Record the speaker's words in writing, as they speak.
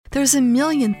There's a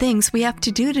million things we have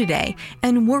to do today,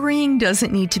 and worrying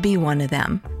doesn't need to be one of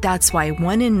them. That's why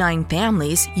 1 in 9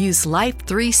 families use Life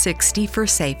 360 for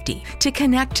safety to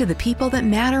connect to the people that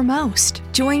matter most.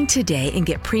 Join today and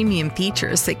get premium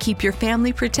features that keep your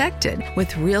family protected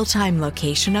with real-time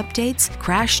location updates,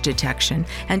 crash detection,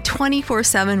 and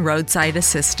 24/7 roadside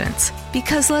assistance.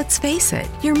 Because let's face it,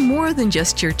 you're more than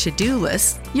just your to-do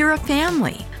list, you're a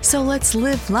family. So let's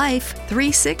live Life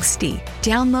 360.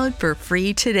 Download for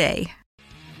free today.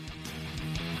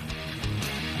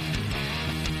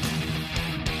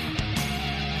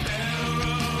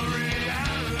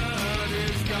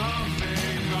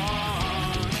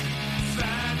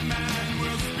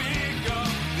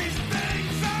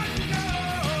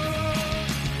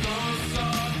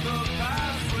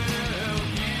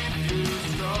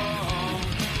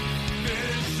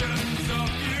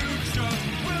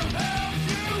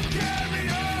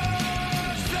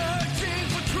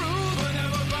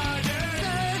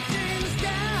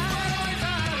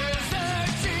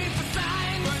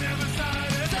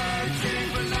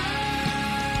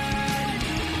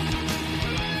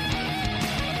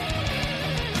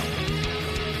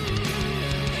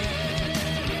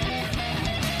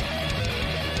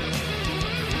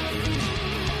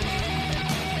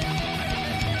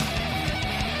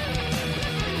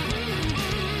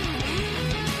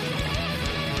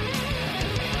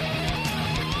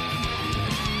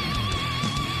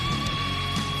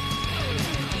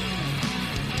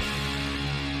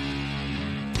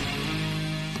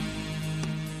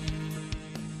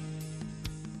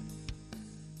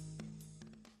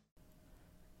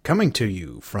 Coming to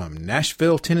you from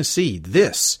Nashville, Tennessee,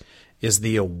 this is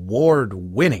the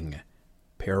award-winning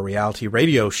ParaReality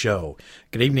Radio Show.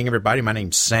 Good evening, everybody. My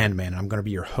name's Sandman. I'm going to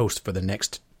be your host for the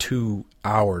next 2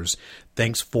 hours.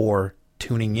 Thanks for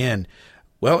tuning in.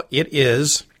 Well, it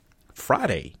is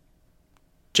Friday,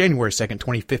 January 2nd,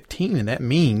 2015, and that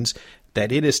means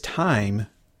that it is time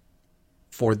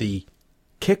for the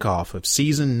kickoff of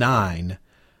Season 9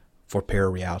 for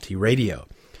ParaReality Radio.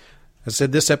 As I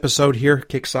said, this episode here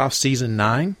kicks off Season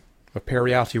 9 of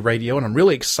ParaReality Radio, and I'm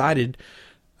really excited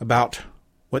about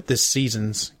what this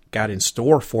season's got in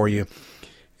store for you.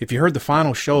 If you heard the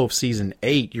final show of Season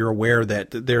 8, you're aware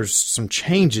that there's some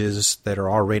changes that are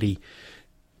already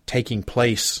taking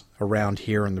place around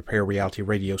here in the ParaReality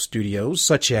Radio studios,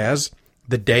 such as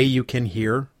the day you can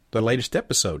hear the latest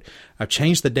episode. I've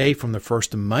changed the day from the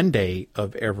first Monday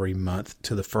of every month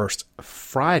to the first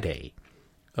Friday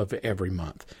of every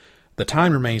month. The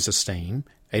time remains the same,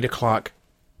 8 o'clock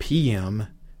p.m.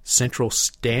 Central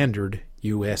Standard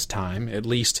U.S. time. At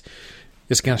least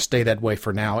it's going to stay that way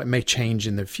for now. It may change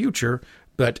in the future,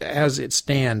 but as it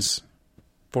stands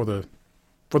for the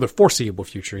foreseeable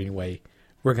future anyway,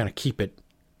 we're going to keep it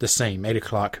the same, 8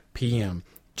 o'clock p.m.,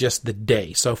 just the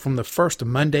day. So from the first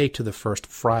Monday to the first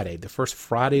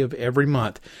Friday of every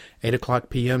month, 8 o'clock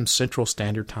p.m. Central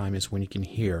Standard Time is when you can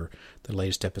hear the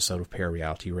latest episode of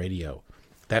ParaReality Radio.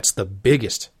 That's the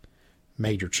biggest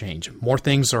major change. More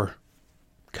things are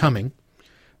coming,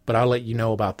 but I'll let you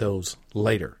know about those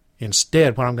later.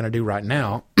 Instead, what I'm going to do right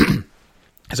now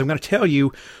is I'm going to tell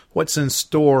you what's in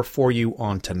store for you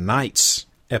on tonight's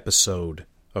episode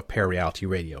of ParaReality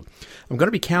Radio. I'm going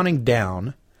to be counting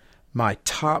down my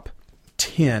top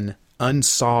 10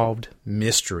 unsolved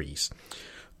mysteries.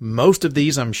 Most of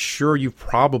these I'm sure you've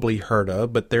probably heard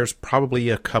of, but there's probably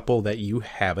a couple that you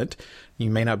haven't. You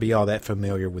may not be all that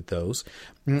familiar with those.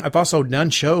 I've also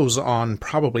done shows on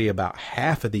probably about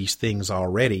half of these things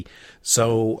already,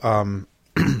 so I'm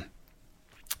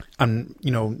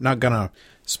not going to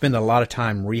spend a lot of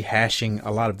time rehashing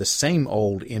a lot of the same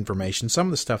old information. Some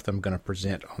of the stuff that I'm going to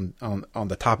present on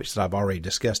the topics that I've already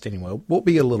discussed anyway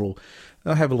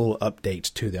they'll have a little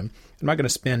updates to them. I'm not going to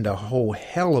spend a whole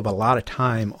hell of a lot of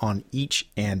time on each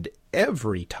and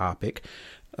every topic,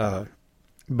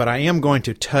 but I am going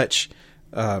to touch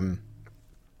on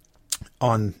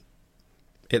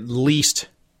at least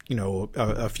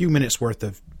a few minutes worth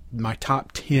of my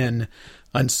top 10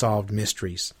 unsolved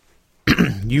mysteries.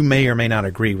 You may or may not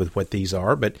agree with what these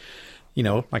are, but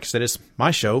like I said, it's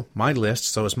my show, my list,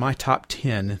 so it's my top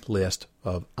 10 list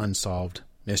of unsolved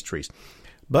mysteries.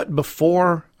 But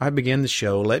before I begin the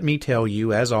show, let me tell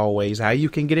you, as always, how you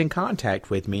can get in contact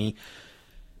with me,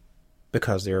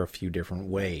 because there are a few different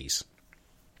ways.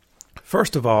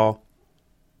 First of all,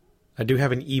 I do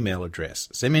have an email address.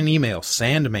 Send me an email,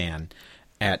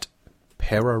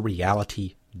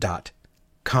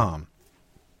 sandman@parareality.com.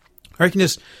 Or you can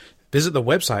just visit the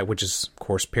website, which is, of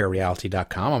course,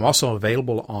 ParaReality.com. I'm also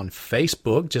available on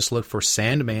Facebook. Just look for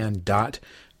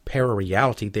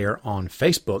sandman.parareality there on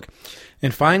Facebook.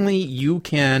 And finally, you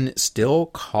can still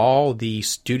call the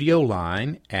studio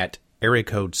line at area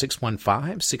code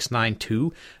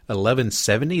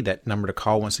 615-692-1170. That number to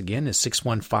call once again is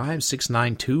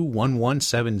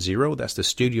 615-692-1170. That's the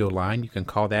studio line. You can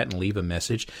call that and leave a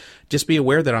message. Just be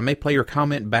aware that I may play your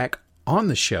comment back on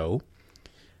the show.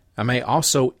 I may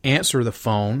also answer the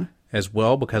phone as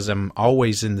well because I'm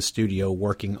always in the studio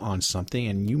working on something,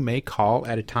 and you may call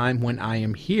at a time when I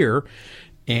am here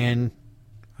and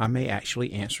I may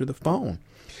actually answer the phone.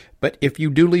 But if you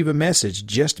do leave a message,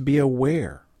 just be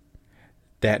aware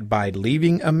that by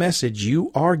leaving a message,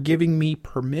 you are giving me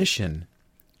permission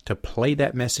to play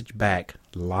that message back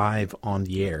live on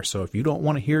the air. So if you don't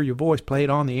want to hear your voice played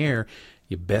on the air,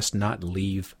 you best not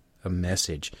leave a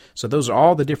message. So those are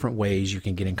all the different ways you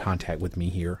can get in contact with me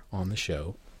here on the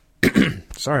show.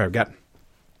 Sorry, I've got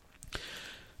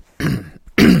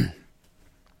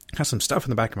some stuff in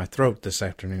the back of my throat this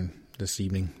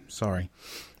evening. Sorry.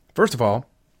 First of all,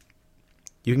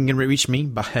 you can reach me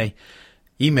by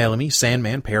emailing me,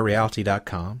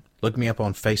 sandman@parareality.com. Look me up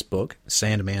on Facebook,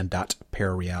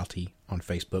 sandman.parareality on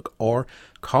Facebook, or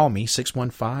call me,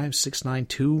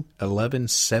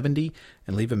 615-692-1170,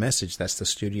 and leave a message. That's the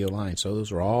studio line. So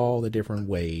those are all the different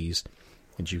ways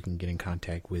that you can get in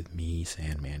contact with me,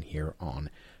 Sandman, here on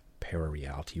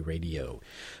ParaReality Radio.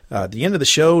 At the end of the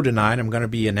show tonight, I'm going to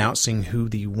be announcing who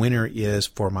the winner is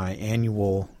for my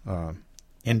annual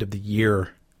end-of-the-year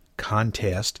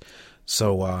contest.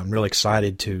 So I'm really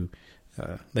excited to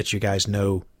let you guys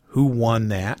know who won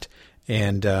that.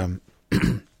 And I'll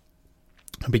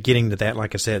be getting to that,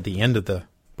 like I said, at the end of the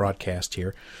broadcast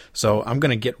here. So I'm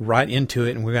going to get right into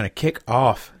it, and we're going to kick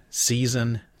off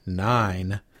Season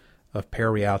 9 of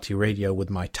ParaReality Radio with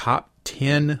my top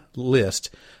 10 list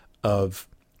of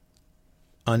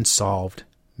Unsolved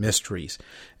Mysteries.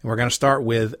 And we're going to start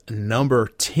with number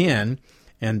 10,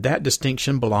 and that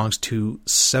distinction belongs to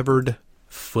Severed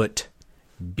Foot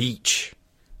Beach.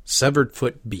 Severed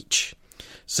Foot Beach.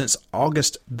 Since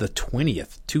August the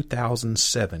 20th,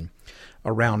 2007,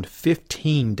 around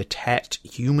 15 detached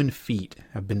human feet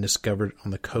have been discovered on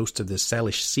the coast of the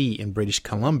Salish Sea in British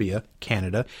Columbia,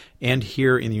 Canada, and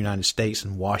here in the United States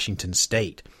in Washington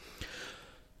State.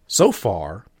 So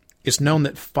far, it's known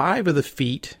that 5 of the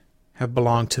feet have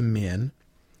belonged to men,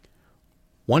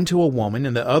 1 to a woman,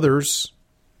 and the others,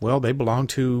 well, they belong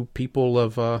to people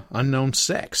of unknown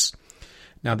sex.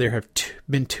 Now, there have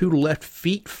been 2 left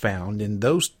feet found, and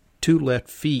those 2 left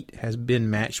feet has been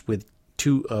matched with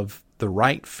 2 of the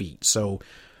right feet. So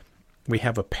we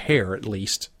have a pair, at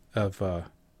least, of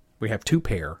we have 2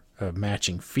 pair of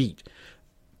matching feet.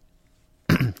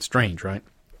 Strange, right?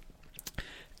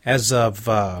 As of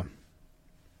the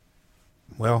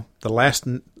last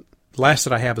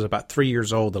that I have is about 3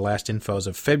 years old. The last info is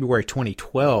of February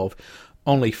 2012.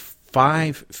 Only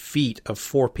 5 feet of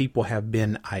 4 people have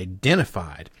been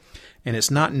identified, and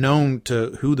it's not known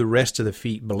to who the rest of the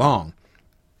feet belong.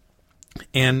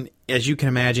 And as you can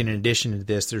imagine, in addition to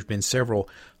this, there's been several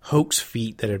hoax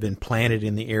feet that have been planted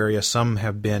in the area. Some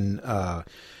have been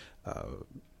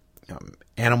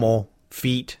animal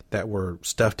feet that were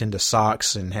stuffed into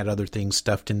socks and had other things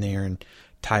stuffed in there and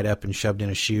tied up and shoved in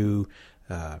a shoe.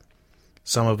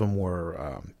 Some of them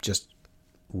were just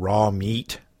raw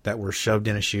meat that were shoved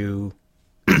in a shoe.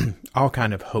 All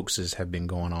kind of hoaxes have been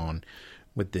going on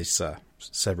with this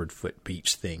Severed Foot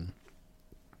Beach thing.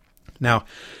 Now,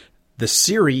 the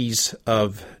series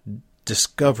of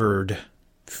discovered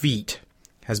feet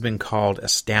has been called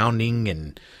astounding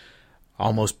and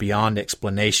almost beyond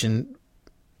explanation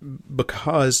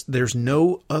because there's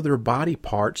no other body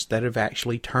parts that have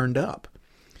actually turned up.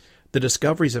 The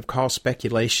discoveries have caused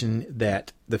speculation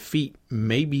that the feet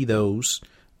may be those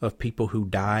of people who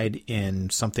died in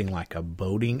something like a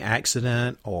boating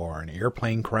accident or an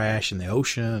airplane crash in the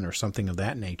ocean or something of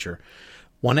that nature.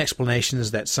 One explanation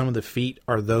is that some of the feet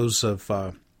are those of,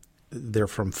 they're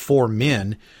from 4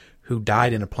 men who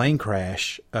died in a plane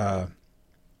crash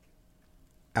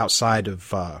outside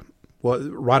of,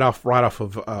 right off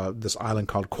of this island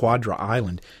called Quadra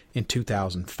Island in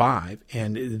 2005.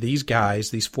 And these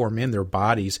guys, these 4 men, their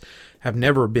bodies have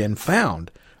never been found,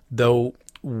 though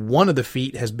one of the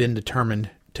feet has been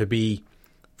determined to be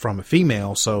from a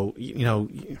female. So, you know,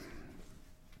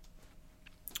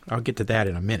 I'll get to that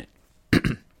in a minute.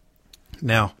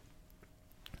 Now,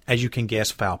 as you can guess,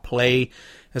 foul play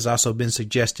has also been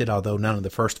suggested, although none of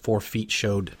the first 4 feet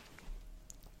showed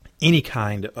any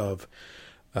kind of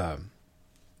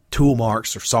tool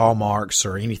marks or saw marks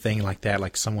or anything like that,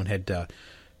 like someone had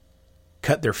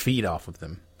cut their feet off of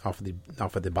them,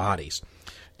 off of the bodies.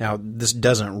 Now, this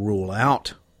doesn't rule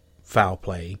out foul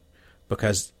play,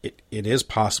 because it is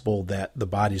possible that the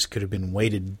bodies could have been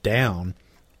weighted down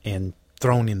and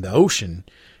thrown in the ocean,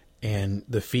 and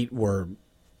the feet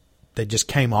they just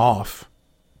came off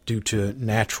due to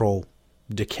natural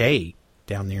decay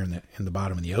down there in the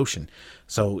bottom of the ocean.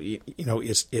 So,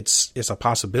 it's a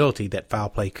possibility that foul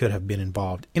play could have been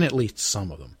involved in at least some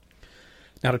of them.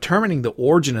 Now, determining the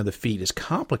origin of the feet is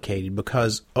complicated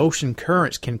because ocean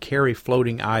currents can carry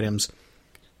floating items,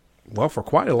 well, for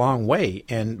quite a long way,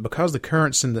 and because the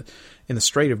currents in the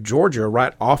Strait of Georgia,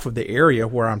 right off of the area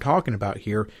where I'm talking about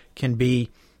here, can be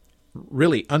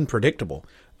really unpredictable.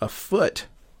 A foot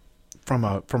from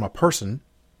a person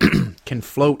can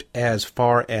float as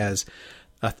far as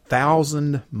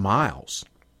 1,000 miles.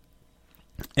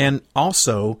 And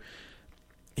also,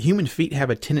 human feet have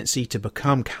a tendency to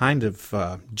become kind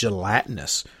of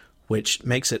gelatinous, which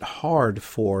makes it hard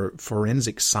for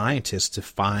forensic scientists to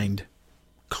find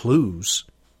clues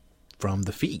from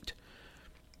the feet.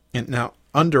 And now,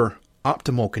 under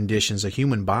optimal conditions, a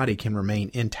human body can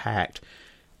remain intact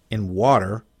in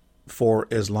water for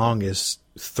as long as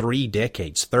 3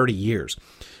 decades, 30 years.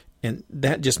 And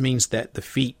that just means that the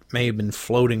feet may have been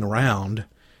floating around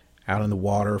out in the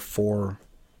water for,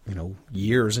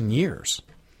 years and years.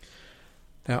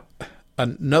 Now,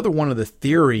 another one of the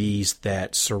theories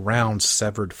that surrounds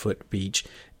Severed Foot Beach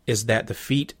is that the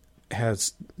feet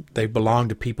they belong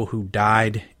to people who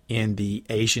died in the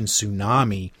Asian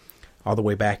tsunami all the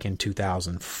way back in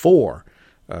 2004,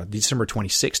 December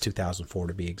 26, 2004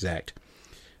 to be exact.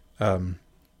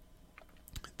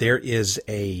 There is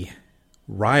a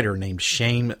writer named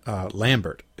Shane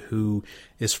Lambert, who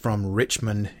is from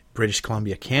Richmond, British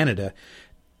Columbia, Canada,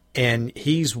 and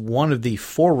he's one of the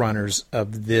forerunners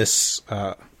of this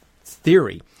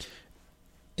theory.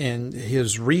 And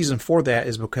his reason for that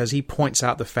is because he points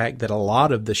out the fact that a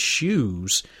lot of the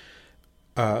shoes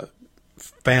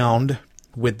found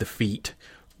with the feet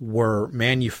were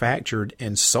manufactured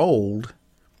and sold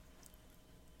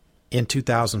in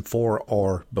 2004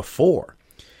 or before.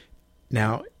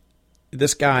 Now,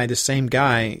 this same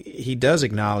guy, he does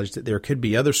acknowledge that there could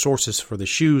be other sources for the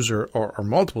shoes or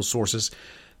multiple sources.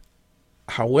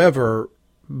 However,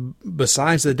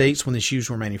 besides the dates when the shoes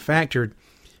were manufactured,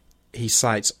 he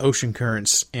cites ocean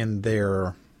currents and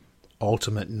their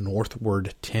ultimate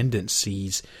northward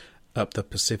tendencies up the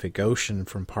Pacific Ocean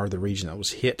from part of the region that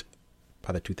was hit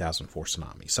by the 2004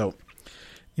 tsunami. So,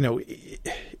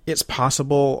 it's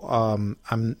possible.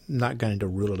 I'm not going to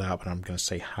rule it out, but I'm going to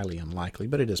say highly unlikely,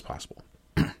 but it is possible.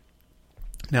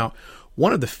 Now,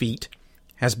 one of the feet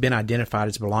has been identified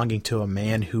as belonging to a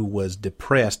man who was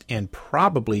depressed and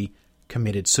probably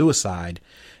committed suicide,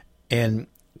 and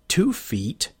 2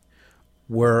 feet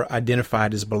were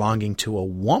identified as belonging to a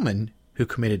woman who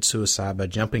committed suicide by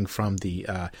jumping from the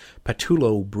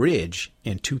Patullo Bridge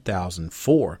in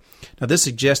 2004. Now, this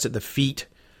suggests that the feet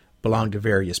belong to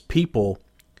various people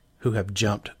who have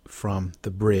jumped from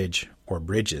the bridge or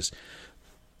bridges.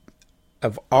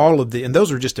 Of all of and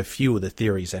those are just a few of the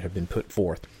theories that have been put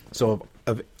forth. So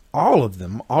of all of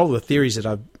them, all of the theories that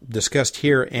I've discussed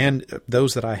here and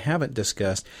those that I haven't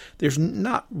discussed, there's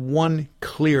not one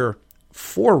clear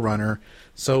forerunner.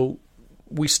 So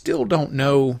we still don't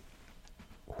know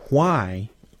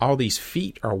why all these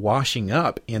feet are washing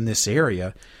up in this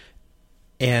area,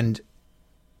 and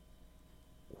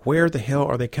where the hell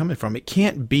are they coming from? It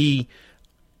can't be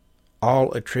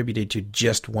all attributed to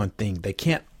just one thing. They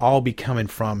can't all be coming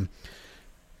from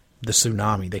the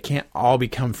tsunami. They can't all be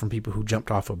coming from people who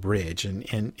jumped off a bridge,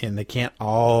 and they can't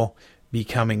all be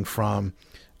coming from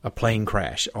a plane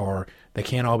crash, or they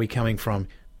can't all be coming from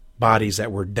bodies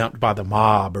that were dumped by the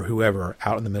mob or whoever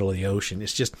out in the middle of the ocean.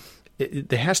 It's just,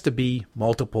 there has to be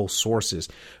multiple sources.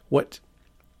 What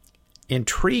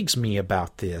intrigues me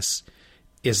about this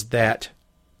is that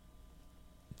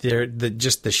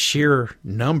just the sheer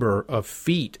number of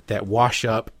feet that wash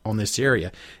up on this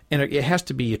area, and it has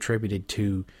to be attributed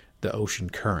to the ocean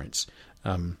currents.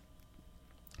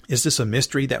 Is this a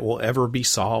mystery that will ever be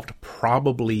solved?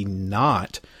 Probably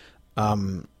not.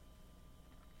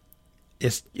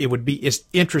 It's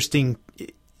interesting.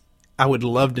 I would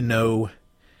love to know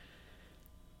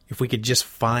if we could just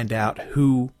find out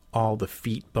who all the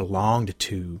feet belonged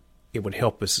to. It would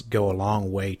help us go a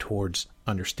long way towards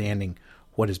understanding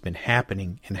what has been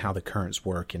happening and how the currents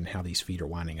work and how these feet are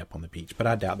winding up on the beach. But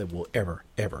I doubt that we'll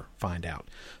ever find out.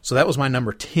 So that was my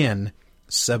number 10,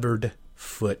 Severed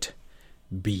Foot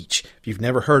Beach. If you've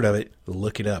never heard of it,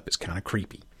 look it up. It's kind of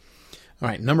creepy. All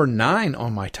right, number 9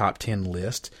 on my top 10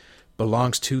 list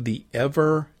belongs to the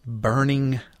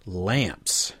ever-burning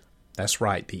lamps. That's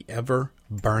right, the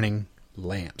ever-burning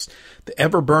lamps. The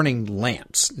ever-burning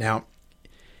lamps. Now,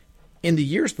 In the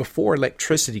years before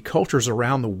electricity, cultures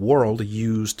around the world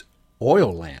used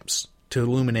oil lamps to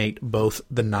illuminate both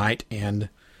the night and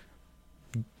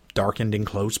darkened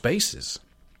enclosed spaces.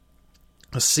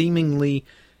 A seemingly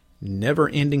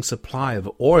never-ending supply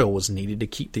of oil was needed to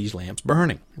keep these lamps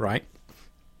burning, right?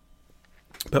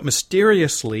 But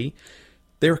mysteriously,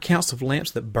 there are accounts of lamps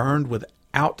that burned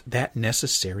without that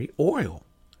necessary oil.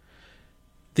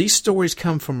 These stories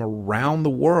come from around the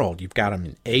world. You've got them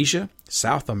in Asia,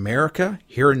 South America,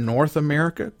 here in North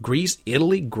America, Greece,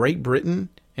 Italy, Great Britain,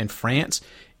 and France,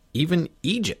 even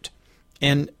Egypt.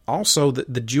 And also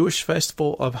the Jewish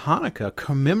festival of Hanukkah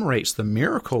commemorates the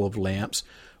miracle of lamps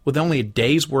with only a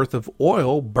day's worth of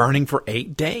oil burning for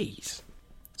 8 days.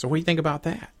 So what do you think about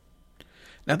that?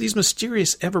 Now, these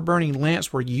mysterious ever-burning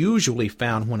lamps were usually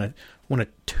found when a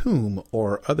tomb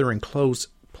or other enclosed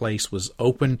place was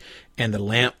open and the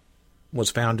lamp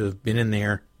was found to have been in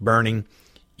there burning,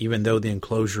 even though the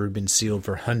enclosure had been sealed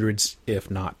for hundreds, if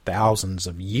not thousands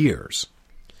of years.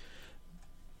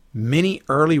 Many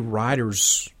early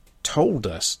writers told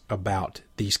us about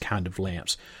these kind of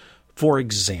lamps. For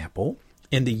example,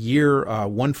 in the year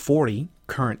 140,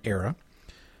 current era,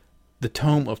 the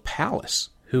tomb of Pallas,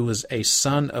 who was a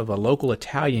son of a local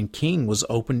Italian king, was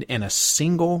opened and a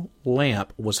single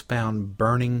lamp was found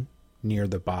burning near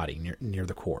the body, near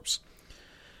the corpse.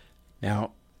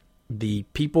 Now, the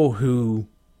people who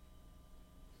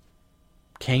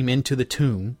came into the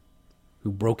tomb,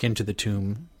 who broke into the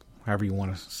tomb, however you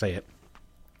want to say it,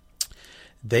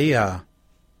 they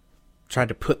tried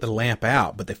to put the lamp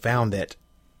out, but they found that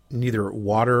neither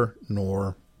water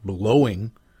nor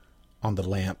blowing on the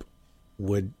lamp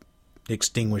would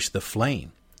extinguish the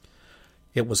flame.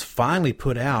 It was finally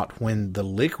put out when the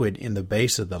liquid in the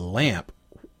base of the lamp,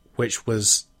 which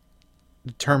was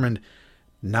determined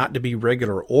not to be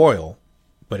regular oil,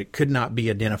 but it could not be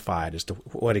identified as to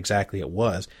what exactly it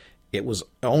was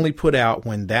only put out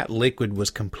when that liquid was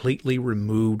completely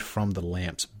removed from the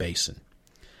lamp's basin.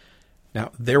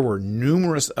 Now, there were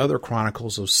numerous other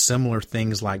chronicles of similar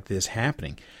things like this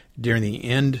happening. During the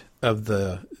end of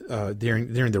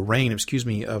during the reign,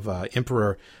 of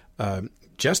Emperor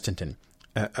Justinian,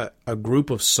 a group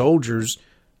of soldiers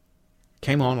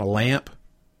came on a lamp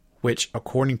which,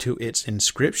 according to its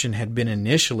inscription, had been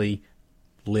initially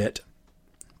lit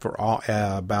for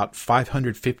about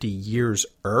 550 years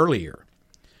earlier.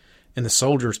 And the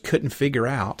soldiers couldn't figure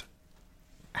out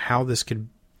how this could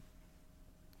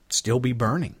still be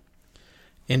burning.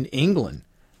 In England,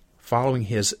 following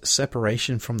his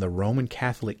separation from the Roman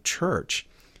Catholic Church,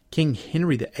 King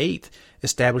Henry VIII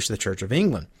established the Church of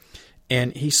England.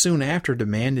 And he soon after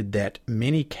demanded that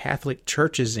many Catholic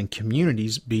churches and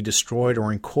communities be destroyed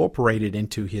or incorporated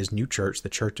into his new church, the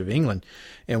Church of England.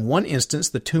 In one instance,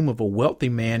 the tomb of a wealthy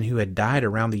man who had died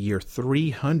around the year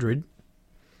 300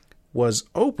 was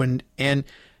opened and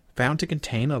found to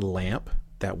contain a lamp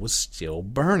that was still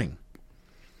burning.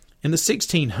 In the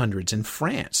 1600s in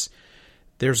France,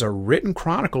 there's a written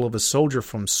chronicle of a soldier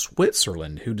from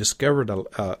Switzerland who discovered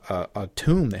a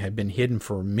tomb that had been hidden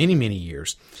for many, many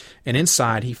years. And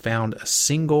inside he found a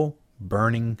single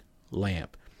burning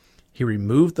lamp. He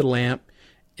removed the lamp.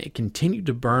 It continued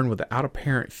to burn without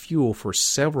apparent fuel for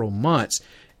several months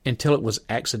until it was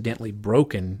accidentally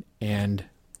broken, and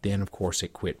then, of course,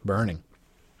 it quit burning.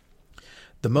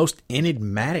 The most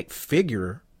enigmatic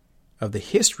figure of the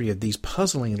history of these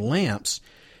puzzling lamps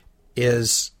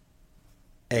is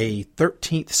a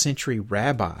 13th century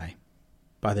rabbi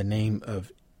by the name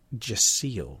of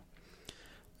Jasiel.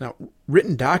 Now,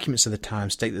 written documents of the time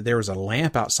state that there was a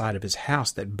lamp outside of his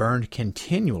house that burned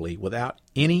continually without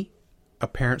any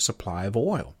apparent supply of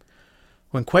oil.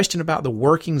 When questioned about the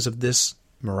workings of this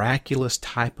miraculous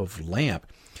type of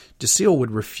lamp, Jasiel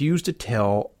would refuse to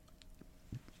tell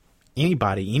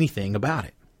anybody anything about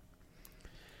it.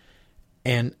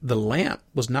 And the lamp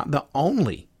was not the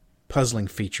only puzzling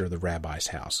feature of the rabbi's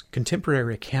house.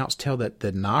 Contemporary accounts tell that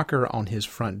the knocker on his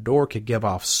front door could give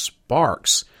off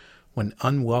sparks when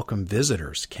unwelcome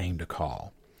visitors came to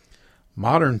call.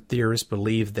 Modern theorists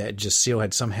believe that Jasiel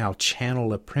had somehow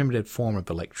channeled a primitive form of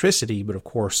electricity, but of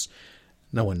course,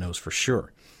 no one knows for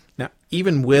sure. Now,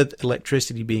 even with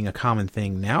electricity being a common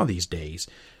thing now these days,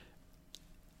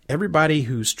 everybody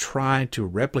who's tried to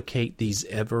replicate these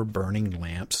ever-burning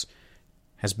lamps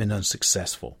has been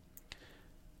unsuccessful.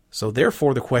 So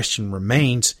therefore, the question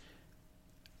remains,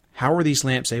 how are these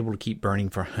lamps able to keep burning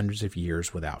for hundreds of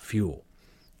years without fuel?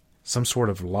 Some sort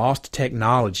of lost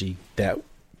technology that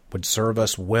would serve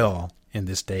us well in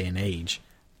this day and age,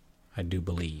 I do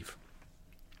believe.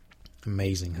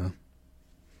 Amazing, huh?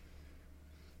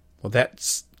 Well,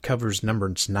 that covers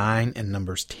Numbers 9 and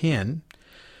Numbers 10.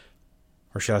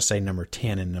 or should I say number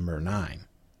 10 and number 9,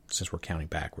 since we're counting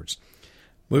backwards.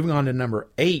 Moving on to number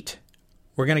 8,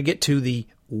 we're going to get to the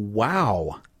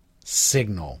wow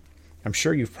signal. I'm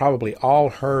sure you've probably all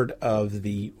heard of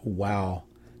the wow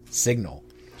signal.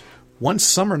 One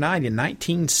summer night in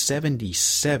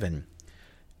 1977,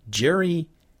 Jerry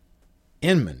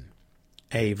Inman,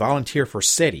 a volunteer for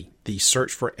SETI, the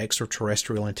Search for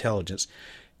Extraterrestrial Intelligence,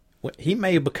 he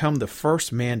may have become the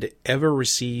first man to ever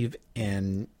receive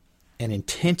an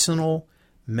intentional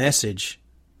message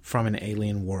from an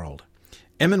alien world.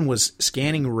 Inman was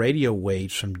scanning radio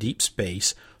waves from deep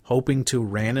space, hoping to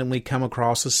randomly come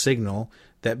across a signal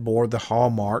that bore the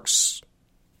hallmarks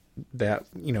that,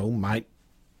 might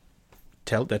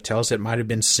tells it might have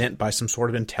been sent by some sort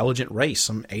of intelligent race,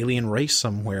 some alien race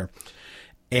somewhere.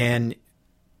 And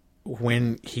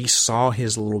when he saw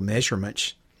his little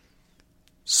measurements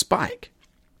spike.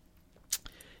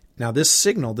 Now this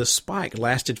signal, this spike,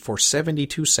 lasted for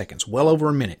 72 seconds, well over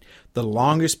a minute, the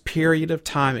longest period of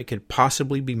time it could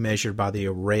possibly be measured by the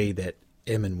array that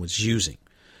Inman was using.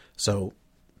 So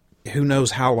who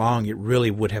knows how long it really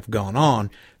would have gone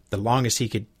on. The longest he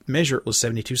could measure it was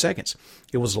 72 seconds.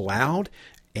 It was loud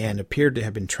and appeared to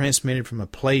have been transmitted from a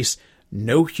place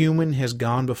no human has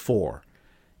gone before,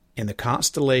 in the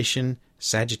constellation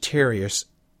Sagittarius,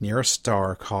 near a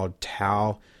star called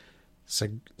Tau.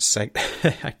 You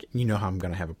know how I'm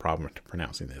going to have a problem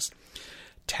pronouncing this.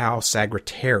 Tau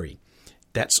Sagittari.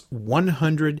 That's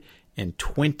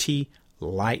 120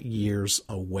 light years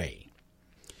away.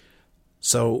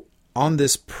 So on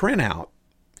this printout,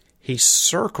 he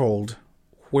circled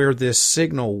where this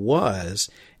signal was,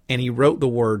 and he wrote the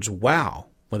words "wow"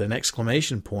 with an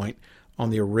exclamation point on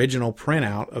the original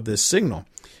printout of this signal.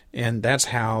 And that's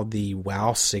how the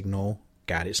wow signal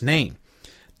got its name.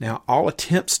 Now, all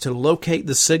attempts to locate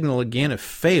the signal again have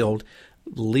failed,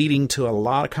 leading to a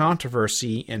lot of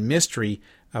controversy and mystery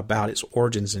about its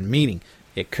origins and meaning.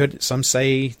 Some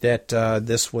say that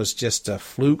this was just a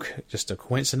fluke, just a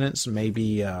coincidence,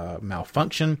 maybe a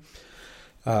malfunction.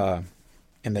 And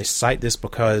they cite this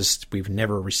because we've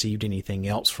never received anything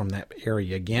else from that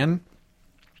area again.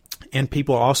 And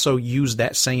people also use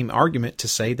that same argument to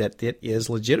say that it is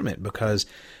legitimate because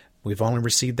we've only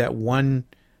received that one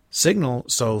signal,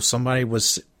 so somebody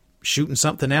was shooting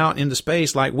something out into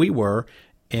space like we were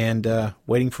and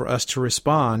waiting for us to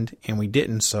respond, and we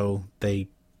didn't, so they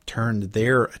turned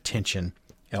their attention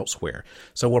elsewhere.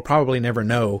 So we'll probably never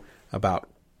know about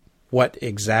what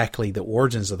exactly the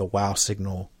origins of the wow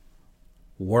signal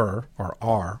were or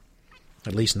are,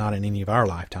 at least not in any of our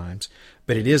lifetimes.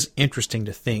 But it is interesting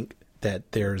to think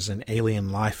that there's an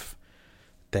alien life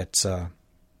that's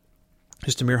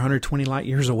just a mere 120 light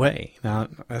years away. Now,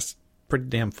 that's pretty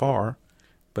damn far,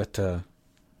 but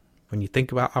when you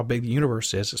think about how big the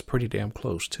universe is, it's pretty damn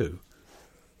close, too.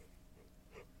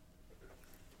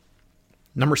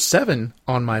 Number 7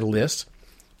 on my list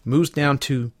moves down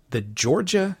to the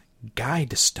Georgia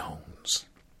Guidestones.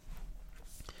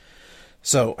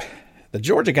 So, the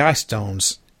Georgia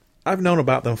Guidestones, I've known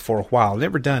about them for a while. I've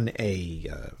never done a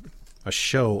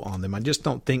show on them. I just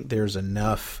don't think there's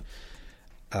enough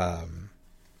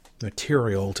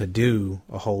material to do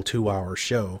a whole 2-hour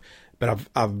show. But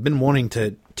I've been wanting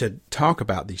to talk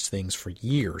about these things for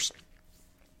years.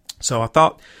 So I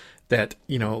thought that,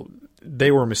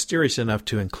 they were mysterious enough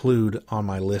to include on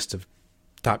my list of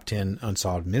top 10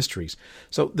 unsolved mysteries.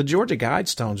 So the Georgia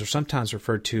Guidestones are sometimes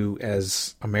referred to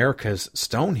as America's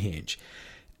Stonehenge.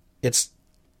 It's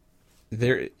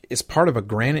part of a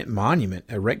granite monument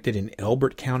erected in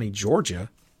Elbert County,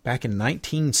 Georgia, back in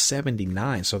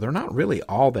 1979. So they're not really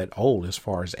all that old as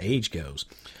far as age goes.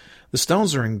 The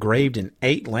stones are engraved in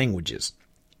 8 languages: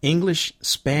 English,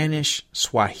 Spanish,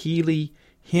 Swahili,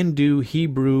 Hindu,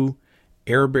 Hebrew,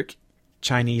 Arabic,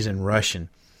 Chinese, and Russian,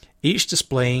 each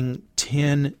displaying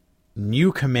 10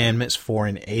 new commandments for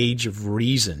an age of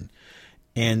reason.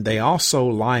 And they also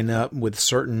line up with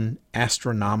certain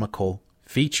astronomical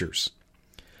features.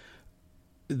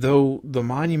 Though the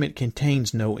monument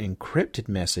contains no encrypted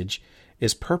message,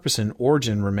 its purpose and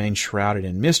origin remain shrouded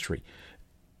in mystery.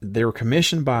 They were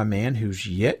commissioned by a man who's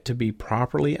yet to be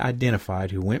properly identified,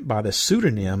 who went by the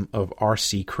pseudonym of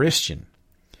R.C. Christian.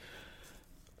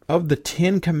 Of the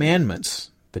 10 commandments,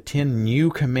 the 10 new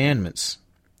commandments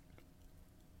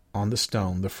on the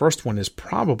stone, the first one is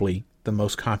probably the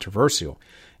most controversial.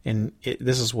 And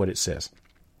this is what it says: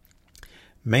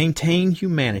 maintain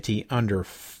humanity under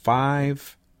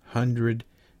 500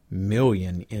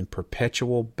 million in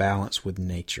perpetual balance with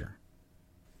nature.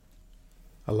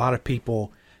 A lot of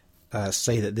people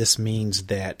say that this means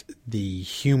that the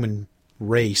human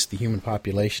race, the human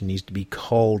population, needs to be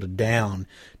culled down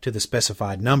to the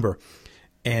specified number.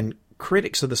 And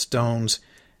critics of the stones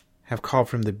have called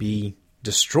for them to be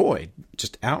destroyed,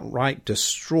 just outright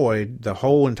destroyed, the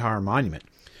whole entire monument.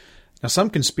 Now,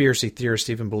 some conspiracy theorists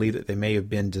even believe that they may have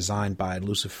been designed by a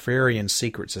Luciferian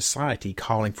secret society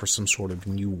calling for some sort of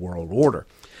new world order.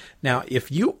 Now,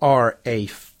 if you are a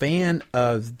fan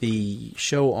of the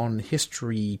show on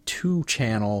History 2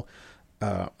 channel,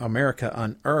 America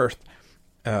Unearthed,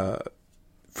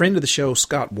 friend of the show,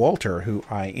 Scott Walter, who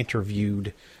I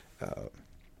interviewed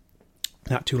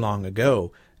not too long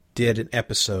ago, did an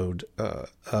episode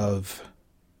of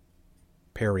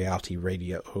ParaReality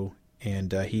Radio,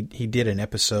 and he did an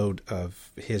episode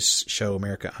of his show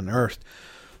America Unearthed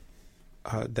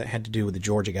that had to do with the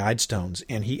Georgia Guidestones,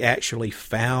 and he actually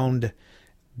found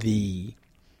the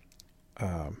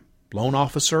loan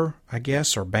officer, I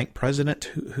guess, or bank president,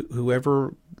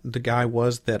 whoever the guy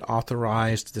was that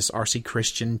authorized this R.C.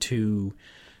 Christian to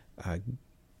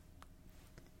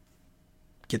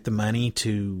get the money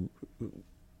to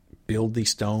build these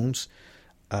stones.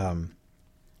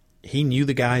 He knew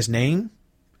the guy's name.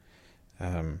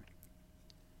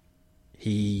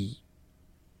 He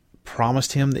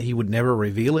promised him that he would never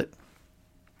reveal it.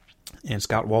 And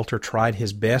Scott Walter tried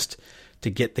his best to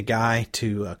get the guy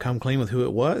to come clean with who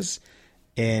it was.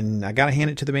 And I got to hand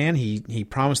it to the man. He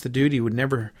promised the dude he would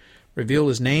never reveal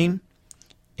his name.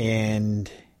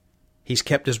 And he's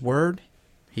kept his word.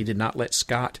 He did not let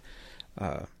Scott,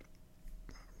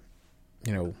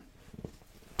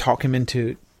 talk him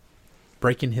into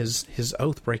breaking his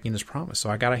oath, breaking his promise. So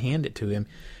I got to hand it to him.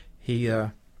 He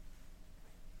can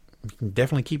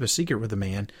definitely keep a secret with the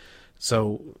man.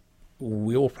 So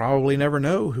we'll probably never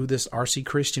know who this R.C.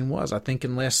 Christian was. I think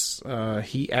unless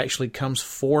he actually comes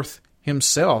forth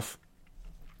himself,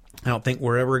 I don't think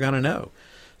we're ever going to know.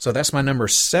 So that's my number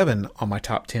 7 on my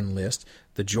top 10 list,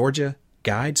 the Georgia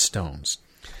Guidestones.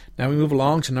 Now we move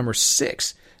along to number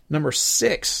 6. Number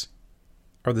 6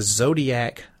 are the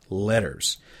Zodiac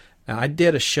letters. Now, I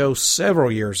did a show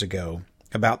several years ago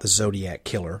about the Zodiac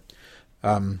Killer.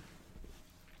 One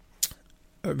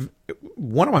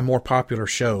of my more popular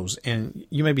shows, and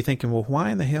you may be thinking, well, why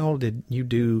in the hell did you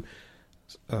do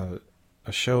a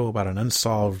show about an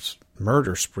unsolved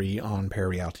murder spree on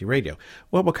ParaReality Radio?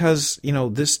 Well, because,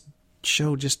 this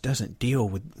show just doesn't deal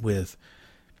with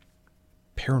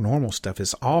paranormal stuff.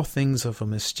 It's all things of a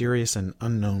mysterious and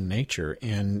unknown nature,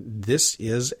 and this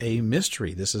is a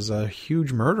mystery. This is a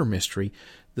huge murder mystery.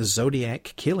 The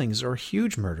Zodiac killings are a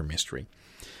huge murder mystery.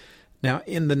 Now,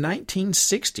 in the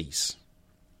 1960s,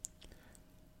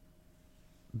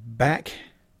 the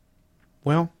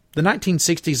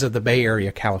 1960s of the Bay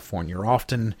Area, California, are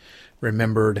often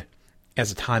remembered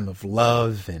as a time of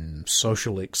love and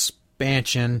social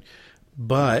expansion,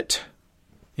 but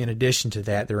in addition to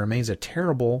that, there remains a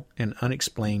terrible and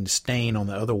unexplained stain on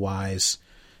the otherwise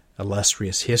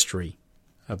illustrious history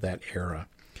of that era.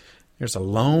 There's a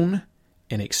lone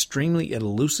and extremely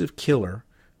elusive killer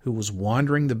who was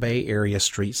wandering the Bay Area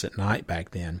streets at night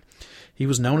back then. He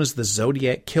was known as the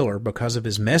Zodiac Killer because of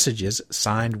his messages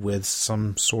signed with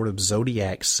some sort of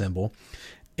zodiac symbol,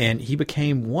 and he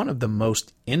became one of the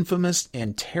most infamous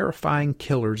and terrifying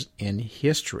killers in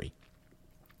history.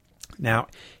 Now,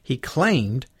 he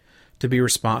claimed to be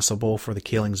responsible for the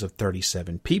killings of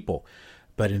 37 people,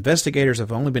 but investigators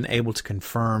have only been able to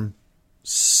confirm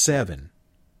 7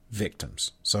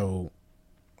 victims. So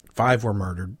 5 were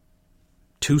murdered,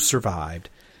 2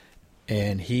 survived,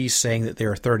 and he's saying that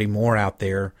there are 30 more out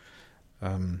there.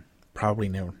 Probably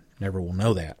never will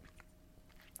know that.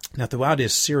 Now, throughout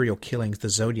his serial killings, the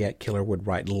Zodiac Killer would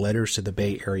write letters to the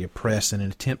Bay Area press in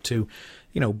an attempt to,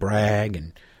 brag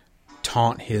and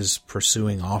taunt his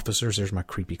pursuing officers. There's my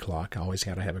creepy clock. I always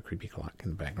got to have a creepy clock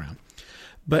in the background.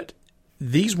 But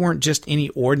these weren't just any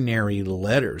ordinary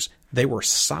letters. They were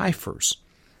ciphers.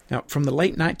 Now, from the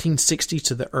late 1960s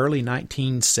to the early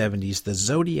 1970s, the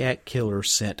Zodiac Killer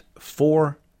sent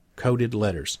 4 coded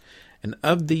letters. And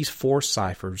of these 4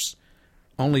 ciphers,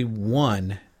 only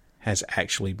 1 has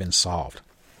actually been solved.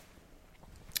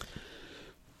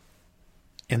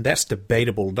 And that's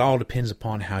debatable. It all depends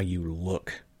upon how you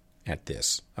look at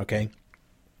this, okay?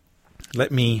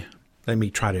 Let me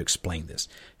try to explain this.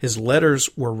 His letters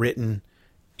were written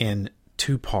in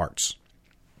 2 parts.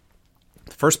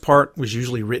 The first part was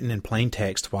usually written in plain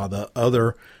text, while the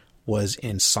other was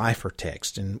in cipher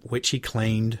text, in which he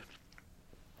claimed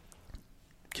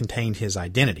contained his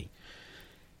identity.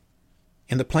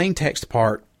 In the plain text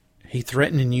part, he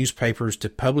threatened in newspapers to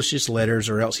publish his letters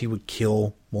or else he would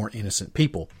kill more innocent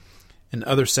people. In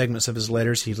other segments of his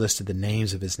letters, he listed the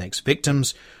names of his next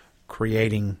victims,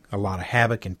 creating a lot of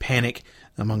havoc and panic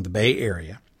among the Bay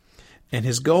Area. And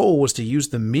his goal was to use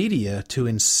the media to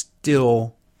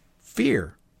instill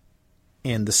fear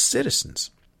in the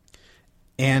citizens.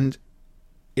 And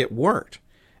it worked.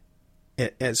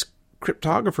 As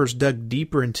cryptographers dug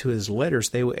deeper into his letters,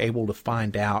 they were able to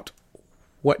find out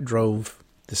what drove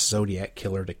this Zodiac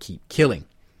killer to keep killing.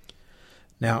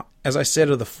 Now, as I said,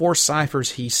 of the 4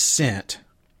 ciphers he sent,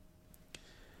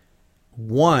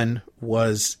 one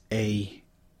was a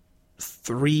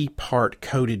 3-part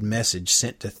coded message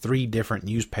sent to 3 different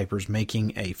newspapers,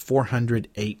 making a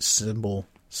 408 symbol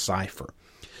cipher.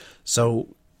 So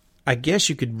I guess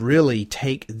you could really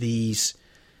take these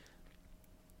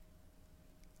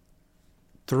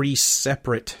 3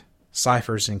 separate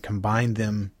ciphers and combine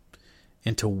them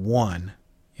into one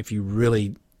if you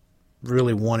really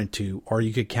wanted to, or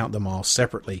you could count them all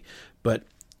separately. But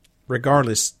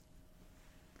regardless,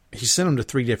 he sent them to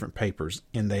 3 different papers,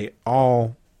 and they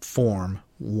all form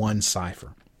one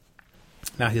cipher.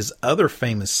 Now, his other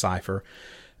famous cipher,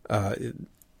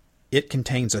 it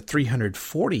contains a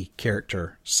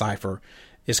 340-character cipher.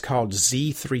 It's called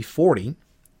Z340.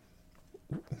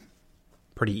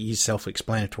 Pretty easy,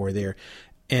 self-explanatory there.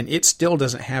 And it still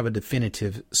doesn't have a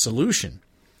definitive solution.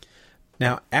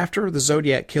 Now, after the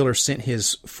Zodiac Killer sent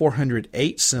his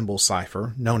 408 symbol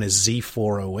cipher, known as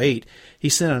Z408, he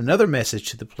sent another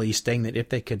message to the police stating that if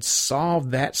they could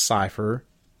solve that cipher,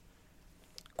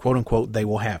 quote-unquote, they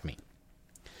will have me.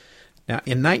 Now,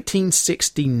 in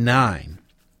 1969,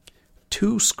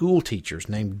 2 school teachers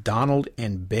named Donald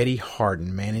and Betty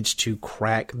Harden managed to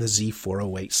crack the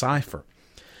Z408 cipher.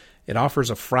 It offers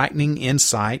a frightening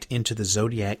insight into the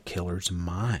Zodiac Killer's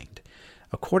mind.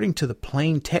 According to the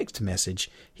plain text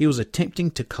message, he was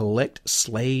attempting to collect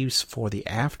slaves for the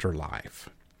afterlife.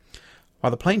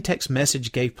 While the plain text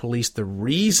message gave police the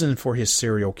reason for his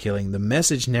serial killing, the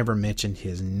message never mentioned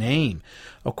his name.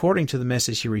 According to the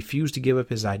message, he refused to give up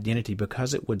his identity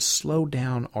because it would slow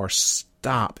down or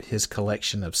stop his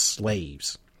collection of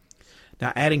slaves.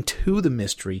 Now, adding to the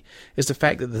mystery is the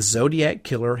fact that the Zodiac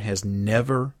Killer has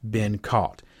never been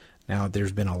caught. Now,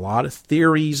 there's been a lot of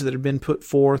theories that have been put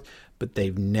forth, but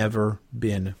they've never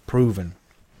been proven.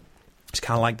 It's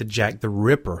kind of like the Jack the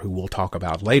Ripper, who we'll talk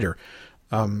about later.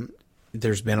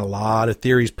 There's been a lot of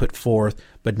theories put forth,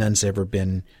 but none's ever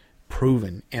been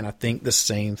proven. And I think the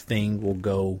same thing will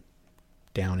go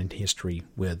down in history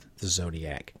with the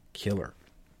Zodiac Killer.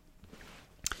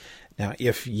 Now,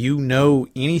 if you know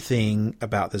anything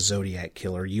about the Zodiac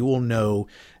Killer, you will know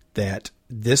that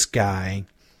this guy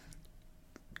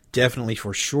definitely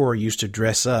for sure used to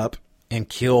dress up and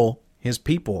kill his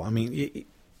people. I mean,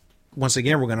 once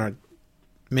again, we're going to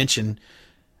mention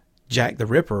Jack the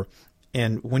Ripper.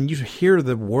 And when you hear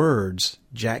the words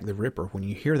Jack the Ripper, when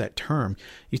you hear that term,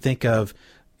 you think of,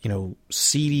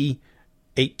 seedy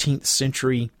 18th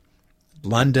century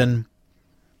London,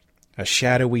 a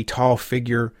shadowy tall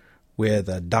figure with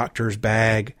a doctor's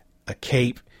bag, a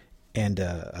cape, and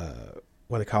a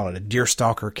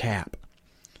deerstalker cap.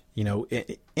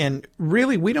 And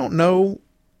really we don't know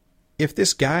if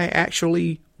this guy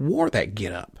actually wore that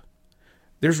getup.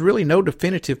 There's really no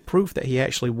definitive proof that he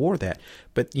actually wore that.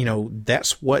 But,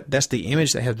 that's the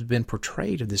image that has been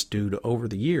portrayed of this dude over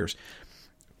the years.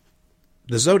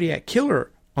 The Zodiac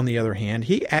Killer, on the other hand,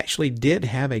 he actually did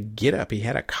have a getup. He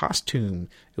had a costume.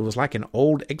 It was like an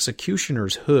old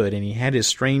executioner's hood, and he had his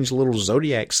strange little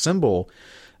zodiac symbol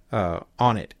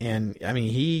on it. And,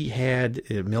 he had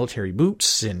military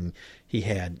boots, and he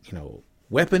had,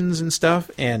 weapons and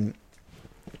stuff, and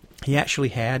he actually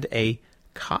had a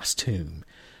costume.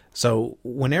 So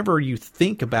whenever you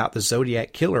think about the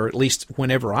Zodiac Killer, at least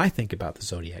whenever I think about the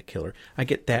Zodiac Killer, I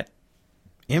get that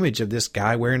image of this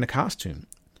guy wearing a costume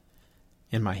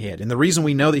in my head. And the reason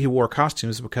we know that he wore a costume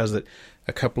is because that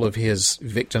a couple of his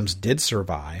victims did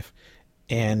survive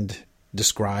and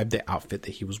described the outfit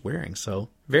that he was wearing. So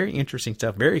very interesting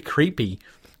stuff, very creepy.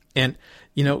 And,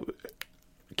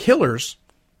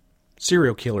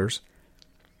 serial killers,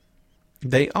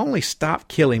 they only stop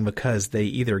killing because they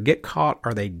either get caught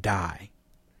or they die.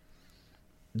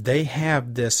 They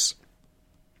have this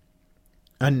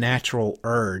unnatural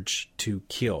urge to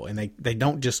kill, and they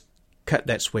don't just cut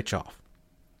that switch off.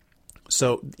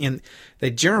 So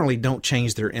they generally don't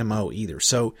change their MO either.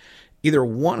 So either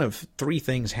one of 3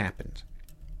 things happened.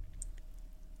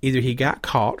 Either he got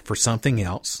caught for something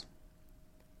else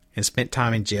and spent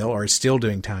time in jail, or is still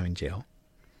doing time in jail.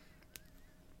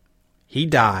 He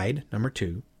died, number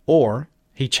 2, or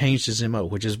he changed his MO,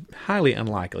 which is highly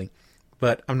unlikely,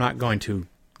 but I'm not going to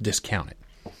discount it.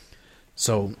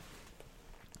 So,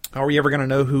 are we ever going to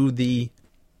know who the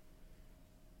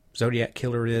Zodiac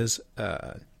Killer is.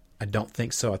 I don't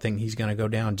think so. I think he's going to go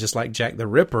down just like Jack the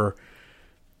Ripper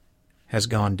has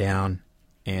gone down,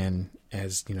 and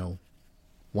as,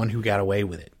 one who got away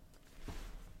with it.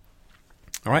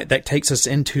 All right, that takes us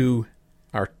into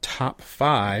our top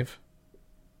 5.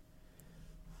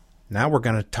 Now we're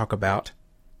going to talk about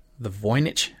the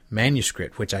Voynich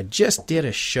manuscript, which I just did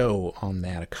a show on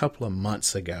that a couple of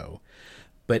months ago.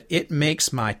 But it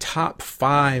makes my top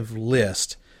 5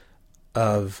 list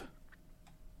of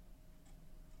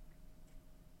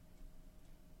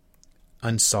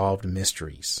unsolved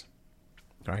mysteries.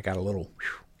 I got a little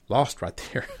lost right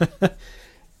there.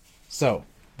 So,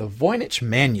 the Voynich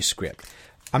manuscript.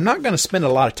 I'm not going to spend a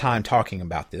lot of time talking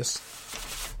about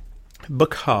this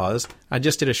because I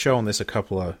just did a show on this a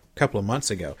couple of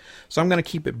months ago. So I'm going to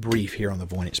keep it brief here on the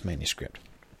Voynich manuscript.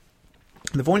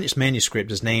 The Voynich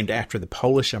manuscript is named after the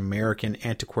Polish-American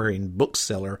antiquarian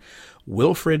bookseller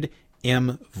Wilfred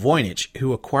M. Voynich,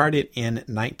 who acquired it in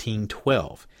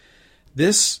 1912.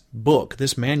 This book,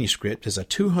 this manuscript, is a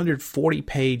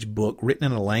 240-page book written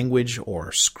in a language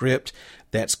or script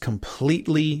that's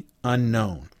completely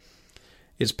unknown.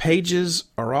 Its pages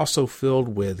are also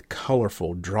filled with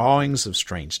colorful drawings of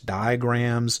strange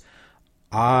diagrams,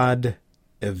 odd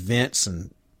events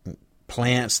and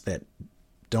plants that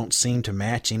don't seem to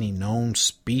match any known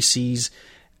species,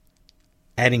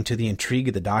 adding to the intrigue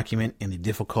of the document and the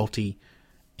difficulty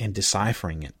in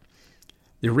deciphering it.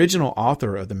 The original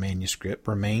author of the manuscript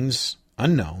remains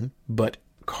unknown, but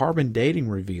carbon dating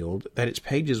revealed that its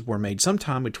pages were made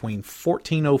sometime between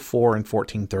 1404 and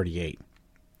 1438.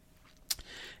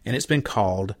 And it's been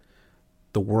called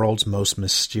the world's most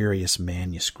mysterious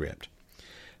manuscript.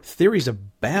 Theories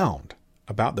abound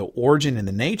about the origin and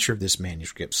the nature of this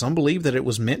manuscript. Some believe that it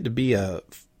was meant to be a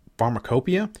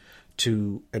pharmacopoeia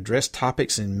to address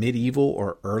topics in medieval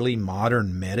or early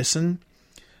modern medicine.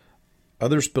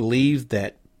 Others believe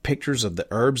that pictures of the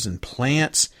herbs and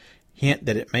plants hint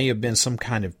that it may have been some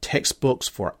kind of textbooks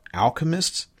for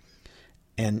alchemists.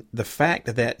 And the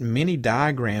fact that many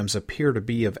diagrams appear to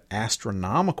be of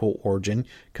astronomical origin,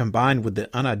 combined with the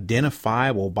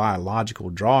unidentifiable biological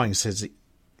drawings, has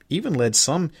even led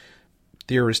some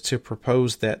theorists to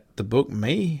propose that the book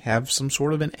may have some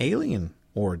sort of an alien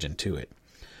origin to it.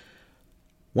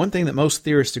 One thing that most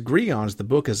theorists agree on is the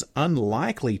book is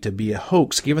unlikely to be a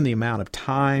hoax, given the amount of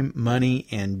time, money,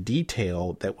 and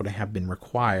detail that would have been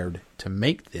required to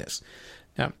make this.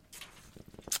 Now,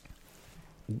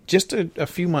 just a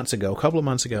couple of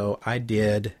months ago, I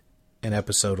did an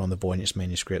episode on the Voynich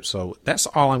manuscript, so that's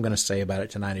all I'm going to say about it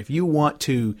tonight. If you want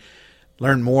to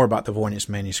learn more about the Voynich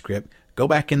manuscript, go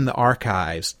back in the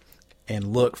archives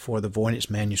and look for the Voynich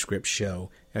manuscript show.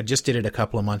 I just did it a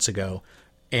couple of months ago,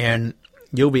 and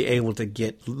you'll be able to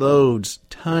get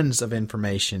tons of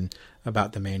information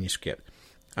about the manuscript.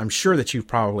 I'm sure that you've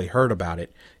probably heard about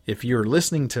it. If you're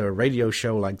listening to a radio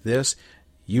show like this,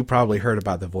 you probably heard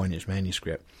about the Voynich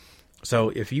manuscript. So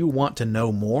if you want to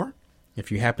know more,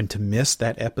 if you happen to miss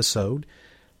that episode,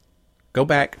 go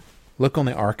back, look in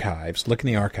the archives. Like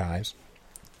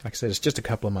I said, it's just a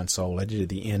couple of months old. I did it at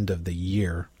the end of the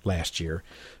year, last year.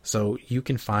 So you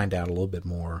can find out a little bit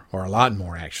more, or a lot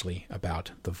more actually,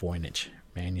 about the Voynich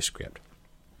manuscript.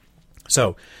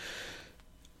 So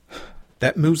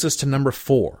that moves us to number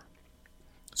 4.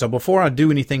 So before I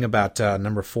do anything about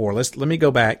number 4, let me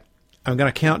go back. I'm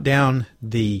going to count down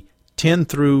the 10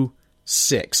 through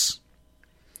 6.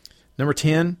 Number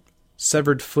 10,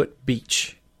 Severed Foot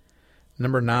Beach.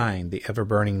 Number 9, The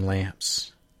Ever-Burning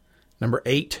Lamps. Number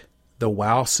 8, The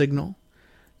Wow Signal.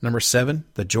 Number 7,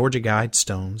 The Georgia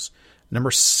Guidestones.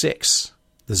 Number 6,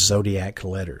 The Zodiac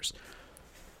Letters.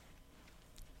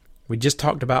 We just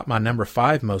talked about my number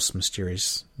 5 most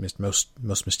mysterious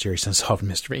unsolved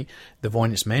mystery, the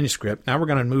Voynich manuscript. Now we're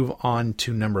going to move on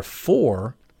to number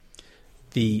 4,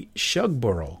 the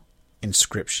Shugborough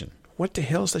inscription. What the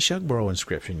hell is the Shugborough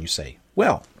inscription, you say?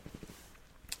 Well,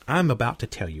 I'm about to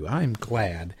tell you. I'm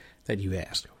glad that you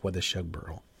asked what the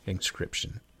Shugborough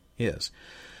inscription is.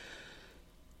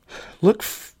 Look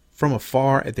from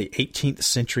afar at the 18th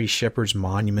century shepherd's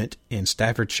monument in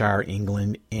Staffordshire,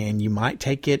 England, and you might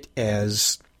take it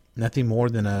as nothing more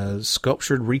than a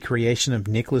sculptured recreation of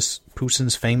Nicholas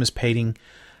Poussin's famous painting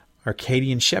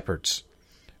Arcadian Shepherds.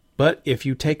 But if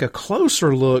you take a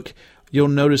closer look, you'll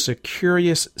notice a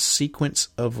curious sequence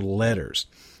of letters.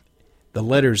 The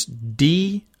letters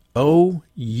D-O-U-S-V-A-V-V-M.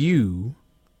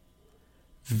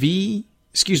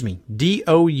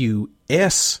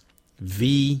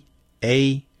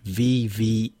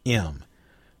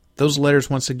 Those letters,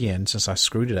 once again, since I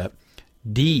screwed it up,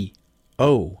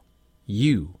 D-O-U-O-S-V-A-V-M.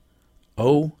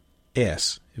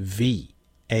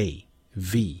 This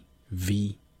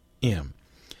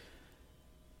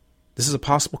is a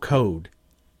possible code,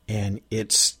 and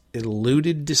it's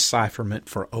eluded decipherment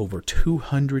for over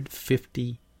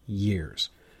 250 years.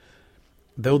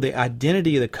 Though the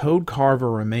identity of the code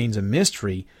carver remains a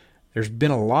mystery, there's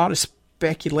been a lot of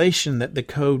speculation that the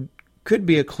code could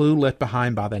be a clue left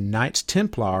behind by the Knights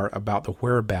Templar about the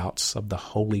whereabouts of the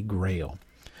Holy Grail.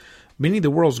 Many of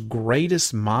the world's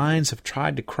greatest minds have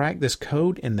tried to crack this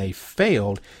code, and they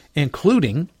failed,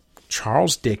 including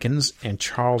Charles Dickens and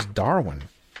Charles Darwin.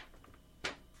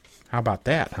 How about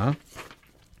that, huh?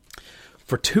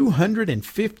 For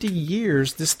 250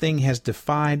 years, this thing has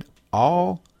defied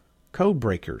all code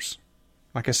breakers.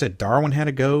 Like I said, Darwin had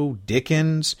a go,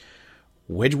 Dickens,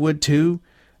 Wedgwood too,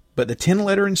 but the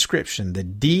 10-letter inscription, the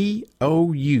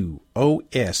DOUSVAVVM,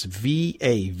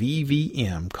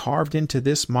 carved into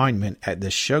this monument at the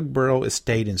Shugborough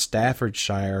Estate in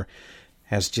Staffordshire,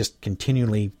 has just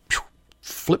continually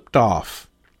flipped off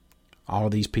all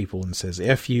of these people and says,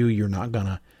 F you, you're not going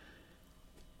to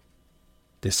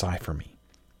decipher me.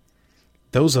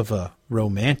 Those of a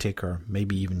romantic, or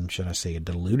maybe even, should I say, a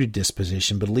deluded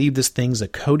disposition, believe this thing's a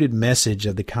coded message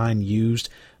of the kind used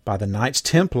by the Knights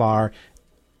Templar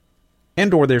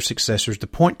and or their successors to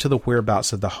point to the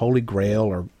whereabouts of the Holy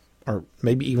Grail, or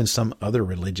maybe even some other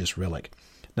religious relic.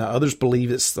 Now, others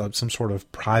believe it's some sort of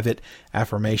private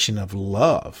affirmation of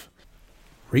love.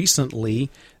 Recently,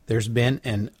 there's been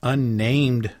an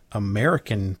unnamed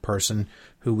American person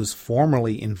who was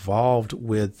formerly involved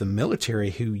with the military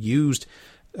who used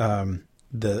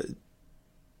the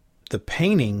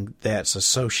painting that's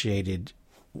associated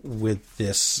with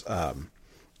this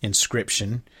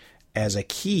inscription as a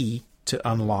key to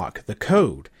unlock the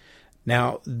code.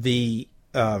 Now, the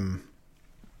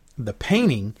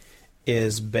painting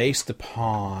is based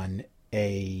upon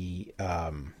a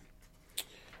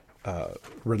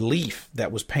relief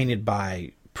that was painted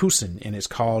by Poussin, and it's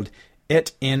called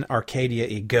Et in Arcadia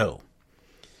Ego.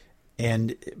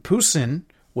 And Poussin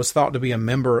was thought to be a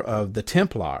member of the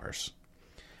Templars.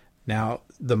 Now,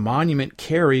 the monument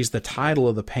carries the title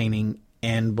of the painting,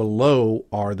 and below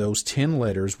are those 10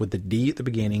 letters with the D at the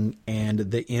beginning and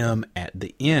the M at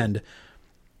the end,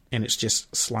 and it's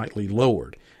just slightly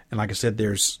lowered. And like I said,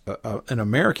 there's an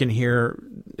American here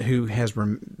who has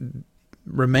who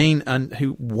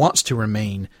wants to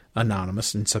remain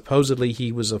anonymous, and supposedly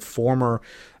he was a former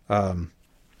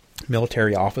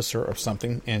military officer or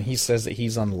something, and he says that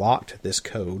he's unlocked this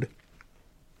code.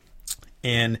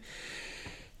 And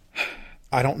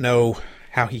I don't know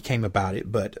how he came about it,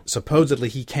 but supposedly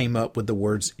he came up with the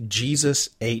words Jesus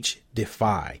H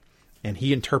defy, and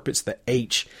he interprets the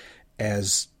H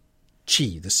as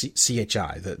chi, the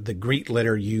CHI, the Greek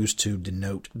letter used to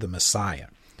denote the Messiah.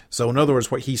 So in other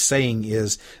words, what he's saying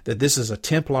is that this is a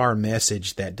Templar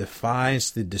message that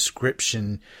defies the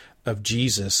description of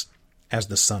Jesus as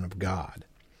the Son of God.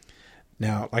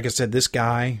 Now, like I said, this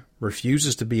guy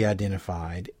refuses to be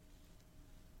identified,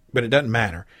 but it doesn't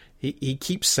matter. He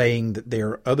keeps saying that there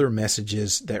are other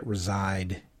messages that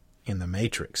reside in the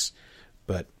Matrix,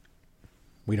 but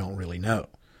we don't really know.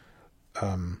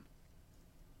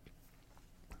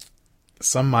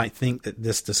 Some might think that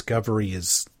this discovery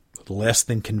is less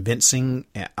than convincing.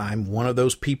 I'm one of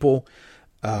those people,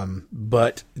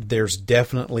 but there's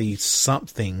definitely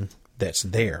something that's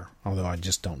there, although I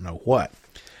just don't know what.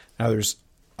 Now, there's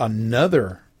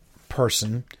another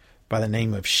person by the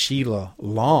name of Sheila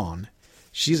Lawn.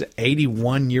 She's an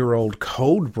 81-year-old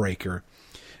code breaker,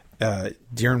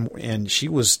 and she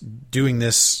was doing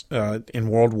this in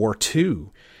World War II,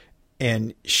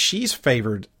 and she's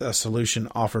favored a solution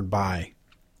offered by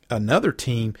another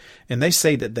team, and they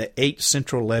say that the 8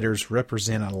 central letters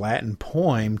represent a Latin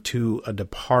poem to a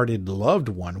departed loved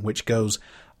one, which goes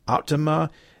Optima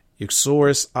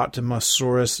Uxoris, Optima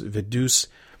Soris Vidus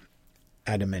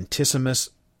Adamantissimus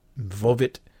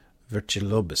Vovit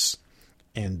Virtulobus.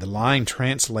 And the line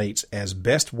translates as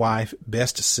best wife,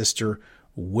 best sister,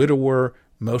 widower,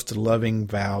 most loving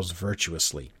vows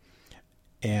virtuously.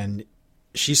 And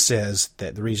she says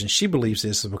that the reason she believes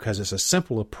this is because it's a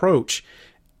simple approach,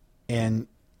 and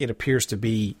it appears to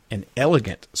be an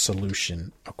elegant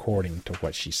solution according to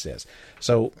what she says.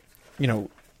 So,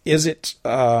 is it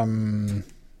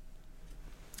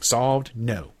solved?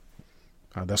 No.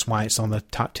 That's why it's on the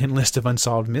top 10 list of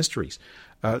unsolved mysteries.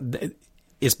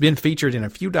 It's been featured in a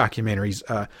few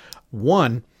documentaries.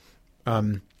 One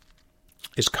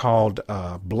is called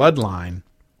Bloodline,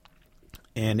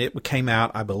 and it came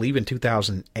out, I believe, in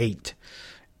 2008.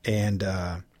 And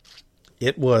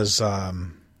it was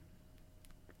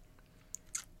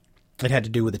it had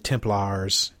to do with the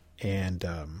Templars, and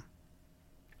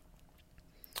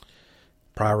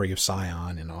Priory of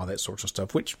Sion and all that sorts of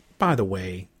stuff, which, by the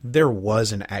way, there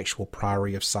was an actual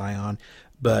Priory of Sion,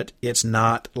 but it's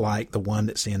not like the one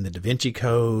that's in the Da Vinci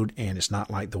Code, and it's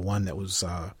not like the one that was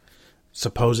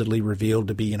supposedly revealed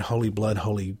to be in Holy Blood,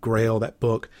 Holy Grail, that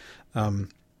book.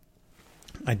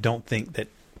 I don't think that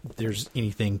there's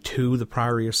anything to the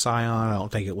Priory of Sion. I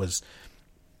don't think it was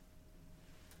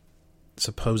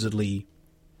supposedly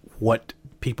what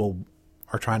people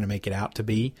are trying to make it out to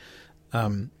be.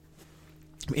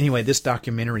 Anyway, this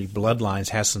documentary, Bloodlines,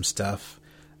 has some stuff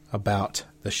about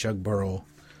the Shugborough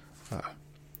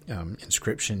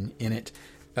inscription in it.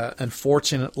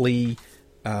 Unfortunately,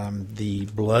 the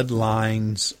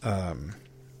Bloodlines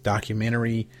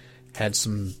documentary had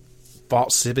some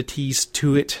falsities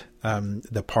to it.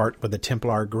 The part with the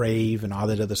Templar grave and all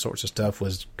that other sorts of stuff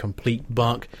was complete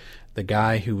bunk. The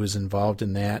guy who was involved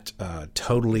in that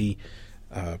totally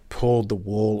pulled the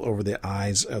wool over the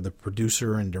eyes of the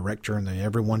producer and director and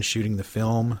everyone shooting the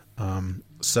film.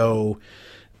 So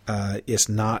it's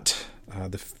not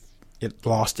it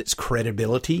lost its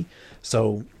credibility.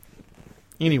 So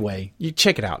anyway, you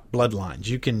check it out, Bloodlines.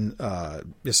 You can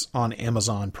it's on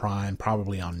Amazon Prime,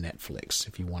 probably on Netflix,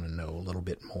 if you want to know a little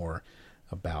bit more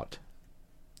about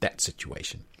that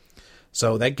situation.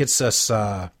 So that gets us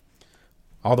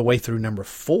all the way through number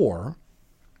 4.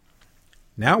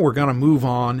 Now we're going to move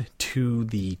on to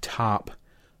the top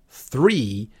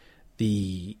 3.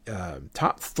 The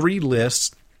top 3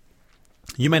 lists,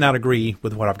 you may not agree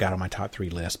with what I've got on my top 3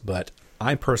 list, but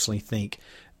I personally think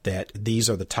that these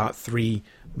are the top 3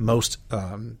 most,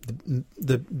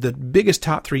 the biggest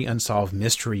top 3 unsolved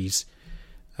mysteries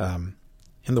in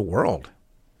the world,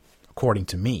 according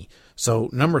to me. So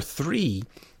number 3,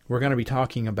 we're going to be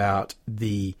talking about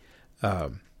the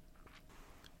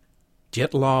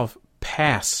Dyatlov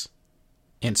Pass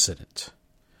incident.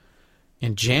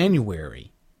 In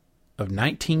January of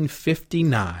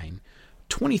 1959,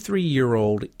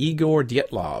 23-year-old Igor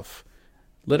Dyatlov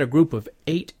led a group of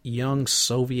 8 young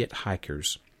Soviet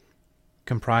hikers,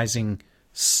 comprising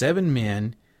 7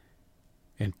 men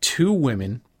and 2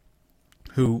 women,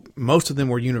 who most of them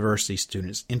were university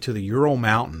students, into the Ural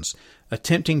Mountains,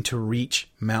 attempting to reach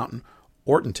Mount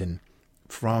Ortenton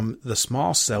from the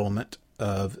small settlement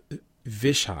of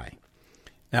Vishai.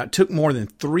 Now, it took more than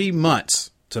 3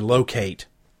 months to locate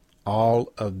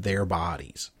all of their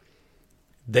bodies.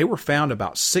 They were found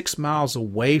about 6 miles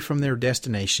away from their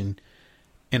destination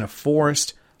in a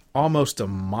forest almost a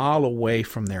mile away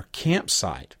from their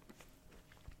campsite.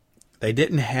 They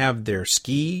didn't have their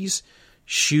skis,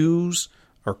 shoes,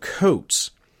 or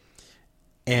coats,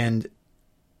 and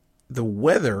the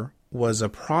weather was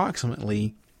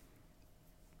approximately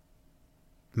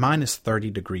minus 30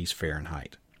 degrees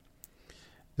Fahrenheit.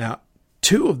 Now,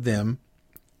 2 of them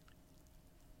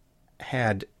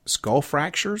had skull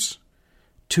fractures.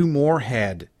 2 more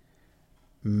had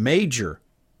major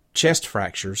chest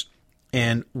fractures,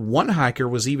 and one hiker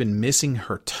was even missing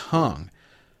her tongue.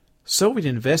 Soviet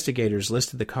investigators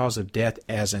listed the cause of death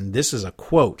as, and this is a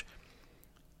quote,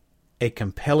 a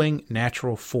compelling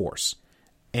natural force.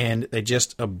 And they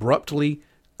just abruptly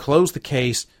closed the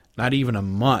case not even a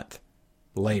month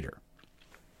later.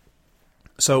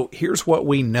 So here's what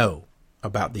we know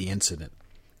about the incident.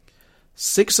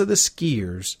 6 of the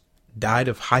skiers died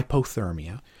of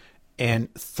hypothermia,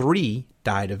 and 3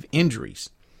 died of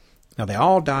injuries. Now, they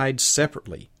all died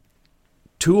separately.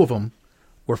 2 of them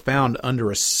were found under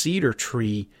a cedar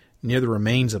tree near the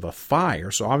remains of a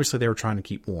fire, so obviously they were trying to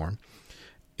keep warm.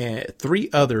 3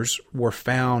 others were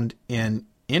found in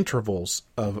intervals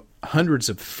of hundreds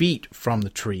of feet from the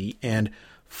tree, and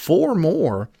 4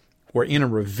 more were in a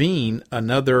ravine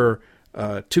another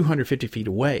 250 feet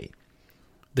away.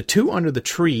 The 2 under the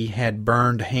tree had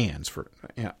burned hands.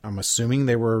 I'm assuming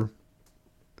they were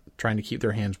trying to keep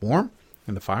their hands warm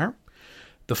in the fire.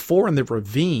 The 4 in the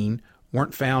ravine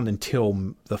weren't found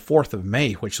until the 4th of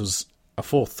May, which was a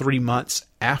full 3 months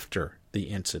after the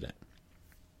incident.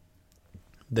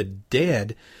 The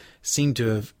dead seem to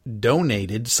have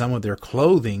donated some of their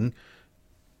clothing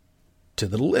to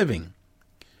the living.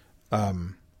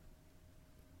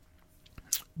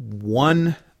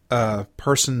 One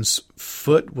person's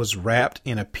foot was wrapped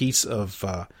in a piece of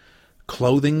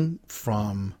clothing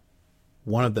from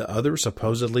one of the others.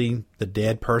 Supposedly, the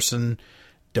dead person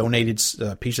donated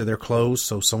a piece of their clothes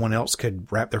so someone else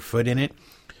could wrap their foot in it.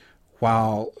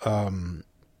 While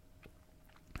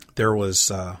there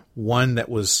was one that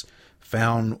was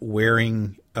found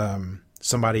wearing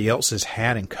somebody else's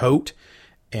hat and coat,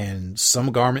 and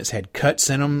some garments had cuts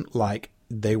in them like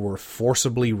they were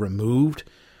forcibly removed.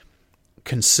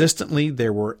 consistently,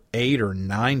 there were 8 or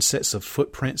 9 sets of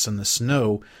footprints in the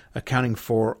snow, accounting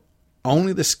for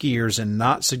only the skiers and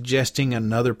not suggesting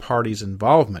another party's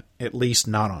involvement, at least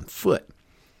not on foot.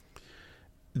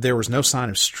 There was no sign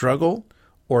of struggle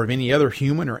or of any other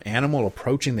human or animal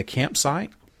approaching the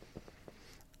campsite.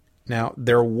 Now,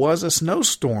 there was a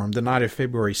snowstorm the night of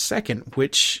February 2nd,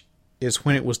 which is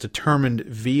when it was determined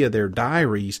via their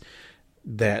diaries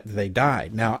that they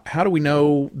died. Now, how do we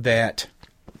know that,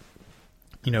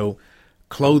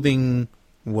 clothing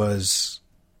was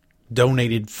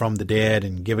donated from the dead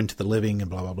and given to the living and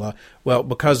blah, blah, blah? Well,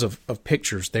 because of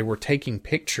pictures. They were taking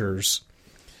pictures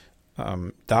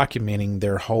documenting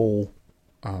their whole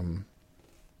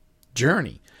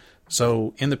journey.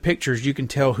 So in the pictures, you can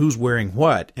tell who's wearing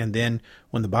what. And then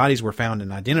when the bodies were found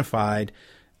and identified,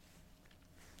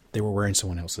 they were wearing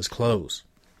someone else's clothes.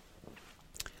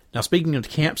 Now, speaking of the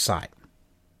campsite,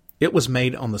 it was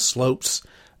made on the slopes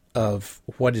of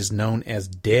what is known as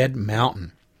Dead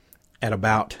Mountain at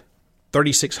about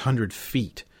 3,600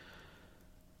 feet.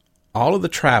 All of the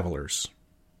travelers,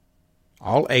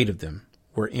 all 8 of them,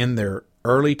 were in their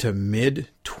early to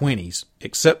mid-20s,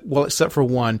 except for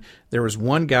one. There was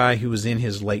one guy who was in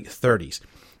his late 30s.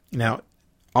 Now,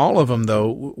 all of them,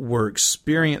 though, were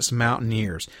experienced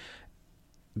mountaineers.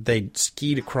 They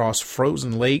skied across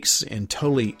frozen lakes and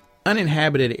totally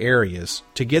uninhabited areas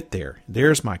to get there.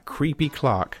 There's my creepy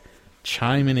clock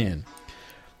chiming in.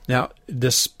 Now,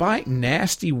 despite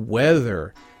nasty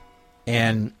weather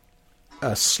and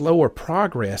a slower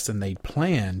progress than they'd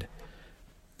planned,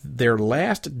 their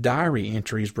last diary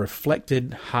entries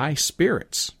reflected high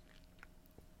spirits.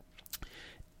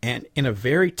 And in a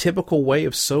very typical way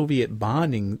of Soviet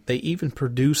bonding, they even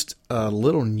produced a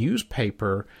little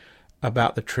newspaper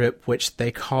about the trip, which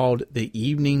they called the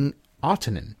Evening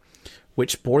Autunen,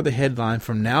 which bore the headline,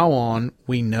 "From now on,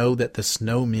 we know that the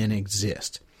snowmen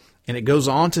exist." And it goes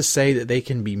on to say that they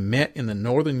can be met in the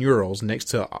northern Urals next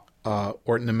to,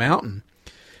 or in the mountain.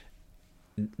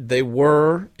 They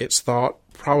were, it's thought,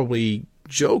 probably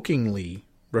jokingly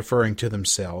referring to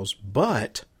themselves,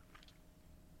 but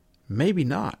maybe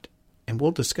not. And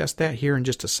we'll discuss that here in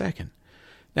just a second.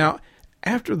 Now,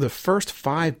 after the first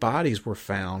 5 bodies were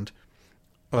found,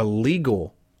 a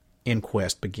legal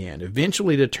inquest began,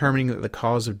 eventually determining that the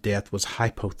cause of death was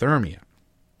hypothermia.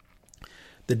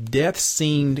 The death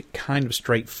seemed kind of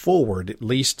straightforward, at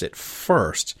least at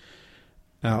first.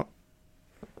 Now,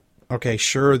 okay,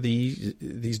 sure,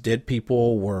 these dead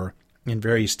people were in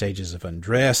various stages of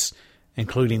undress,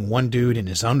 including one dude in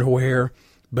his underwear,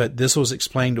 but this was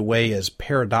explained away as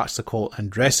paradoxical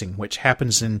undressing, which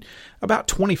happens in about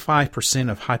 25%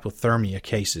 of hypothermia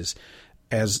cases,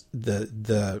 as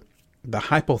the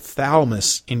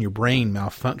hypothalamus in your brain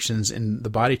malfunctions and the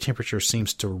body temperature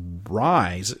seems to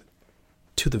rise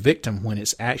to the victim when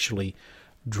it's actually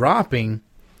dropping.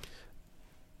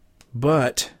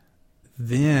 But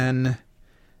then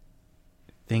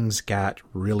things got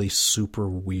really super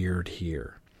weird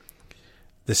here.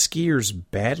 The skier's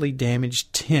badly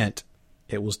damaged tent,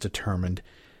 it was determined,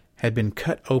 had been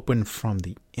cut open from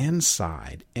the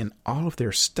inside, and all of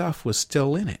their stuff was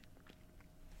still in it.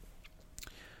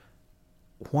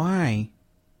 Why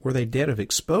were they dead of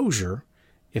exposure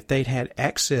if they'd had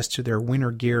access to their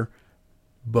winter gear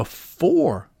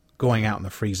before going out in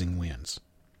the freezing winds?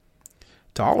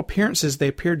 To all appearances, they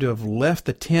appeared to have left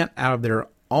the tent out of their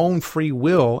own free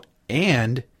will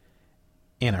and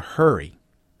in a hurry.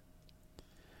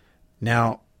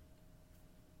 Now,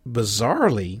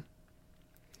 bizarrely,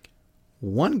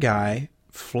 one guy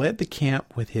fled the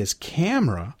camp with his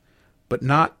camera, but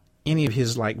not any of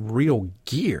his real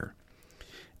gear.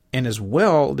 And as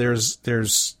well, there's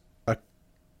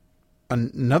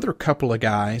another couple of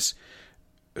guys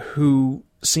who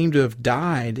seem to have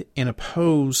died in a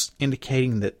pose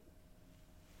indicating that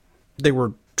they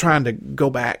were trying to go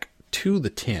back to the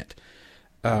tent.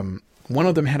 One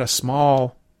of them had a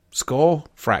small skull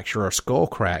fracture or skull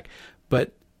crack,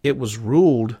 but it was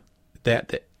ruled that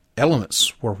the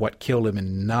elements were what killed him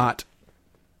and not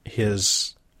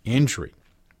his injury.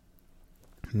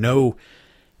 No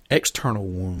external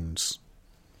wounds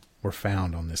were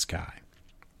found on this guy.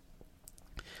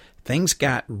 Things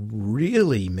got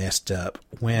really messed up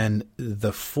when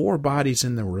the 4 bodies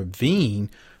in the ravine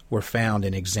were found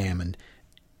and examined,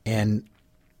 and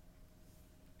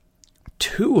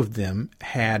 2 of them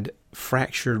had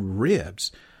fractured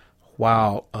ribs,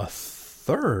 while a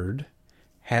third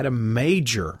had a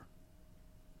major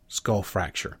skull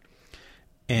fracture.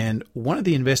 And one of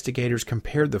the investigators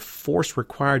compared the force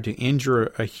required to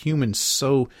injure a human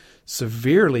so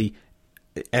severely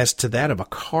as to that of a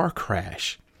car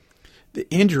crash. The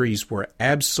injuries were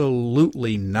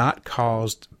absolutely not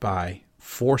caused by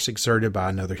force exerted by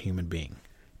another human being.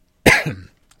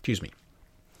 Excuse me.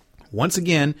 Once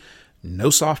again, no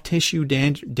soft tissue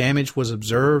damage was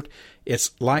observed.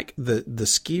 It's like the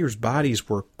skiers' bodies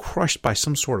were crushed by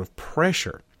some sort of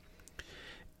pressure.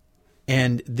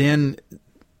 And then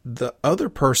the other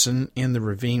person in the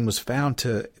ravine was found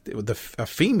a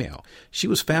female. She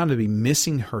was found to be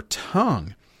missing her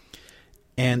tongue.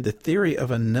 And the theory of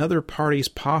another party's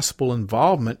possible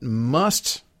involvement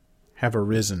must have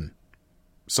arisen.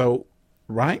 So,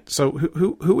 right? So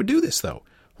who would do this, though?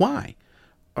 Why?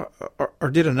 Or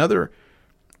did another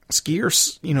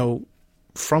skier,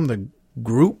 from the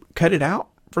group cut it out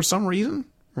for some reason?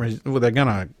 Or were they going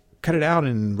to cut it out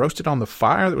and roast it on the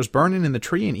fire that was burning in the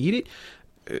tree and eat it?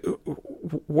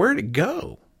 Where'd it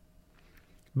go?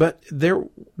 But there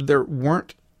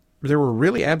were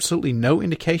really absolutely no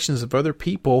indications of other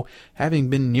people having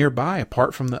been nearby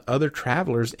apart from the other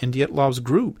travelers in Dyatlov's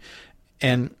group.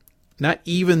 And not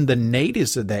even the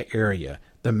natives of that area,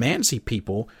 the Mansi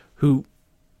people, who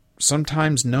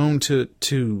sometimes known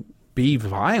to be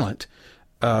violent,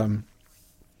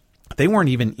 they weren't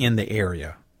even in the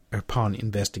area upon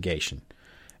investigation.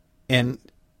 And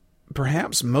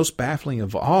perhaps most baffling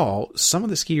of all, some of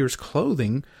the skiers'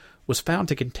 clothing was found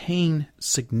to contain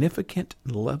significant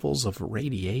levels of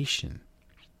radiation.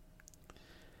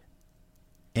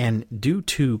 And due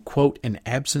to, quote, an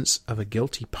absence of a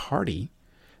guilty party,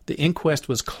 the inquest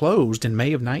was closed in May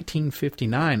of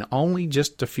 1959, only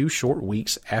just a few short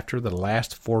weeks after the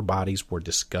last 4 bodies were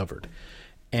discovered.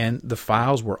 And the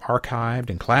files were archived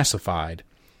and classified.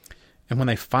 And when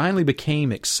they finally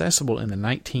became accessible in the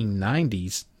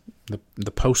 1990s,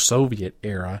 the post-Soviet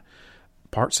era,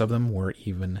 parts of them were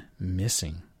even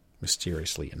missing,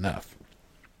 mysteriously enough.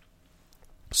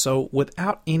 So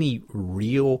without any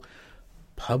real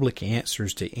public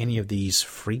answers to any of these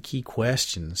freaky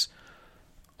questions,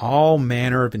 all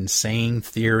manner of insane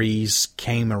theories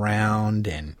came around,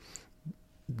 and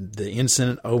the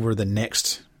incident over the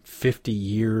next 50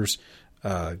 years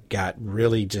got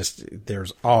really just,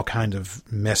 there's all kinds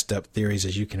of messed up theories,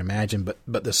 as you can imagine,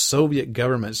 but the Soviet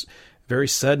government's very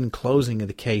sudden closing of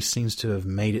the case seems to have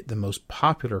made it the most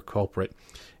popular culprit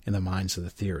in the minds of the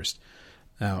theorists.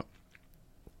 Now,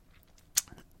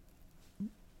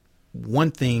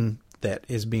 one thing that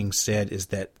is being said is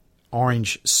that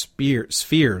orange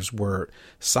spheres were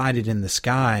sighted in the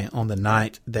sky on the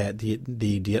night that the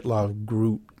Dyatlov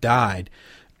group died.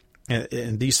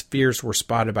 And these spheres were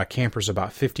spotted by campers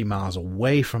about 50 miles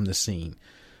away from the scene.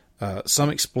 Some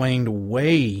explained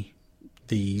away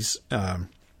these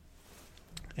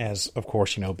as, of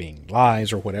course, being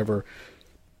lies or whatever.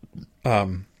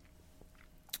 Some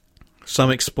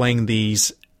explained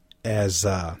these as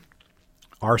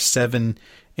R-7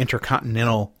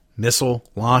 intercontinental missile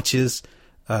launches,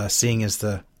 seeing as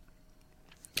the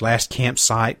last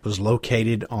campsite was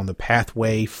located on the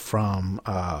pathway from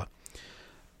a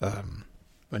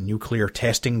nuclear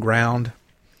testing ground.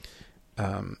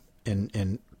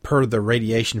 And per the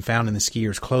radiation found in the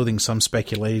skiers' clothing, some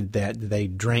speculated that they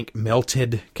drank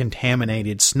melted,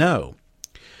 contaminated snow.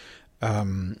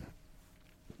 Could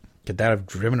that have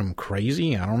driven them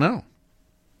crazy? I don't know.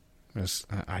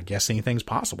 I guess anything's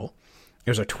possible.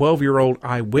 There's a 12-year-old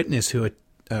eyewitness who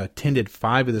attended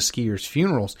 5 of the skiers'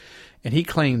 funerals, and he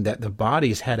claimed that the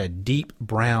bodies had a deep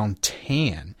brown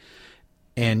tan.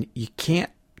 And you can't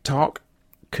talk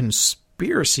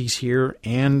conspiracies here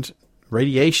and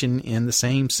radiation in the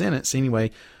same sentence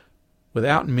anyway,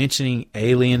 without mentioning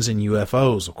aliens and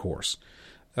UFOs, of course.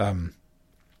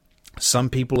 Some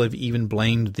people have even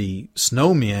blamed the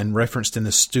snowmen referenced in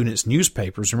the students'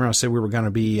 newspapers. Remember I said we were going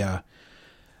to be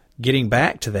getting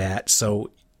back to that.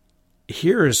 So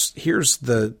here's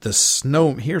the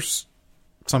snow. Here's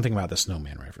something about the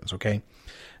snowman reference, okay?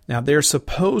 Now, there's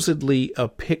supposedly a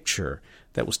picture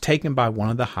that was taken by one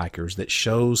of the hikers that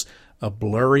shows a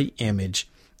blurry image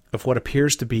of what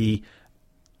appears to be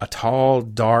a tall,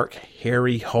 dark,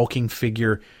 hairy, hulking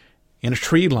figure in a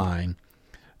tree line,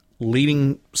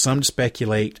 leading some to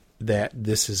speculate that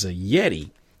this is a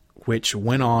Yeti, which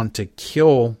went on to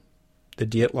kill the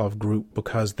Dyatlov group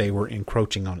because they were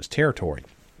encroaching on its territory.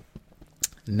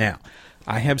 Now,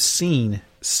 I have seen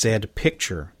said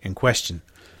picture in question.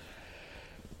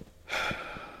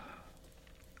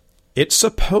 It's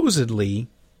supposedly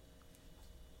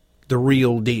the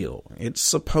real deal. It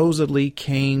supposedly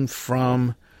came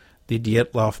from the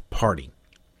Dyatlov party.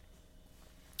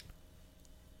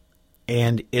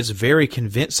 And it's very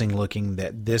convincing looking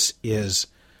that this is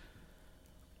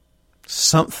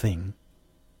something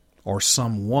or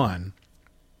someone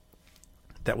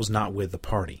that was not with the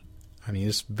party. I mean,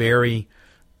 it's very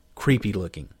creepy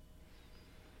looking.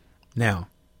 Now,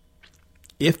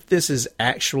 if this is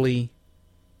actually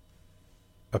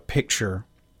a picture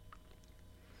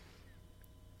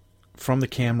from the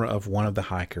camera of one of the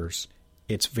hikers,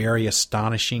 it's very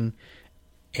astonishing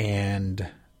and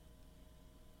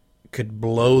could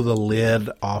blow the lid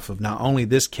off of not only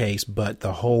this case, but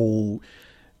the whole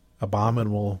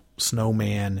abominable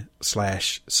snowman /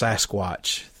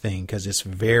 Sasquatch thing, because it's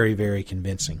very, very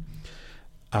convincing.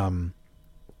 Of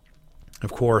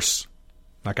course,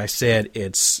 like I said,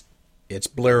 it's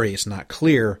blurry. It's not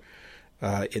clear.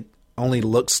 It only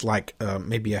looks like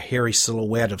maybe a hairy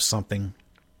silhouette of something.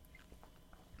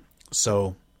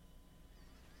 So,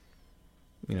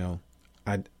 you know,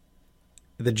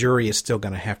 the jury is still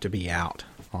going to have to be out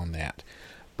on that.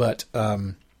 But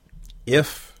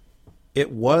if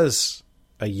it was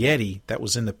a Yeti that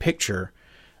was in the picture,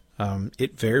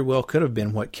 it very well could have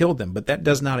been what killed them. But that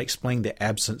does not explain the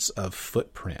absence of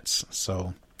footprints.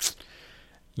 So,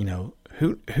 you know,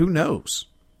 who knows?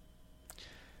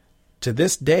 To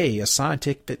this day, a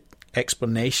scientific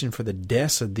explanation for the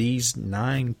deaths of these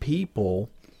 9 people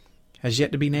has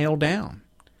yet to be nailed down.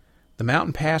 The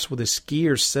mountain pass where the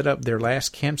skiers set up their last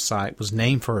campsite was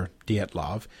named for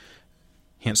Dyatlov,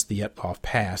 hence the Dyatlov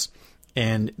Pass.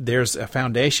 And there's a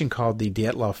foundation called the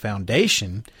Dyatlov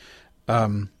Foundation.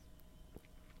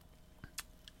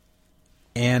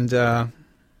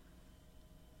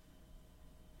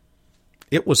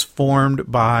 It was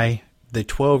formed by the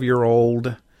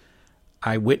 12-year-old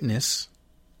eyewitness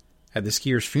at the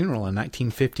skier's funeral in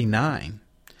 1959.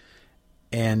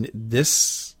 And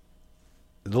this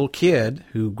little kid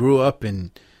who grew up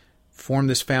and formed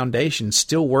this foundation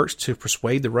still works to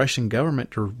persuade the Russian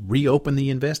government to reopen the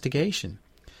investigation.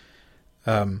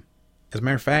 As a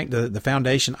matter of fact, the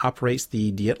foundation operates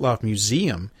the Dyatlov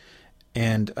Museum,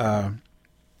 and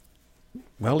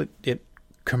it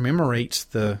commemorates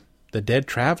the dead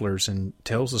travelers and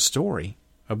tells the story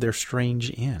of their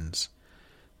strange ends.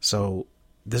 So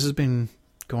this has been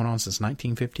going on since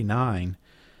 1959,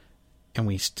 and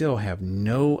we still have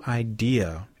no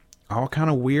idea. All kind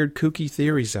of weird, kooky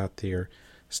theories out there.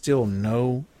 Still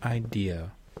no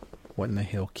idea what in the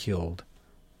hell killed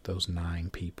those 9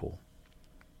 people.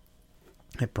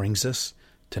 It brings us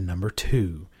to number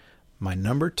 2. My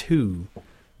number 2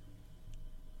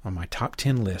 on my top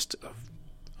 10 list of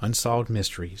Unsolved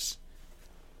Mysteries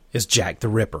is Jack the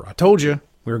Ripper. I told you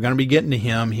we were going to be getting to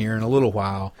him here in a little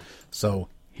while. So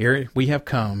here we have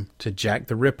come to Jack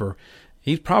the Ripper.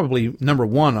 He's probably number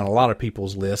 1 on a lot of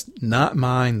people's list. Not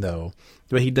mine, though.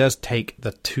 But he does take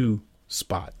the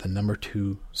number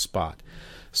 2 spot.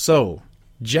 So,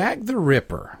 Jack the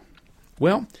Ripper.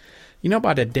 Well, you know,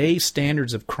 by today's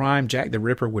standards of crime, Jack the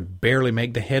Ripper would barely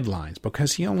make the headlines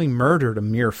because he only murdered a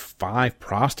mere 5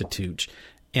 prostitutes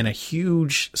in a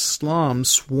huge slum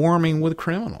swarming with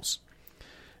criminals.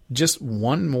 Just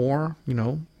one more,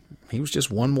 he was just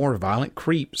one more violent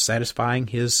creep satisfying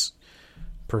his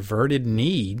perverted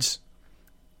needs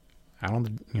out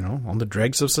on the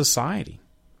dregs of society.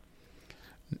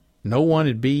 No one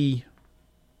would be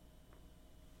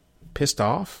pissed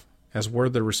off, as were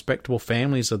the respectable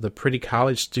families of the pretty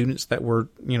college students that were,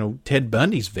 Ted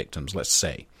Bundy's victims, let's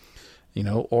say,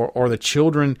 or the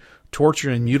children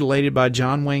tortured and mutilated by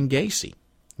John Wayne Gacy.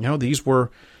 These were,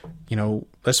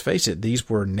 let's face it, these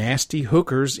were nasty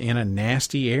hookers in a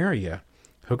nasty area.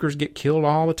 Hookers get killed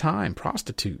all the time,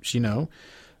 prostitutes,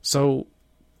 So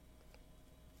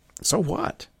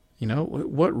what?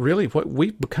 What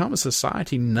we've become a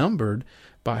society numbered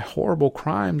by horrible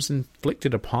crimes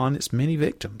inflicted upon its many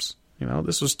victims.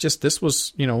 This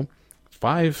was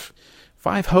five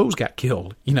hoes got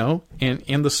killed,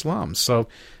 in the slums. So,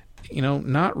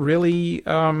 not really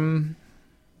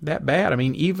that bad. I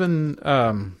mean, even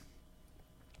the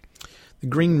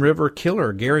Green River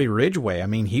Killer, Gary Ridgway,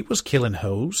 he was killing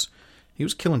hoes. He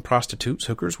was killing prostitutes,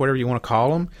 hookers, whatever you want to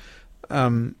call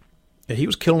them. He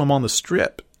was killing them on the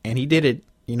strip, and he did it,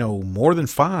 more than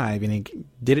 5, and he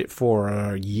did it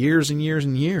for years and years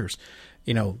and years.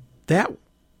 That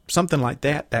something like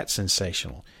that, that's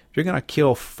sensational. If you're going to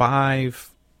kill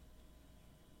 5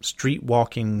 street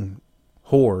walking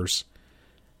whores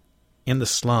in the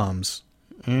slums,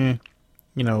 you'll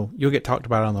get talked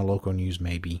about on the local news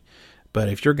maybe. But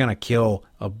if you're going to kill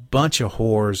a bunch of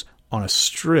whores on a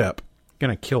strip,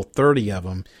 going to kill 30 of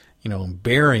them, and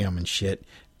bury them and shit,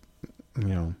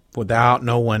 without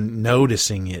no one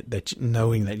noticing it,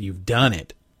 knowing that you've done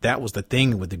it. That was the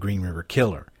thing with the Green River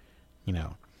Killer,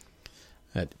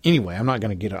 Anyway, I'm not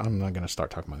going to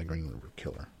start talking about the Green River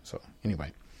Killer. So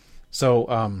anyway,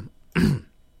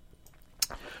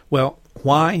 well,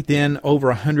 Why then, over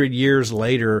 100 years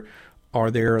later,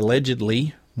 are there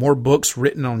allegedly more books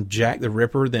written on Jack the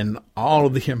Ripper than all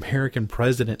of the American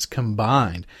presidents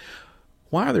combined?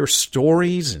 Why are there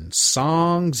stories and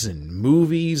songs and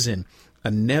movies and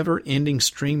a never-ending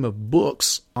stream of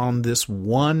books on this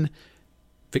one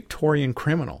Victorian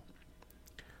criminal?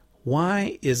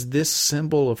 Why is this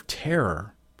symbol of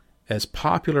terror as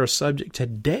popular a subject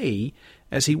today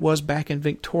as he was back in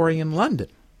Victorian London?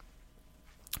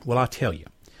 Well, I'll tell you.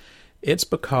 It's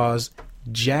because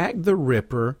Jack the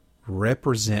Ripper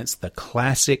represents the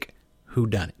classic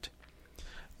whodunit.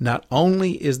 Not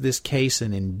only is this case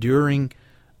an enduring,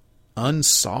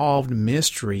 unsolved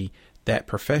mystery that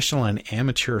professional and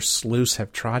amateur sleuths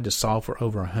have tried to solve for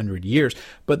over 100 years,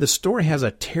 but the story has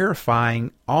a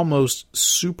terrifying, almost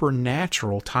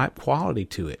supernatural type quality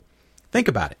to it. Think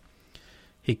about it.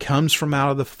 He comes from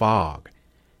out of the fog.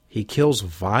 He kills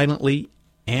violently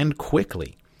and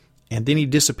quickly, and then he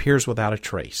disappears without a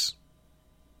trace.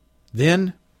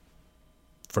 Then,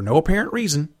 for no apparent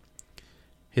reason,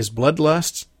 his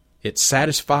bloodlust, it's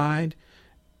satisfied,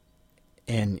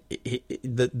 and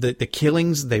the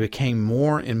killings, they became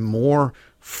more and more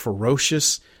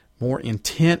ferocious, more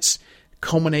intense,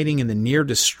 culminating in the near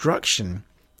destruction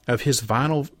of his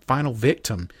final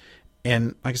victim.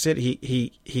 And like I said,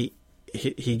 he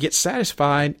gets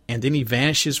satisfied, and then he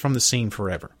vanishes from the scene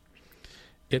forever.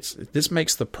 This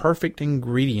makes the perfect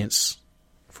ingredients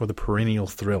for the perennial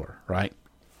thriller, right?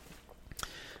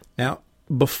 Now,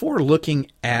 before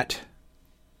looking at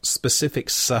specific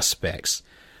suspects,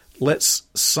 let's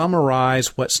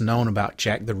summarize what's known about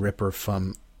Jack the Ripper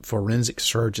from forensic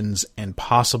surgeons and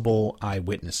possible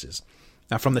eyewitnesses.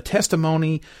 Now, from the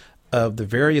testimony of the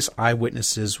various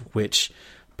eyewitnesses which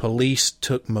police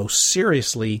took most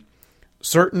seriously,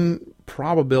 certain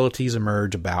probabilities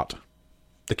emerge about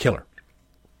the killer.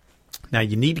 Now,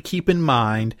 you need to keep in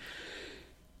mind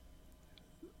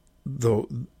the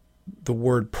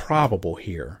word probable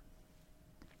here,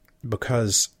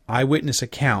 because eyewitness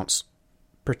accounts,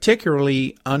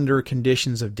 particularly under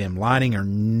conditions of dim lighting, are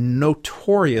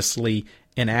notoriously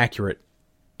inaccurate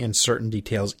in certain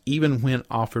details, even when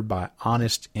offered by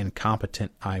honest and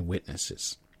competent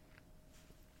eyewitnesses.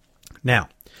 Now,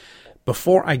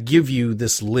 before I give you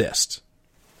this list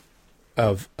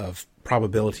of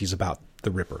probabilities about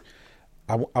the Ripper,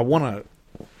 I want to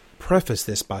preface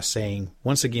this by saying,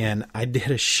 once again, I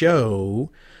did a show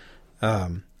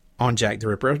on Jack the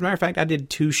Ripper. As a matter of fact, I did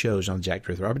 2 shows on Jack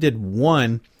the Ripper. I did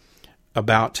one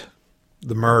about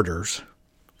the murders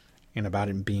and about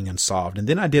him being unsolved. And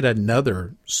then I did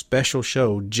another special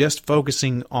show just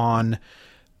focusing on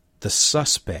the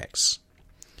suspects.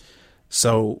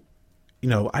 So,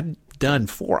 I'd done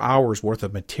 4 hours worth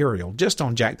of material just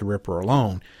on Jack the Ripper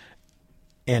alone.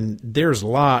 And there's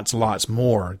lots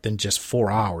more than just 4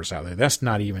 hours out there. That's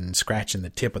not even scratching the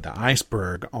tip of the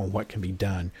iceberg on what can be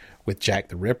done with Jack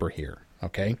the Ripper here,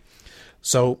 okay?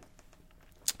 So,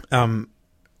 those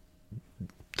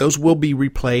will be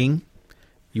replaying.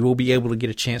 You will be able to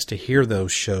get a chance to hear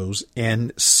those shows.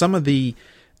 And some of the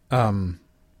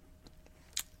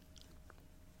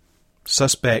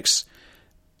suspects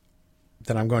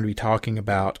that I'm going to be talking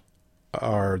about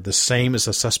are the same as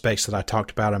the suspects that I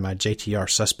talked about on my JTR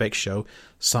Suspect show.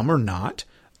 Some are not.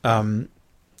 However,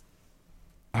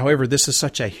 this is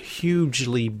such a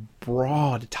hugely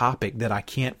broad topic that I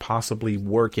can't possibly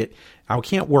work it. I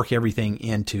can't work everything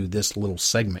into this little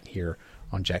segment here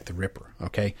on Jack the Ripper,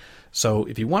 okay? So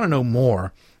if you want to know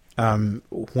more,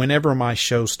 whenever my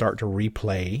shows start to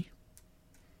replay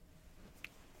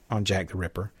on Jack the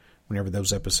Ripper, whenever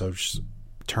those episodes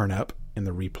turn up in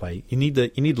the replay, you need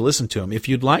to listen to them. If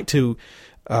you'd like to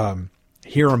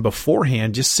hear them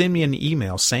beforehand, just send me an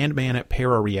email,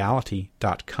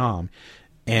 sandman@ParaReality.com,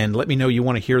 and let me know you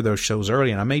want to hear those shows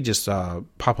early, and I may just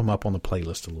pop them up on the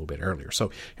playlist a little bit earlier.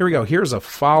 So here we go. Here's a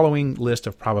following list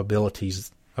of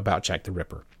probabilities about Jack the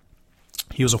Ripper.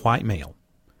 He was a white male.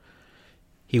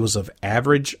 He was of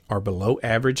average or below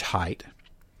average height.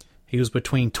 He was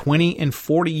between 20 and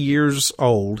 40 years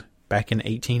old back in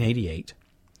 1888.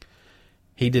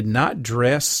 He did not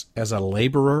dress as a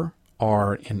laborer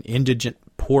or an indigent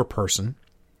poor person.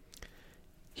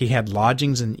 He had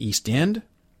lodgings in East End.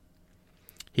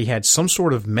 He had some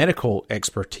sort of medical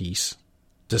expertise,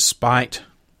 despite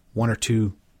 1 or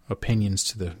 2 opinions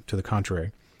to the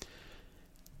contrary.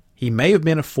 He may have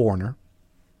been a foreigner.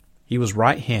 He was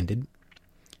right-handed.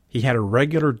 He had a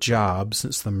regular job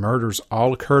since the murders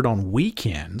all occurred on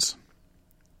weekends.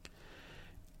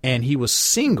 And he was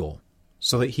single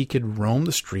so that he could roam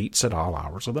the streets at all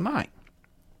hours of the night.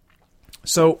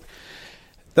 So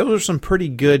those are some pretty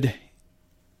good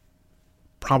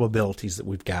probabilities that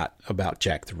we've got about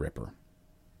Jack the Ripper.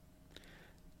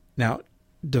 Now,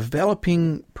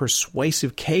 developing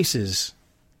persuasive cases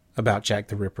about Jack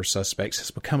the Ripper suspects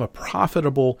has become a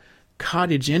profitable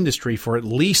cottage industry for at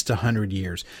least 100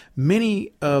 years.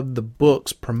 Many of the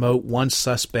books promote one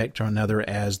suspect or another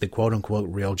as the quote-unquote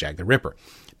real Jack the Ripper.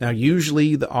 Now,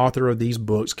 usually the author of these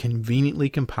books conveniently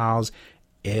compiles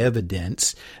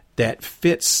evidence that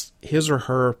fits his or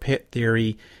her pet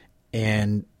theory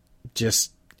and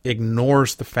just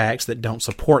ignores the facts that don't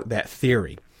support that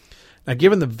theory. Now,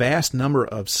 given the vast number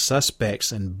of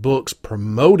suspects and books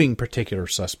promoting particular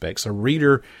suspects, a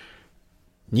reader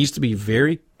needs to be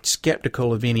very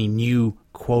skeptical of any new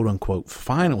quote-unquote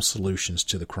final solutions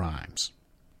to the crimes.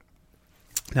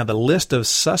 Now, the list of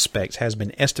suspects has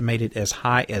been estimated as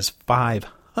high as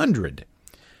 500.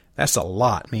 That's a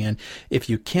lot, man. If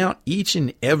you count each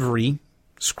and every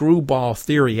screwball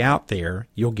theory out there,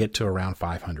 you'll get to around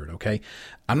 500, okay?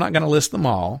 I'm not going to list them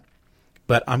all,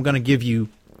 but I'm going to give you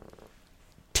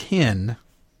 10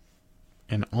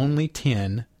 and only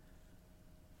 10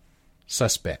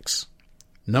 suspects.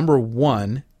 Number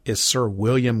 1 is Sir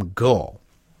William Gull.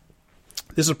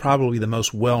 This is probably the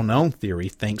most well-known theory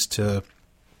thanks to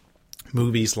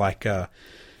movies like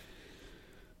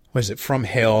From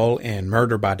Hell and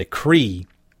Murder by Decree,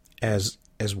 as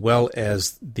well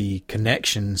as the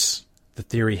connections the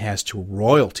theory has to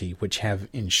royalty, which have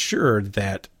ensured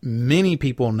that many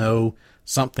people know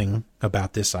something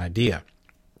about this idea.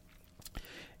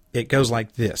 It goes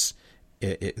like this.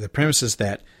 The premise is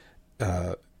that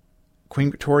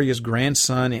Queen Victoria's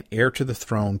grandson and heir to the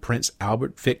throne, Prince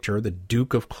Albert Victor, the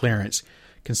Duke of Clarence,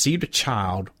 conceived a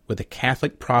child with a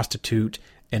Catholic prostitute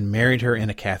and married her in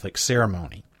a Catholic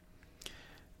ceremony.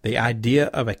 The idea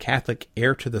of a Catholic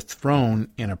heir to the throne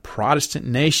in a Protestant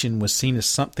nation was seen as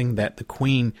something that the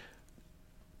Queen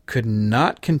could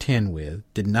not contend with,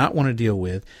 did not want to deal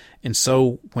with, and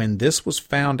so when this was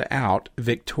found out,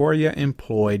 Victoria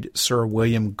employed Sir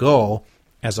William Gull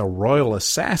as a royal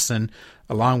assassin,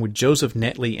 along with Joseph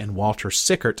Netley and Walter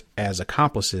Sickert as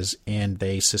accomplices, and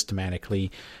they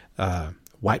systematically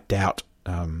wiped out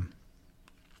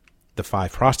the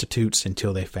 5 prostitutes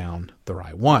until they found the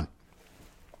right one.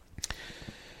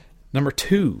 Number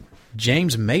 2,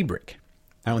 James Maybrick.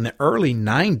 Now, in the early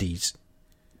 90s,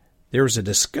 there was a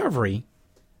discovery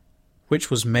which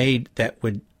was made that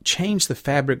would change the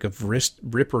fabric of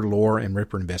Ripper lore and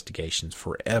Ripper investigations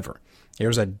forever. There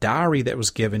was a diary that was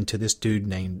given to this dude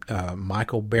named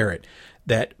Michael Barrett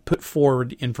that put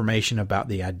forward information about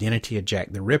the identity of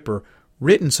Jack the Ripper,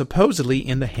 written supposedly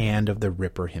in the hand of the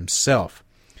Ripper himself.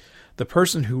 The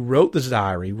person who wrote the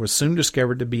diary was soon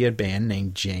discovered to be a man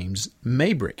named James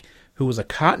Maybrick, who was a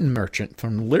cotton merchant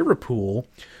from Liverpool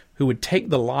who would take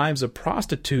the lives of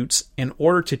prostitutes in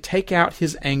order to take out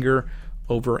his anger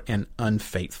over an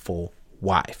unfaithful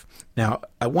wife. Now,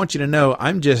 I want you to know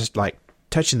I'm just like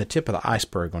touching the tip of the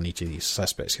iceberg on each of these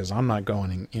suspects because I'm not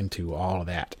going into all of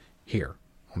that here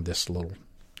on this little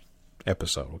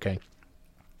episode, okay?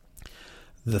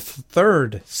 The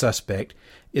third suspect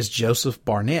is Joseph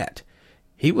Barnett.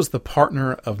 He was the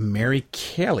partner of Mary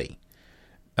Kelly.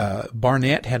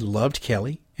 Barnett had loved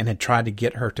Kelly and had tried to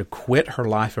get her to quit her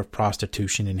life of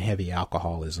prostitution and heavy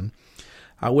alcoholism.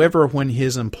 However, when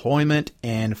his employment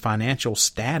and financial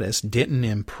status didn't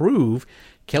improve,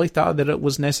 Kelly thought that it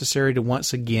was necessary to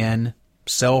once again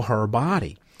sell her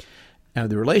body. Now,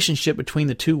 the relationship between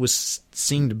the two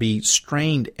seemed to be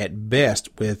strained at best,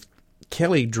 with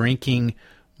Kelly drinking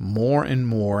more and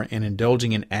more and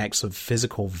indulging in acts of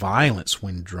physical violence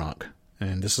when drunk.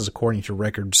 And this is according to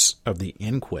records of the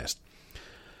inquest.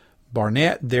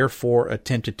 Barnett therefore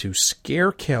attempted to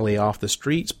scare Kelly off the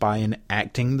streets by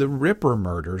enacting the Ripper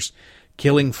murders,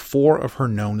 killing 4 of her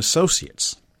known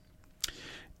associates.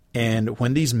 And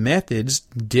when these methods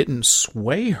didn't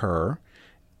sway her,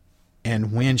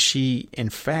 and when she in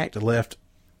fact left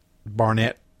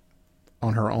Barnett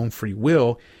on her own free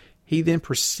will, he then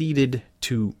proceeded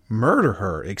to murder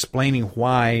her, explaining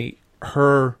why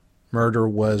her murder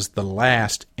was the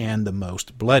last and the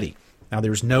most bloody. Now,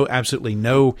 there's absolutely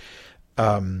no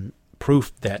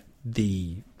proof that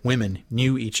the women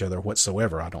knew each other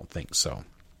whatsoever. I don't think so.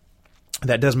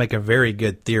 That does make a very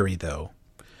good theory, though,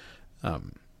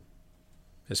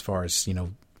 as far as,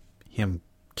 him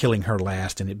killing her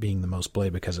last and it being the most bloody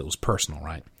because it was personal,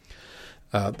 right?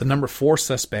 The number 4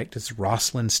 suspect is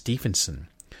Rosalind Stevenson.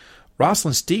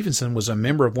 Rosalind Stevenson was a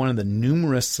member of one of the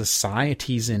numerous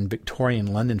societies in Victorian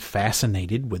London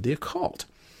fascinated with the occult.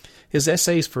 His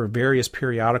essays for various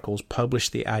periodicals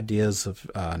published the ideas of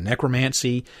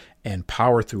necromancy and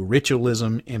power through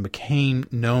ritualism and became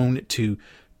known to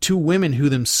two women who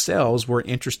themselves were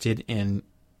interested in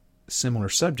similar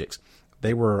subjects.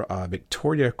 They were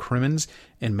Victoria Crimmins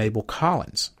and Mabel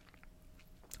Collins.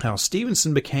 Now,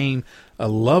 Stevenson became a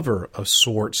lover of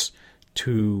sorts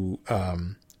to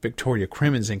Victoria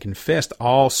Crimmins and confessed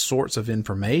all sorts of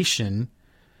information.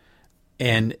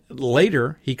 And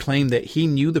later, he claimed that he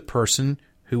knew the person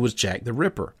who was Jack the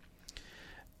Ripper.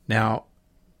 Now,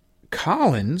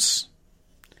 Collins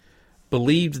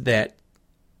believed that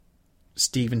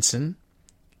Stevenson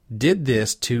did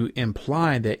this to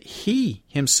imply that he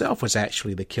himself was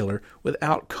actually the killer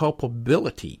without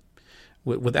culpability,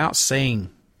 without saying,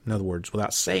 in other words,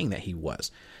 without saying that he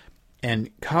was. And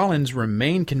Collins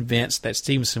remained convinced that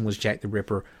Stevenson was Jack the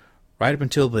Ripper right up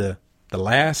until the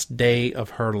last day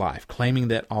of her life, claiming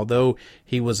that although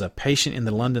he was a patient in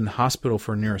the London Hospital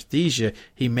for Neurasthenia,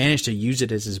 he managed to use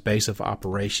it as his base of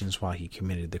operations while he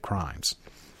committed the crimes.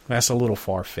 That's a little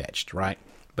far-fetched, right?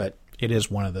 But it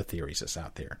is one of the theories that's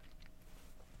out there.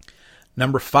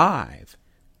 Number 5,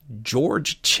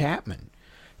 George Chapman.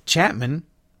 Chapman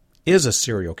is a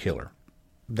serial killer.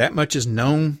 That much is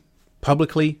known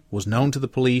publicly, was known to the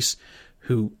police,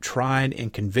 who tried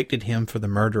and convicted him for the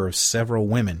murder of several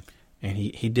women. And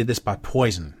he did this by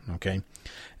poison, okay?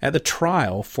 At the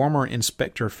trial, former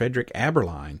Inspector Frederick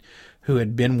Aberline, who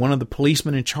had been one of the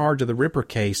policemen in charge of the Ripper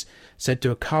case, said to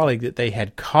a colleague that they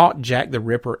had caught Jack the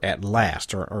Ripper at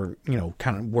last, or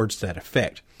kind of words to that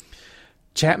effect.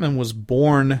 Chapman was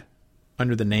born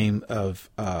under the name of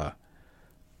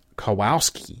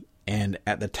Kowalski, and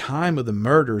at the time of the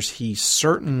murders, he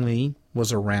certainly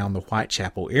was around the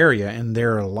Whitechapel area, and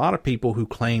there are a lot of people who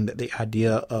claim that the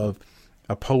idea of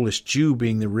a Polish Jew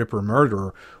being the Ripper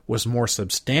murderer was more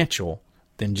substantial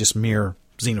than just mere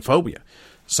xenophobia.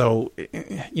 So,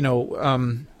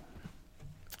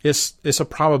 it's a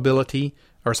probability,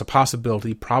 or it's a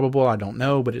possibility. Probable, I don't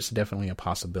know, but it's definitely a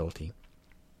possibility.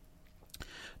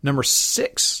 Number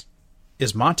 6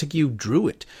 is Montague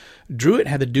Druitt. Druitt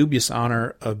had the dubious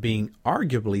honor of being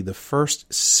arguably the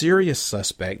first serious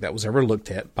suspect that was ever looked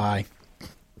at by,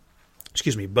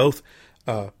 both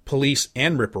police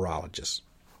and Ripperologists.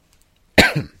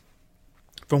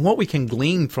 From what we can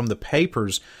glean from the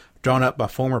papers drawn up by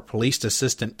former police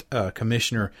assistant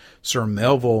commissioner Sir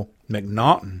Melville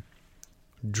Macnaghten,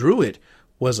 Druitt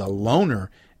was a loner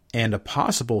and a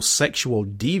possible sexual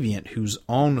deviant whose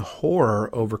own horror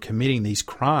over committing these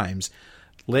crimes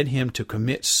led him to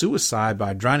commit suicide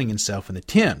by drowning himself in the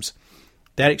Thames.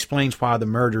 That explains why the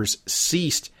murders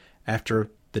ceased after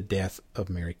the death of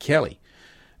Mary Kelly.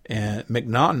 And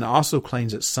Macnaghten also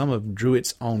claims that some of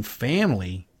Druitt's own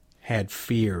family had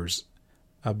fears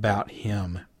about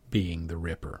him being the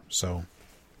Ripper. So,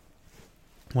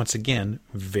 once again,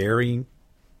 very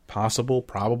possible,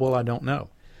 probable, I don't know.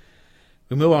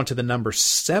 We move on to the number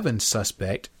 7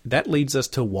 suspect. That leads us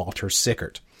to Walter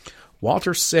Sickert.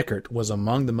 Walter Sickert was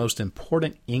among the most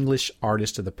important English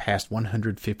artists of the past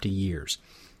 150 years.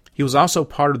 He was also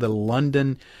part of the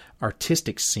London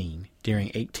artistic scene during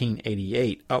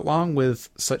 1888, along with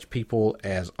such people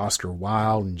as Oscar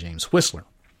Wilde and James Whistler.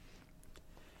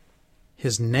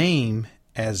 His name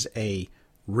as a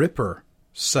Ripper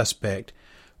suspect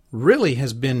really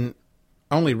has been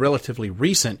only relatively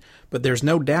recent, but there's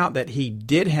no doubt that he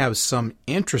did have some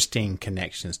interesting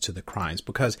connections to the crimes,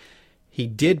 because he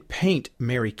did paint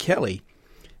Mary Kelly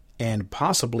and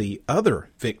possibly other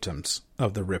victims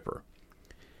of the Ripper.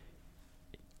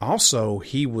 Also,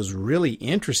 he was really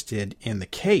interested in the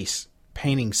case,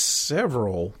 painting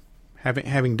several,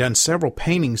 having done several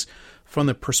paintings from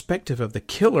the perspective of the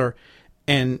killer,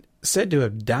 and said to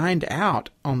have dined out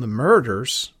on the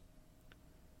murders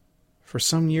for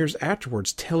some years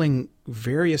afterwards, telling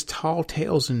various tall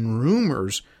tales and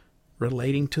rumors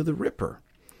relating to the Ripper.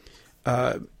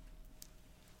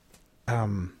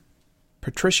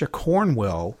 Patricia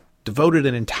Cornwell devoted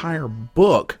an entire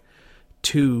book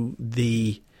to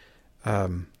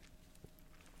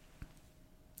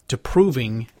to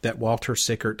proving that Walter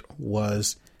Sickert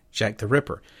was Jack the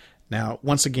Ripper. Now,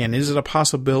 once again, is it a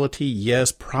possibility?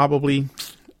 Yes, probably.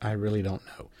 I really don't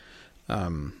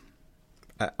know.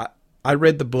 I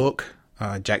read the book,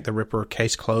 Jack the Ripper,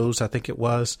 Case Closed, I think it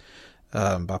was,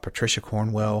 by Patricia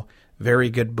Cornwell. Very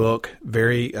good book.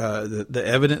 Very the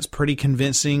evidence pretty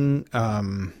convincing.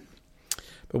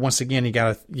 But once again, you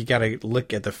gotta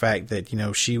look at the fact that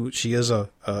she is a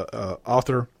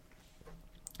author,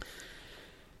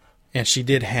 and she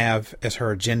did have as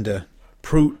her agenda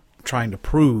trying to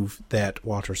prove that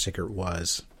Walter Sickert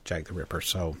was Jack the Ripper.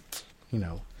 So,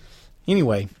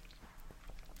 anyway,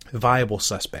 viable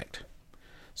suspect.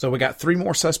 So we got 3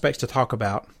 more suspects to talk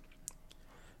about.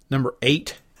 Number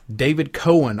 8, David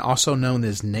Cohen, also known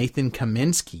as Nathan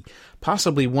Kaminsky,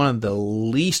 possibly one of the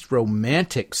least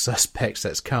romantic suspects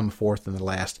that's come forth in the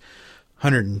last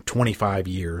 125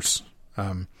 years.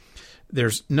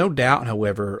 There's no doubt,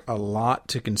 however, a lot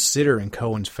to consider in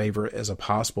Cohen's favor as a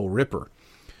possible Ripper.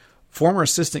 Former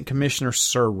Assistant Commissioner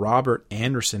Sir Robert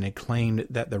Anderson had claimed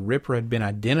that the Ripper had been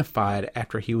identified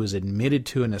after he was admitted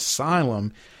to an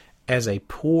asylum as a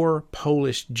poor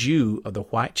Polish Jew of the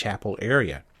Whitechapel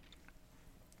area.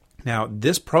 Now,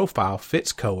 this profile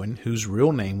fits Cohen, whose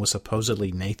real name was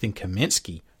supposedly Nathan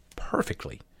Kaminsky,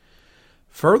 perfectly.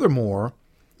 Furthermore,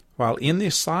 while in the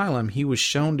asylum, he was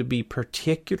shown to be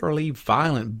particularly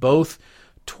violent both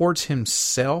towards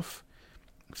himself,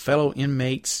 fellow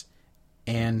inmates,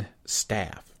 and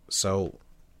staff. So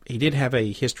he did have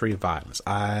a history of violence.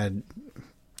 I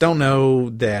don't know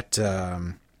that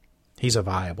he's a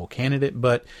viable candidate,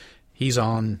 but he's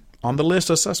on the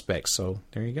list of suspects. So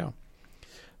there you go.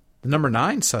 The number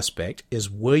 9 suspect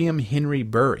is William Henry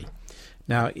Bury.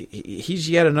 Now, he's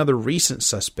yet another recent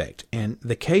suspect, and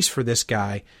the case for this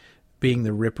guy being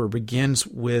the Ripper begins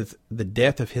with the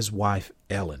death of his wife,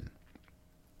 Ellen.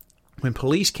 When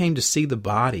police came to see the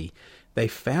body, they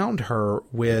found her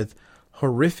with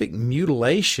horrific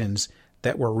mutilations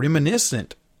that were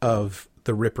reminiscent of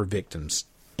the Ripper victims.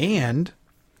 And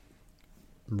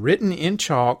written in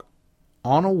chalk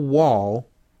on a wall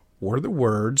were the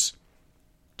words,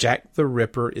 "Jack the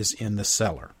Ripper is in the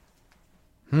cellar."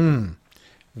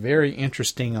 Very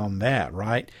interesting on that,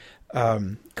 right?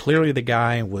 Clearly the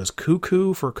guy was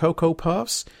cuckoo for Cocoa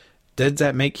Puffs. Does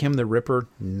that make him the Ripper?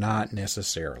 Not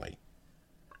necessarily.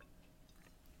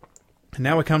 And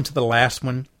now we come to the last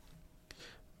one.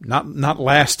 Not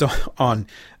last on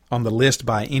the list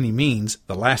by any means.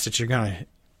 The last that you're going to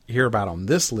hear about on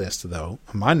this list, though,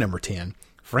 my number 10,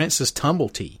 Francis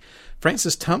Tumblety.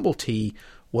 Francis Tumblety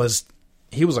was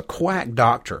a quack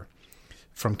doctor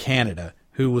from Canada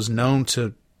who was known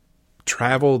to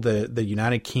travel the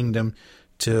United Kingdom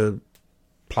to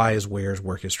ply his wares,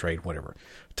 work his trade, whatever.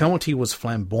 Tumblety was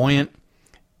flamboyant,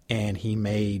 and he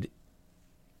made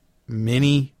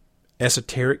many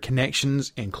esoteric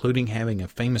connections, including having a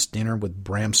famous dinner with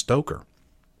Bram Stoker,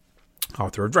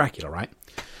 author of Dracula, right?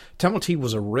 Tumblety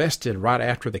was arrested right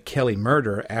after the Kelly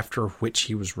murder, after which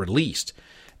he was released.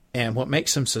 And what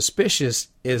makes him suspicious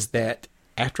is that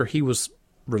after he was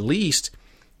released,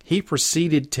 he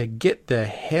proceeded to get the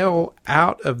hell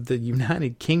out of the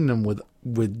United Kingdom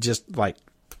with just like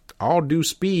all due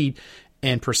speed,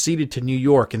 and proceeded to New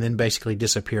York, and then basically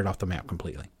disappeared off the map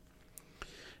completely.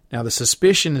 Now, the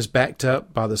suspicion is backed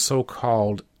up by the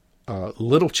so-called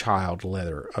Little Child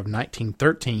letter of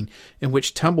 1913, in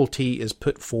which Tumblety is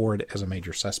put forward as a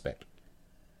major suspect.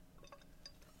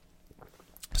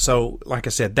 So, like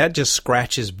I said, that just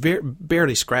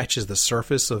barely scratches the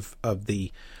surface of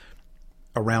the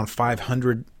around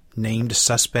 500 named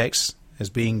suspects as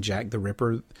being Jack the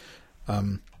Ripper.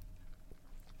 And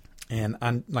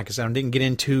like I said, I didn't get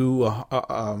into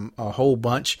a whole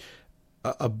bunch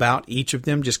about each of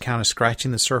them, just kind of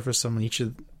scratching the surface on each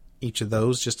of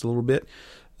those just a little bit.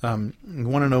 You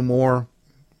want to know more,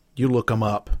 you look them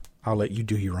up. I'll let you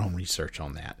do your own research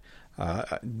on that,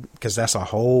 because that's a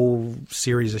whole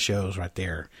series of shows right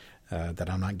there that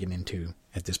I'm not getting into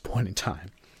at this point in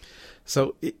time.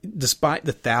 So despite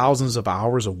the thousands of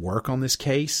hours of work on this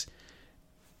case,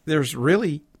 there's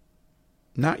really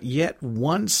not yet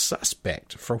one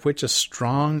suspect for which a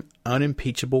strong,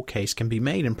 unimpeachable case can be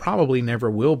made, and probably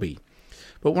never will be.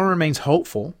 But one remains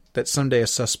hopeful that someday a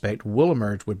suspect will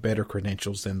emerge with better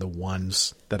credentials than the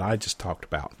ones that I just talked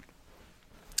about.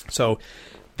 So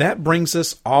that brings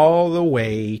us all the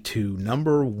way to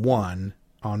number 1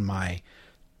 on my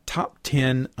top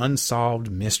 10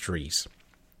 unsolved mysteries.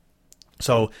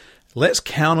 So let's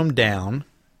count them down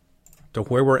to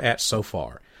where we're at so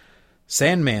far.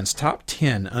 Sandman's top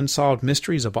 10 unsolved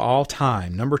mysteries of all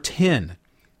time. Number 10,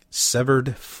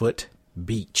 Severed Foot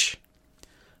Beach.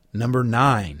 Number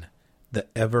 9, the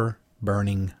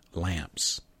ever-burning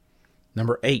lamps.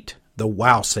 Number 8, the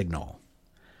wow signal.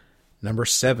 Number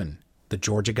 7, the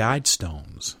Georgia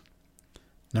Guidestones.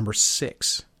 Number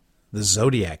 6, the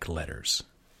Zodiac letters.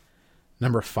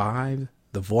 Number 5,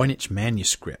 the Voynich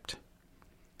manuscript.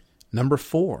 Number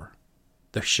 4,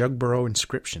 the Shugborough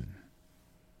inscription.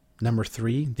 Number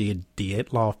 3, the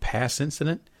Dyatlov Pass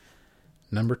incident.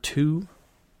 Number 2,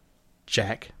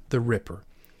 Jack the Ripper.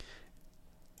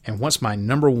 And what's my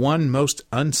number 1 most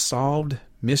unsolved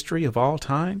mystery of all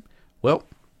time? Well,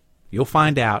 you'll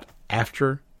find out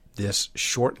after this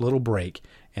short little break,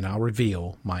 and I'll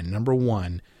reveal my number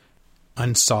 1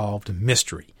 unsolved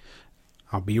mystery.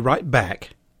 I'll be right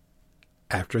back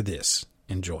after this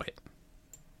Enjoy it.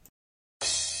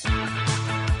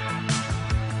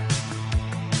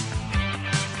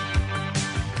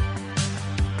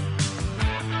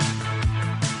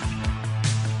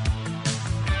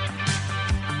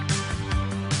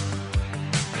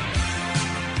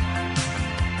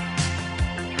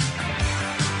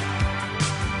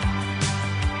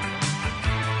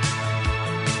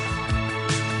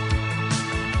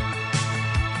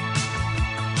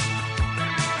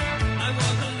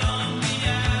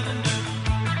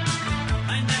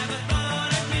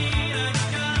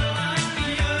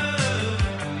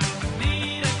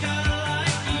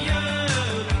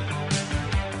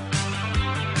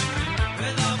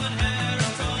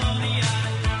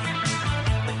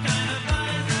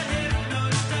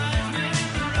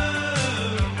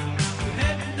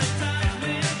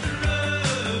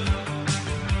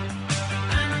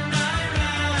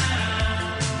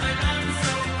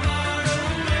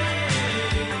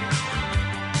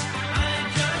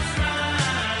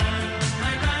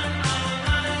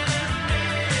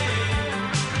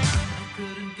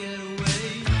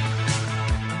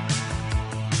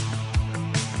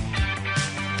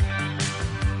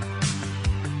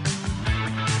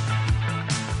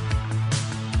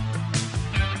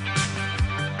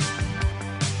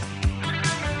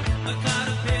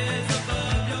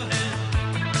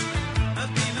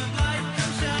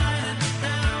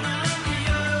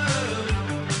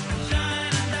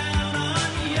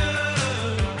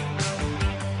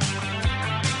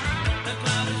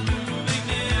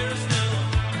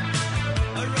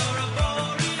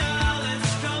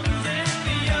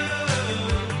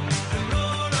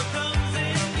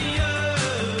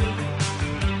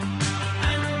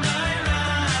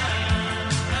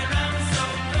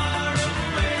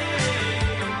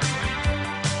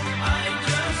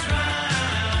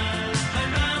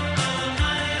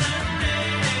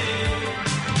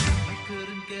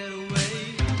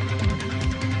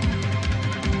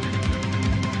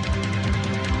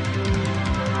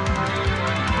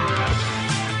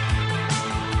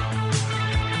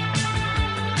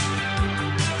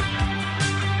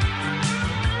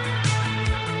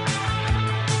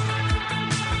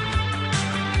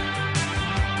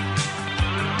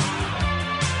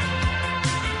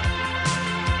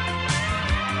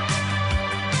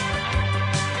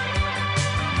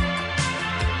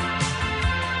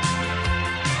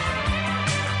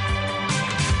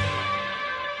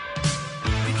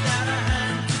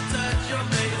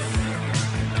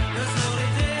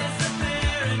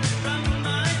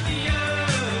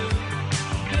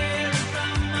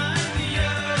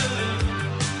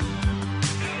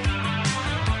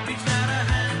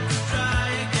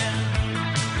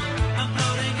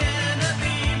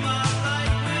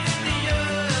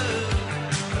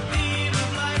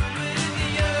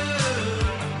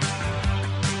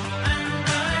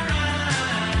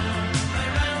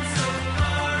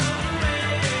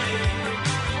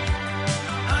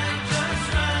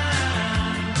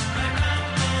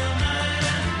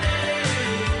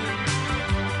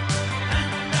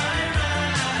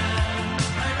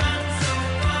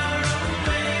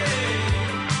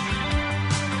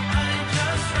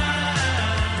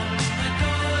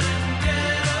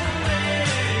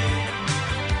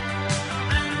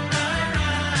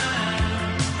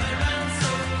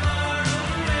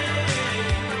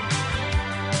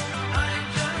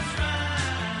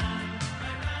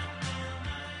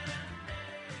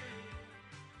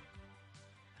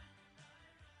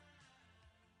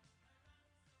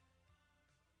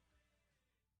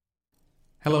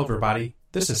 Hello, everybody.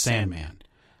 This is Sandman.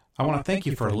 I want to thank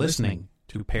you for listening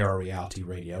to ParaReality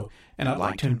Radio, and I'd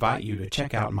like to invite you to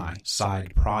check out my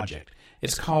side project.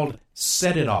 It's called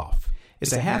Set It Off.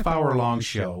 It's a half-hour-long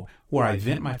show where I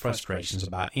vent my frustrations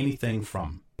about anything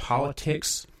from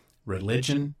politics,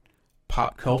 religion,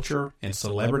 pop culture, and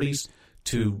celebrities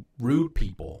to rude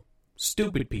people,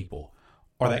 stupid people,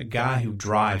 or that guy who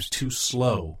drives too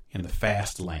slow in the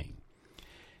fast lane.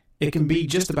 It can be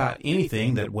just about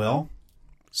anything that, well,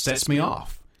 sets me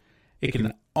off. It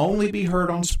can only be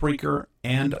heard on Spreaker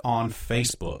and on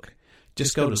Facebook.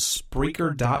 Just go to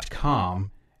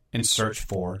Spreaker.com and search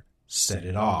for Set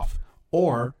It Off.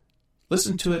 Or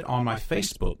listen to it on my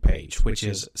Facebook page, which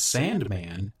is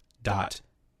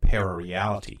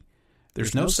sandman.parareality.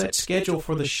 There's no set schedule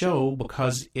for the show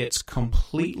because it's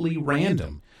completely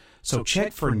random. So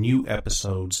check for new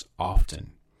episodes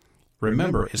often.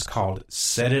 Remember, it's called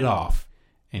Set It Off,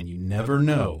 and you never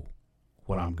know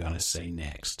what I'm going to say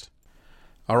next.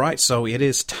 All right, so it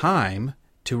is time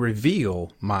to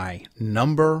reveal my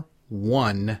number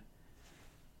one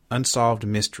unsolved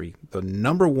mystery, the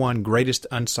number one greatest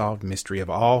unsolved mystery of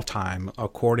all time,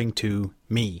 according to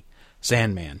me,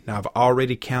 Sandman. Now, I've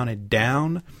already counted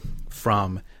down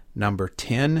from number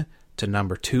 10 to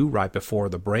number 2 right before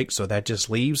the break, so that just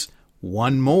leaves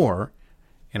one more.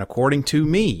 And according to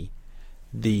me,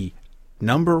 the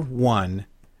number 1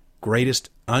 greatest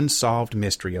unsolved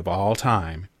mystery of all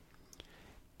time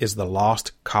is the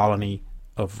lost colony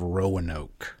of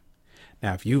Roanoke.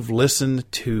 Now, if you've listened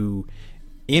to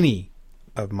any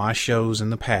of my shows in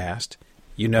the past,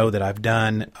 you know that I've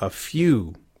done a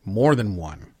few, more than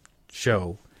one,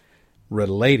 show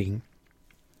relating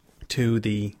to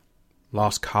the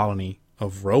lost colony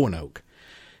of Roanoke.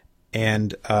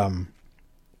 And I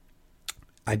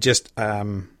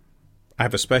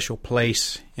have a special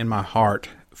place in my heart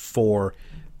for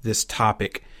this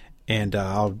topic, and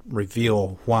I'll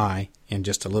reveal why in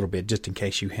just a little bit, just in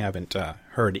case you haven't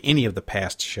heard any of the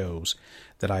past shows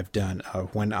that I've done.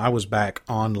 When I was back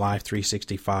on Live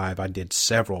 365, I did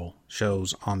several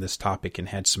shows on this topic and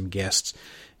had some guests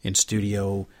in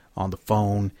studio, on the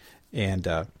phone, and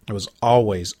it was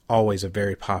always a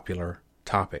very popular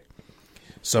topic.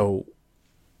 So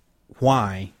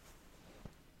why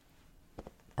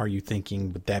are you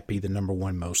thinking would that be the number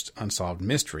 1 most unsolved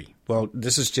mystery? Well,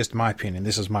 this is just my opinion.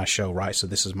 This is my show, right? So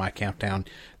this is my countdown.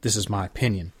 This is my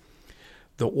opinion.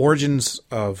 The origins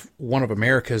of one of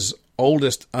America's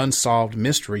oldest unsolved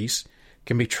mysteries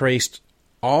can be traced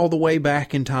all the way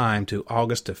back in time to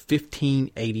August of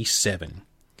 1587.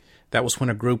 That was when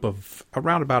a group of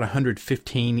around about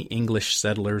 115 English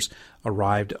settlers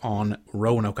arrived on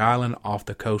Roanoke Island off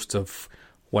the coast of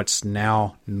what's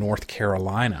now North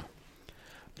Carolina.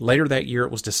 Later that year,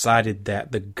 it was decided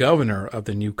that the governor of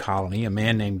the new colony, a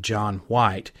man named John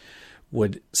White,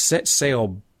 would set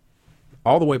sail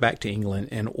all the way back to England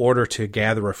in order to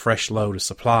gather a fresh load of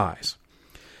supplies.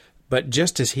 But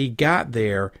just as he got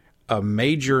there, a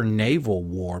major naval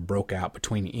war broke out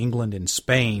between England and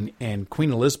Spain, and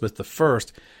Queen Elizabeth I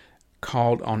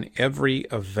called on every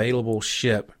available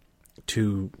ship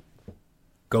to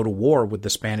go to war with the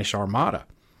Spanish Armada.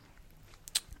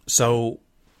 So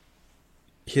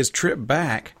his trip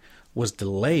back was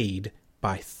delayed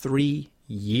by 3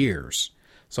 years.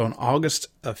 So in August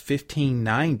of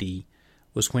 1590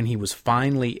 was when he was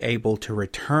finally able to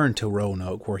return to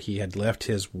Roanoke, where he had left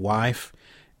his wife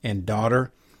and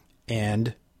daughter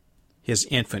and his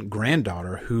infant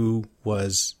granddaughter, who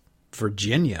was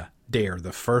Virginia Dare,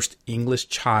 the first English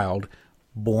child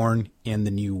born in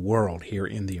the New World here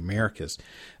in the Americas.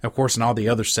 Of course, and all the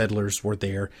other settlers were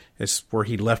there. It's where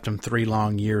he left them 3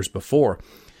 long years before.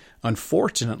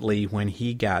 Unfortunately, when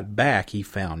he got back, he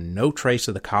found no trace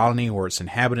of the colony or its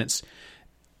inhabitants,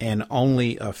 and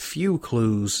only a few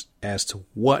clues as to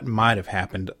what might have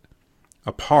happened,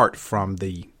 apart from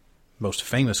the most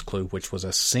famous clue, which was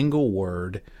a single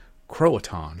word,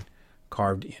 Croatan,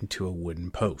 carved into a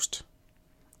wooden post.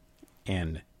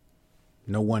 And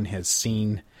no one has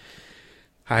seen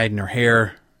hide nor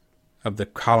hair of the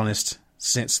colonists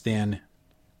since then.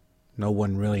 No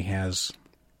one really has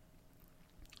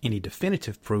any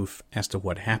definitive proof as to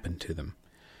what happened to them.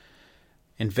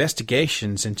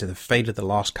 Investigations into the fate of the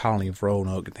lost colony of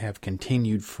Roanoke have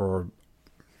continued for,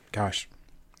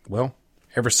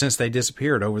 ever since they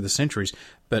disappeared over the centuries.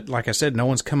 But like I said, no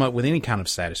one's come up with any kind of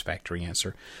satisfactory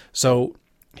answer. So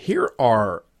here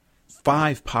are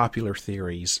 5 popular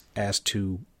theories as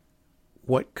to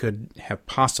what could have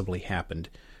possibly happened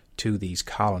to these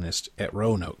colonists at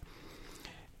Roanoke.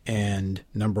 And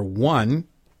number 1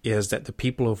 is that the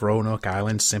people of Roanoke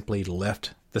Island simply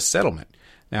left the settlement.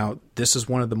 Now, this is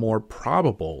one of the more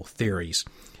probable theories.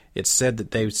 It's said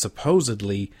that they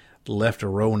supposedly left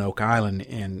Roanoke Island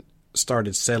and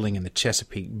started settling in the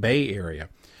Chesapeake Bay area.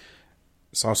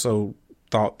 It's also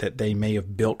thought that they may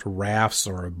have built rafts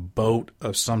or a boat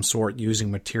of some sort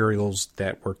using materials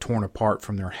that were torn apart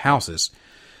from their houses.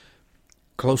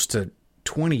 Close to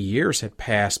 20 years had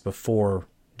passed before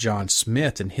John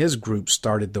Smith and his group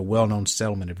started the well-known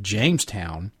settlement of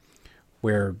Jamestown,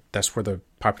 that's where the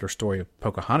popular story of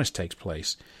Pocahontas takes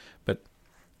place. But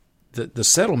the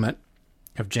settlement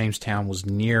of Jamestown was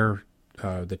near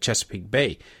the Chesapeake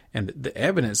Bay, and the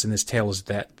evidence in this tale is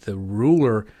that the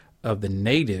ruler of the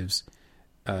natives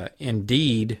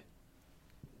indeed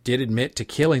did admit to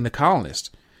killing the colonists.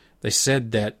 They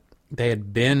said that they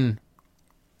had been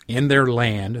in their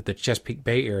land, the Chesapeake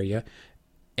Bay area,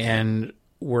 and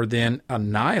were then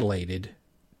annihilated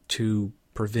to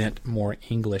prevent more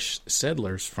English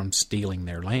settlers from stealing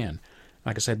their land.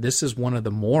 Like I said, this is one of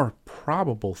the more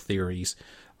probable theories,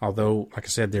 although, like I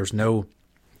said, there's no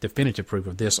definitive proof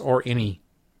of this or any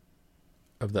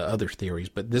of the other theories,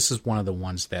 but this is one of the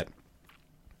ones that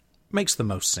makes the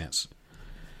most sense.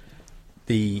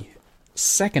 The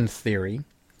second theory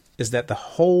is that the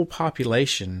whole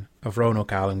population of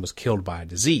Roanoke Island was killed by a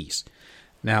disease.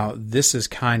 Now, this is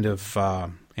kind of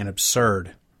an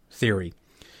absurd theory.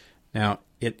 Now,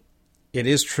 it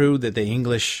is true that the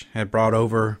English had brought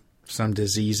over some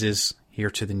diseases here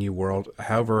to the New World.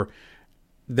 However,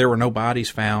 there were no bodies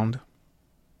found.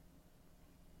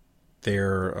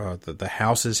 The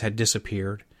houses had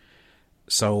disappeared.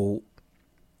 So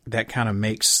that kind of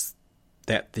makes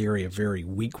that theory a very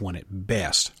weak one at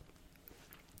best.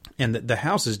 And the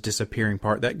houses disappearing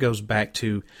part, that goes back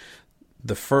to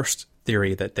the first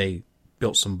theory that they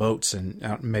built some boats and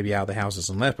maybe out of the houses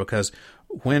and left, because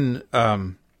when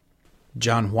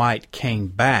John White came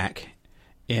back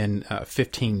in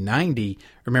 1590,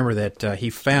 remember that he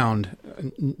found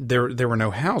there were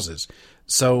no houses.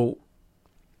 So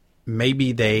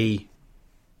maybe they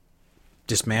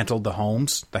dismantled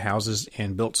the houses,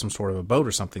 and built some sort of a boat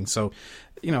or something. So,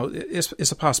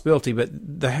 it's a possibility, but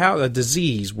the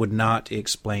disease would not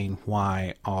explain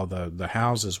why all the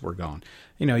houses were gone.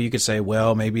 You could say,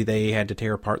 well, maybe they had to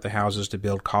tear apart the houses to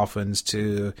build coffins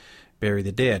to bury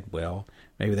the dead. Well,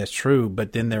 maybe that's true,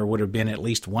 but then there would have been at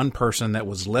least one person that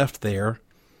was left there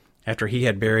after he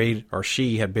had buried, or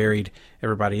she had buried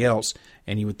everybody else,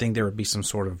 and you would think there would be some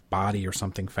sort of body or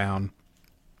something found.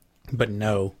 But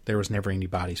no, there was never any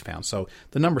bodies found. So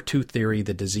the number 2 theory,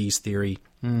 the disease theory,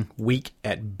 weak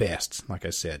at best, like I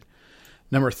said.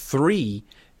 Number 3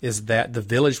 is that the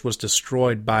village was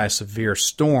destroyed by a severe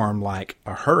storm like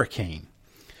a hurricane.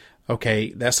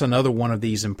 Okay, that's another one of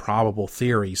these improbable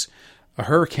theories. A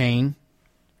hurricane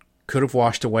could have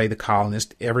washed away the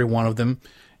colonists, every one of them,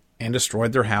 and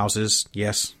destroyed their houses.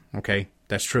 Yes, okay,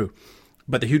 that's true.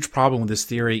 But the huge problem with this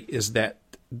theory is that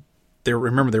there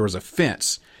was a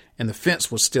fence, and the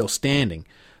fence was still standing.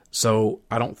 So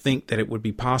I don't think that it would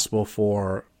be possible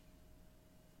for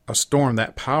a storm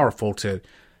that powerful to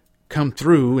come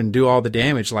through and do all the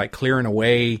damage, like clearing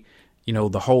away,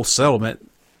 the whole settlement,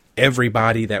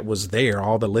 everybody that was there,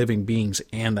 all the living beings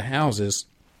and the houses,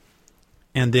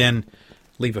 and then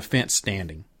leave a fence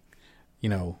standing.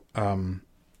 I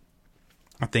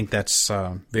think that's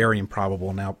very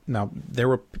improbable. Now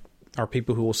there are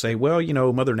people who will say, well,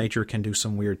 Mother Nature can do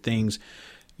some weird things.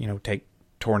 Take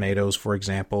tornadoes, for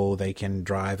example. They can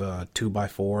drive a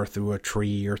 2x4 through a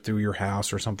tree or through your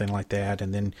house or something like that.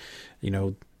 And then,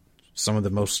 some of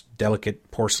the most delicate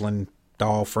porcelain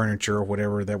doll furniture or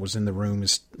whatever that was in the room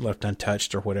is left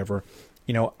untouched or whatever.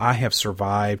 I have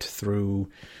survived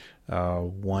through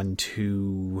 1,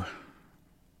 2,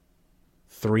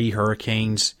 3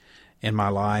 hurricanes in my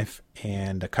life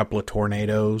and a couple of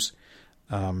tornadoes.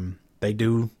 They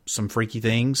do some freaky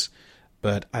things,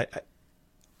 but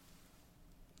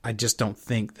I just don't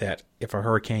think that if a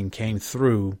hurricane came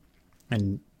through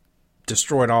and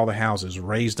destroyed all the houses,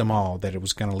 razed them all, that it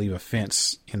was going to leave a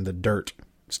fence in the dirt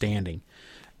standing.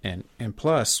 And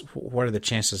plus, what are the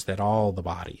chances that all the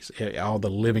bodies, all the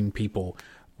living people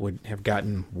would have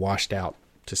gotten washed out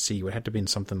to sea? It would have to be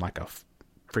something like a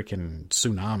freaking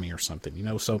tsunami or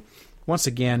something, So once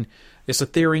again, it's a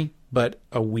theory, but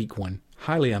a weak one.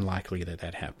 Highly unlikely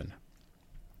that happened.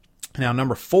 Now,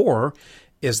 number 4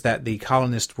 is that the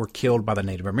colonists were killed by the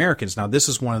Native Americans. Now, this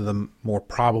is one of the more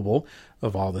probable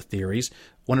of all the theories.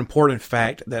 One important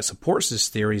fact that supports this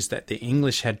theory is that the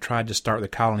English had tried to start the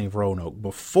colony of Roanoke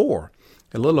before.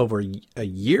 A little over a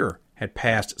year had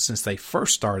passed since they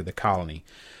first started the colony.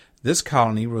 This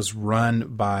colony was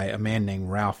run by a man named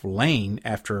Ralph Lane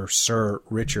after Sir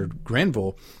Richard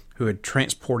Grenville, who had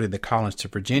transported the colonists to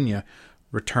Virginia,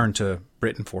 returned to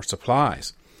Britain for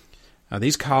supplies. Now,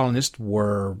 these colonists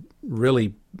were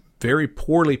really very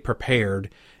poorly prepared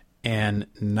and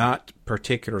not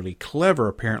particularly clever,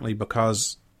 apparently,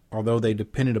 because although they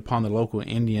depended upon the local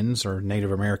Indians, or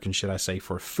Native Americans, should I say,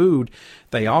 for food,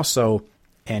 they also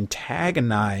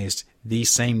antagonized these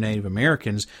same Native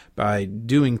Americans by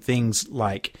doing things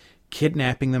like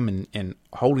kidnapping them and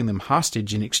holding them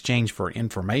hostage in exchange for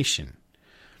information.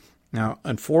 Now,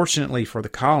 unfortunately for the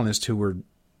colonists who were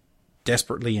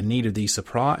desperately in need of these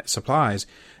supplies,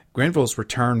 Grenville's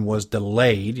return was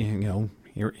delayed.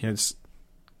 His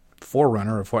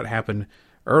forerunner of what happened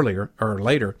earlier or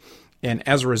later. And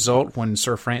as a result, when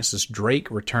Sir Francis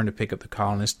Drake returned to pick up the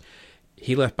colonists,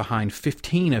 he left behind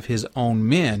 15 of his own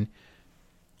men,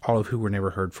 all of who were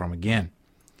never heard from again.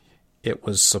 It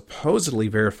was supposedly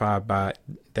verified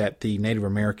that the Native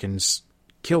Americans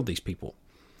killed these people.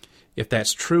 If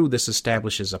that's true, this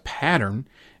establishes a pattern,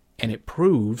 and it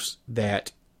proves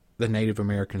that the Native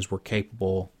Americans were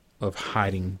capable of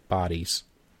hiding bodies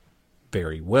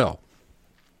very well.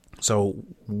 So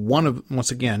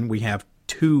once again, we have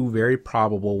 2 very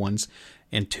probable ones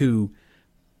and 2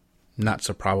 not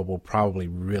so probable, probably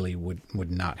really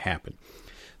would not happen.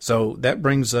 So that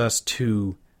brings us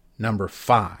to number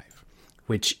 5,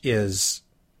 which is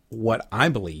what I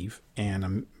believe,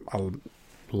 and a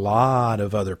lot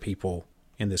of other people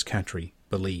in this country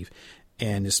believe,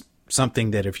 and it's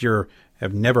something that if you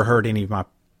have never heard any of my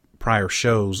prior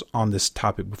shows on this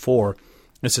topic before,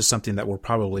 this is something that will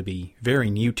probably be very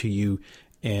new to you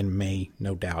and may,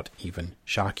 no doubt, even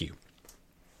shock you.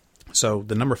 So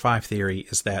the number 5 theory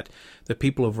is that the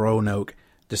people of Roanoke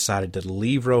decided to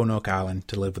leave Roanoke Island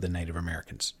to live with the Native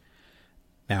Americans.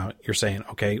 Now, you're saying,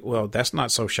 okay, well, that's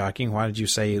not so shocking. Why did you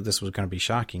say this was going to be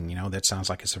shocking? You know, that sounds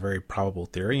like it's a very probable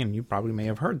theory, and you probably may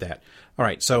have heard that. All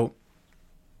right, so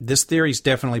this theory is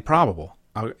definitely probable,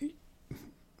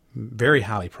 very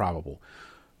highly probable.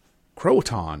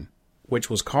 Croton, which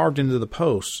was carved into the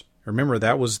post, remember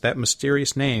that was that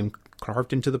mysterious name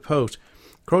carved into the post.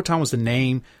 Croton was the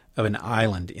name of an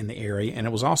island in the area, and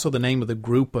it was also the name of the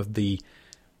group of the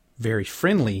very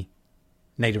friendly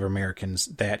Native Americans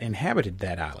that inhabited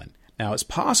that island. Now, it's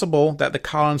possible that the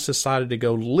colonists decided to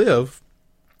go live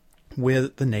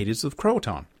with the natives of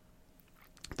Croton.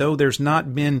 Though there's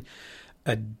not been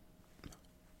a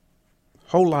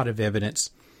whole lot of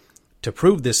evidence to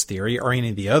prove this theory, or any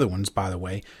of the other ones, by the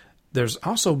way, there's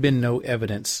also been no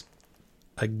evidence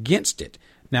against it.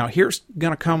 Now, here's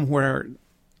going to come where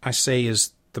I say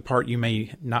is the part you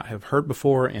may not have heard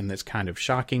before, and that's kind of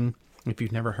shocking if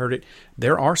you've never heard it.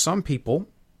 There are some people,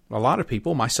 a lot of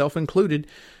people, myself included,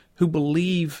 who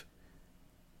believe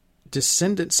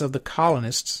descendants of the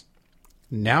colonists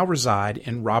now reside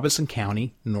in Robinson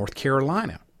County, North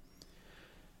Carolina.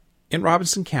 In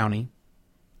Robinson County,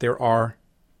 there are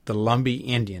the Lumbee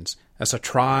Indians. That's a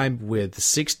tribe with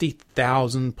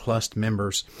 60,000 plus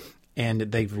members, and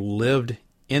they've lived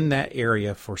in that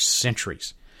area for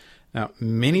centuries. Now,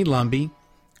 many Lumbee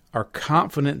are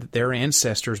confident that their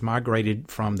ancestors migrated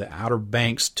from the Outer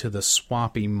Banks to the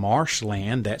swampy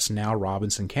marshland that's now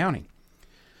Robinson County.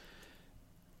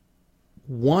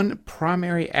 One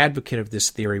primary advocate of this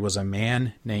theory was a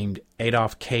man named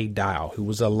Adolph K. Dial, who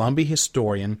was a Lumbee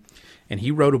historian, and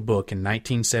he wrote a book in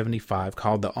 1975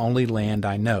 called The Only Land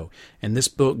I Know. And this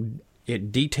book,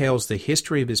 it details the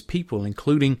history of his people,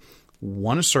 including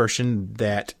one assertion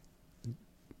that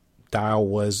Dial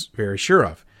was very sure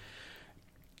of.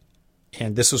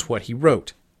 And this is what he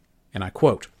wrote, and I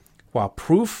quote, "While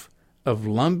proof of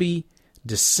Lumbee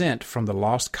descent from the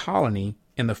lost colony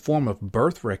in the form of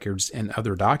birth records and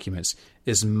other documents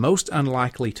is most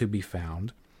unlikely to be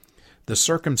found, the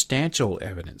circumstantial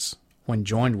evidence, when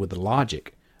joined with the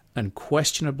logic,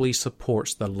 unquestionably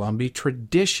supports the Lumbee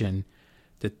tradition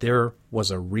that there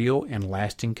was a real and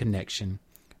lasting connection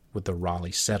with the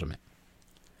Raleigh settlement."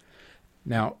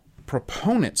 Now,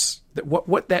 proponents,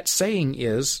 what that's saying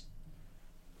is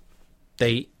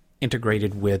they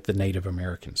integrated with the Native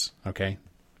Americans, okay?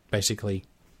 Basically,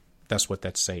 that's what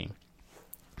that's saying.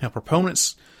 Now,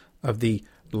 proponents of the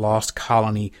lost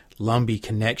colony Lumbee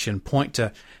connection point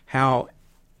to how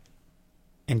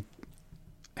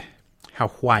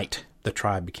white the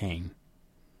tribe became,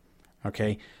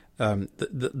 okay?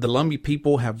 The Lumbee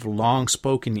people have long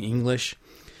spoken English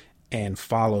and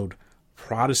followed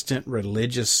Protestant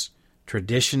religious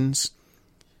traditions.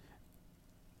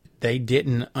 They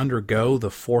didn't undergo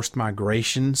the forced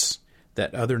migrations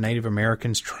that other Native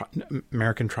American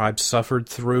tribes suffered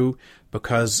through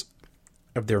because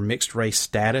of their mixed race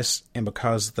status, and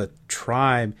because the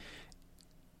tribe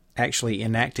actually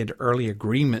enacted early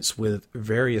agreements with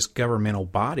various governmental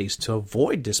bodies to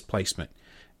avoid displacement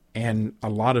and a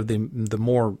lot of the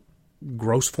more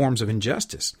gross forms of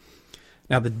injustice.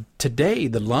 Now, today,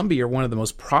 the Lumbee are one of the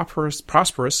most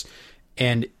prosperous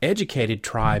and educated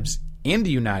tribes in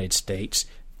the United States,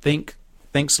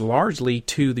 thanks largely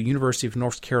to the University of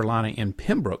North Carolina in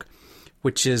Pembroke,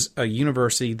 which is a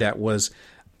university that was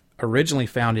originally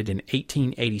founded in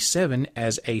 1887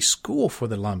 as a school for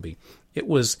the Lumbee. It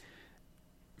was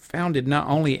founded not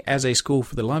only as a school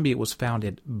for the Lumbee, it was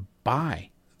founded by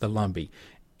the Lumbee.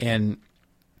 And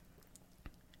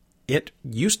it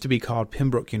used to be called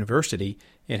Pembroke University.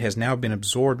 It has now been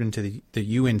absorbed into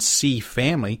the UNC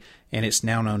family, and it's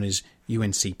now known as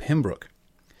UNC Pembroke.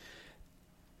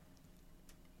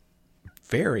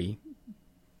 Very,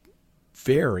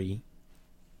 very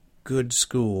good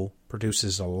school,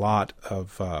 produces a lot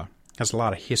of has a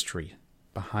lot of history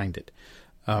behind it.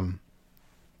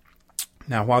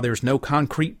 Now, while there's no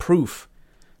concrete proof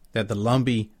that the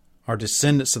Lumbee are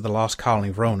descendants of the lost colony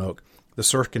of Roanoke, the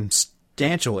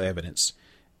circumstantial evidence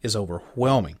is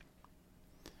overwhelming.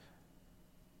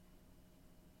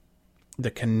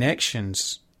 The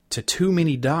connections to too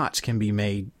many dots can be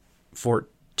made for it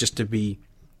just to be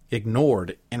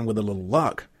ignored. And with a little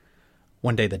luck,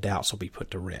 one day the doubts will be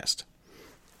put to rest.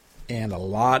 And a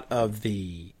lot of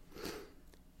the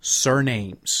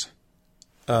surnames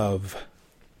of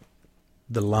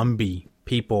the Lumbee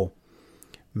people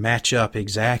match up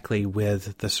exactly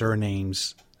with the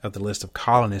surnames of the list of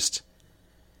colonists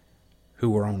who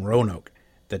were on Roanoke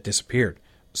that disappeared.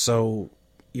 So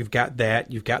you've got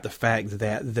that. You've got the fact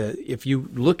that if you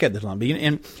look at the Lumbee,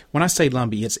 and when I say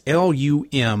Lumbee, it's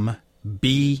Lumbee,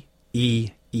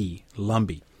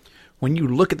 Lumbee. When you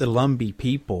look at the Lumbee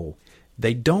people,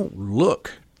 they don't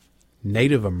look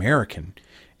Native American,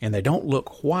 and they don't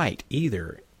look white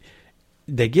either.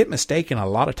 They get mistaken a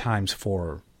lot of times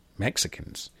for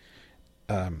Mexicans.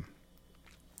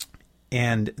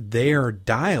 And their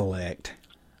dialect,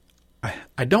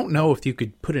 I don't know if you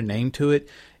could put a name to it.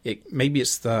 Maybe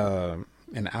it's an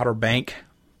Outer Bank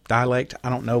dialect. I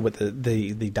don't know, but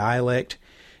the dialect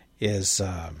is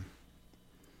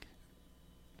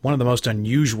one of the most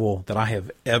unusual that I have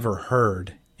ever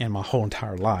heard in my whole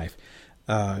entire life.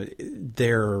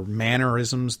 Their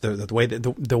mannerisms, the way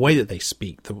that they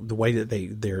speak, the way that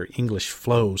their English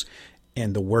flows,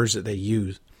 and the words that they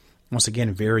use, once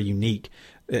again, very unique.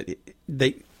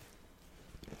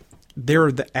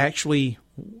 They're actually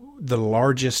the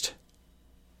largest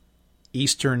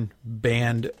eastern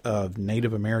band of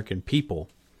Native American people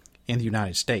in the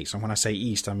United States. And when I say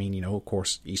east, I mean, of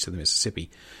course, east of the Mississippi.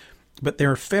 But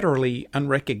they're federally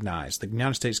unrecognized. The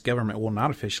United States government will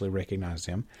not officially recognize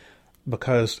them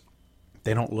because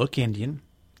they don't look Indian,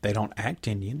 they don't act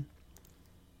Indian,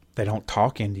 they don't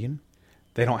talk Indian,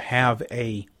 they don't have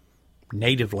a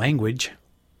native language,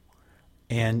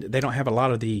 and they don't have a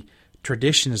lot of the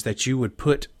traditions that you would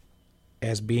put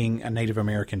as being a Native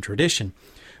American tradition.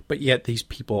 But yet these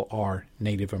people are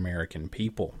Native American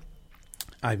people.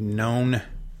 I've known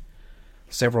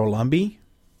several Lumbee,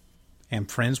 am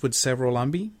friends with several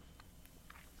Lumbee.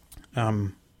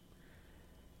 I'm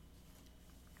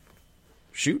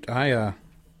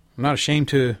not ashamed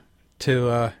to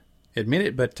admit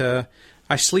it, but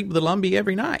I sleep with a Lumbee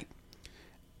every night.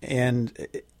 And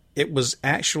it was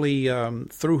actually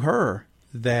through her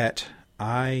that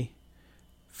I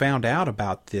found out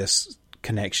about this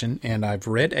connection, and I've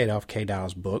read Adolph K.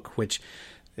 Dow's book, which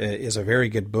is a very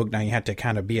good book. Now, you have to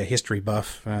kind of be a history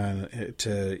buff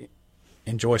to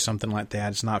enjoy something like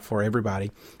that. It's not for everybody.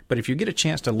 But if you get a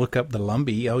chance to look up the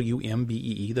Lumbee,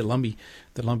 Lumbee,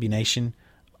 the Lumbee Nation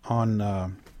on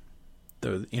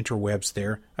the interwebs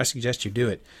there, I suggest you do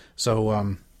it. So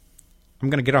I'm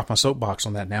going to get off my soapbox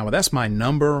on that now. But that's my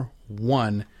number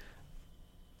one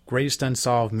greatest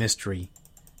unsolved mystery.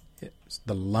 It's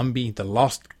the Lumbee, the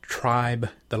lost tribe,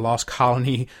 the lost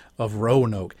colony of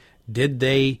Roanoke. Did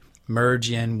they merge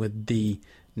in with the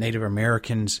Native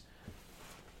Americans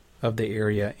of the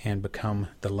area and become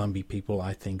the Lumbee people?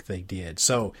 I think they did.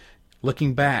 So,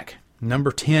 looking back,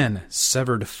 number 10,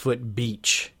 Severed Foot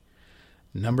Beach.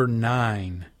 Number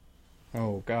 9,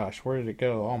 oh gosh, where did it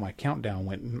go? Oh, my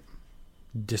countdown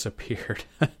disappeared.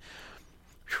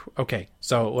 Okay,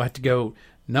 so we'll have to go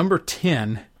number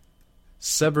 10,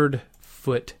 Severed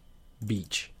Foot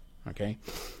Beach. Okay.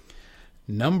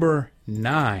 Number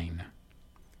 9,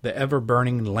 The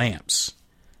Ever-Burning Lamps.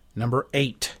 Number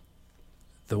 8,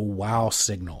 The Wow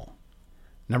Signal.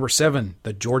 Number 7,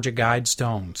 The Georgia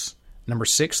Guidestones. Number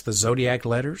 6, The Zodiac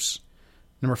Letters.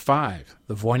 Number 5,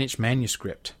 The Voynich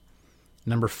Manuscript.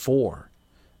 Number 4,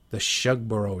 The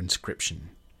Shugborough Inscription.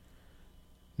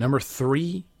 Number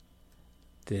 3,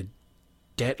 The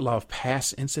Detlove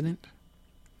Pass Incident.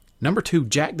 Number 2,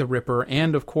 Jack the Ripper.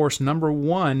 And, of course, number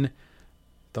 1,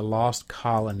 The Lost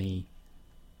Colony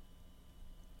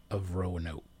of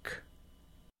Roanoke.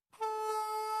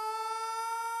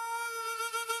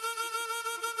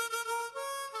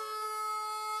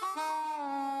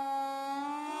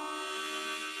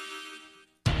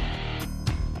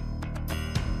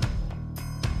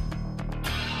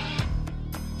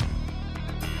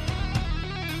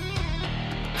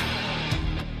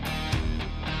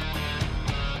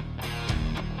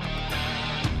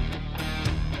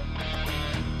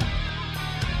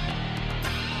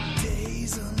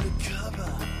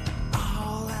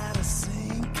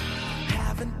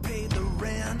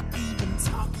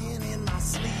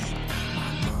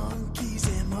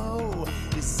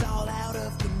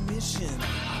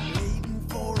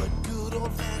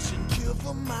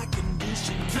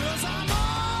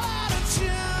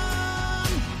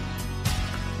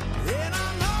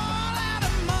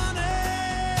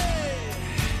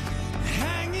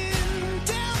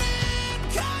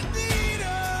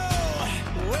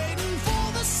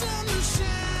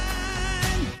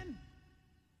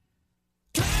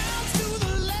 Clouds to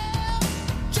the left.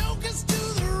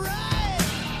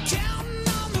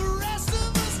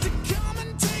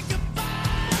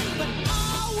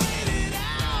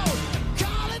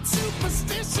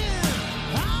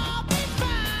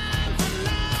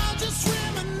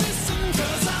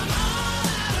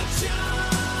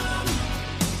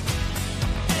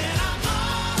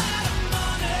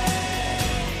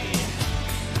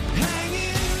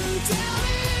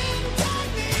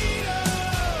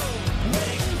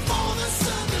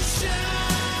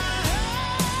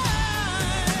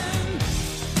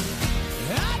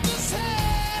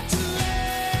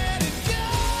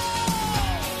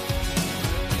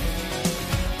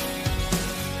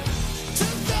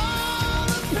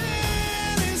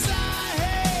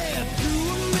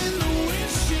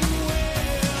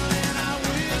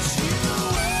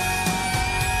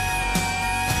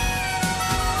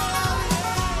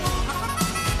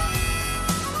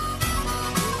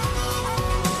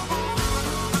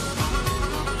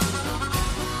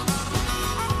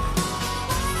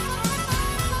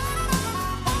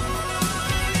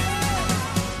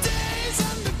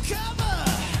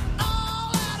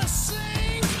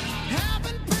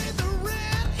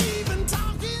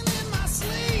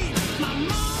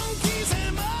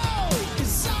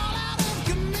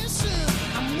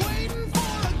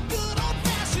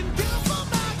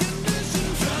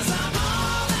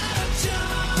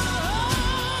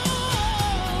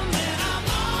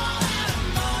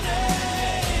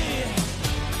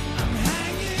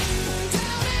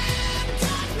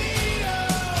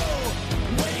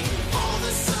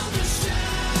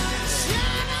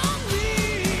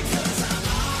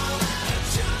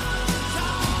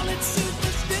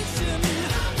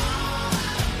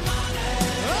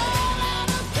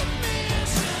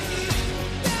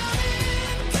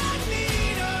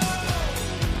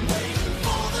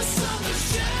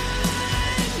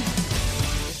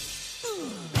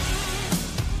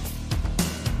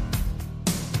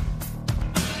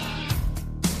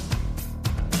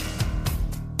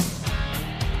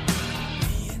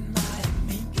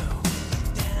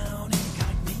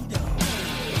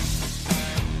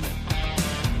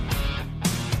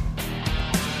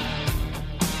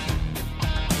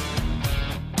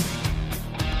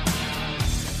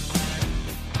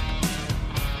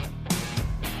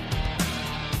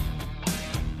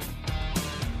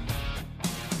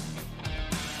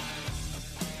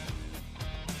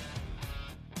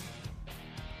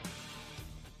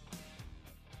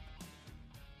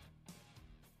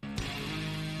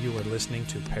 You are listening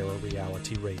to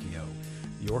ParaReality Radio,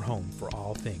 your home for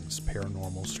all things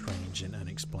paranormal, strange, and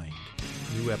unexplained.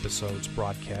 New episodes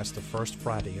broadcast the first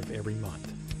Friday of every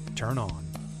month. Turn on,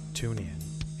 tune in,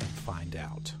 and find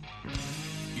out.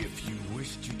 If you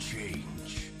wish to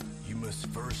change, you must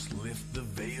first lift the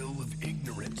veil of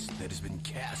ignorance that has been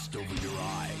cast over your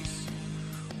eyes.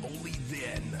 Only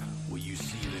then will you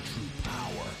see the true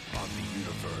power of the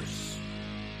universe.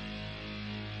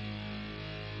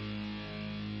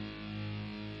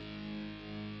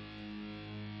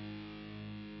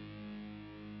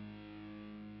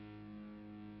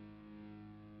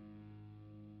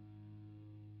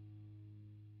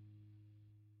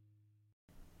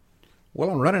 Well,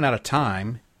 I'm running out of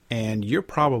time, and you're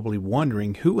probably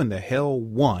wondering who in the hell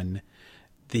won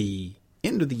the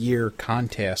end of the year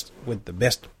contest with the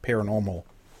best paranormal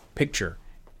picture.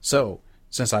 So,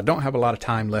 since I don't have a lot of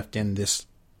time left in this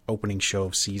opening show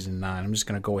of season 9, I'm just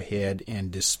going to go ahead and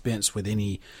dispense with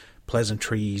any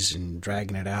pleasantries and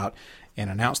dragging it out and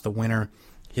announce the winner.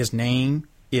 His name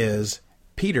is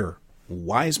Peter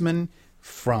Wiseman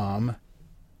from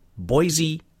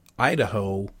Boise,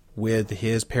 Idaho, with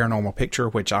his paranormal picture,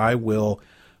 which I will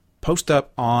post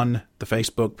up on the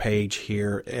Facebook page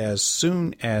here as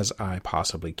soon as I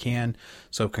possibly can.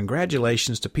 So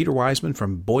congratulations to Peter Wiseman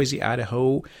from Boise,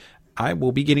 Idaho. I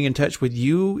will be getting in touch with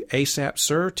you ASAP,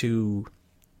 sir, to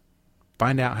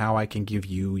find out how I can give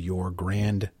you your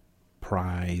grand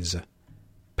prize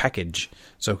package.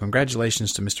 So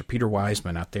congratulations to Mr. Peter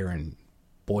Wiseman out there in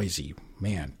Boise.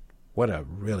 Man, what a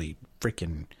really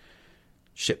freaking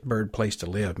shitbird place to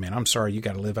live, man. I'm sorry you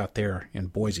got to live out there in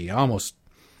Boise. I almost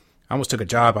took a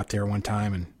job out there one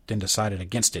time and then decided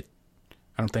against it.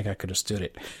 I don't think I could have stood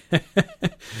it.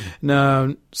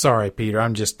 No, sorry, Peter.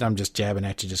 I'm just jabbing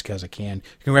at you just because I can.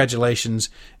 Congratulations,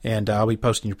 and I'll be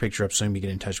posting your picture up soon. We get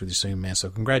in touch with you soon, man. So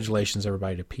congratulations,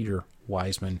 everybody, to Peter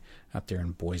Wiseman out there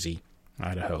in Boise,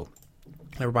 Idaho.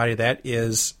 Everybody, that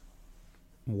is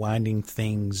winding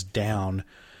things down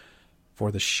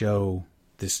for the show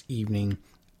this evening.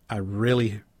 I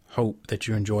really hope that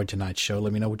you enjoyed tonight's show.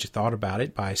 Let me know what you thought about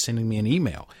it by sending me an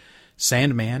email,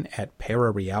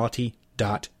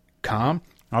 sandman@parareality.com.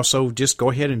 Also, just go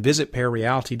ahead and visit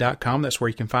parareality.com. That's where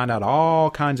you can find out all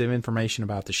kinds of information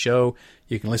about the show.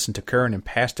 You can listen to current and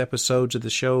past episodes of the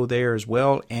show there as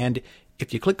well. And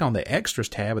if you click on the Extras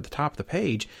tab at the top of the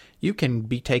page, you can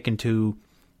be taken to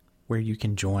where you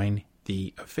can join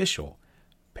the official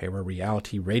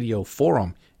ParaReality Radio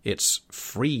forum. It's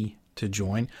free to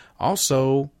join.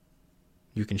 Also,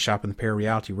 you can shop in the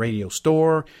ParaReality Radio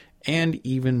store and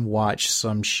even watch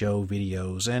some show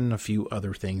videos and a few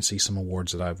other things, see some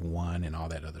awards that I've won and all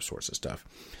that other sorts of stuff.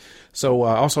 So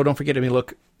also don't forget to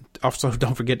look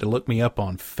me up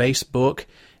on Facebook.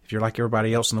 If you're like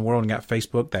everybody else in the world and got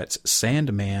Facebook, that's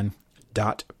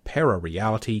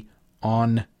sandman.parareality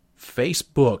on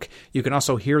Facebook. You can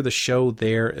also hear the show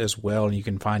there as well, and you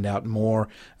can find out more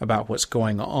about what's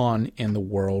going on in the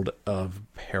world of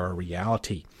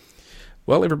parareality.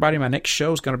 Well, everybody, my next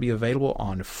show is going to be available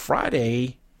on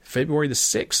Friday, February the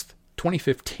 6th,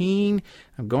 2015.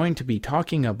 I'm going to be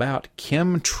talking about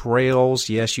chemtrails.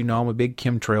 Yes, you know I'm a big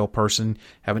chemtrail person.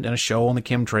 Haven't done a show on the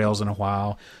chemtrails in a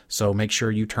while, so make sure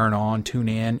you tune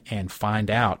in, and find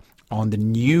out on the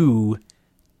new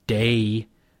day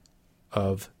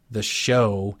of the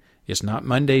show. It's not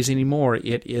Mondays anymore.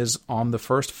 It is on the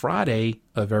first Friday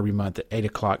of every month at 8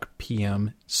 o'clock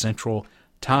p.m. Central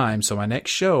Time. So my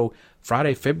next show,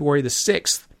 Friday, February the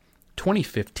 6th,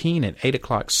 2015 at 8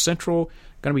 o'clock Central,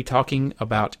 going to be talking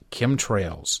about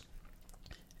chemtrails.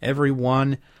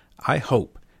 Everyone, I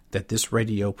hope that this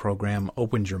radio program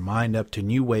opens your mind up to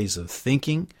new ways of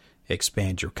thinking,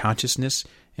 expands your consciousness,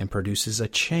 and produces a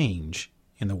change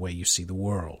in the way you see the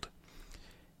world.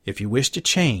 If you wish to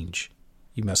change,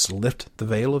 you must lift the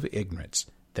veil of ignorance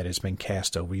that has been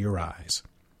cast over your eyes.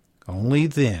 Only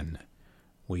then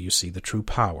will you see the true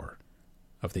power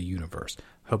of the universe.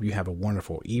 Hope you have a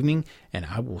wonderful evening, and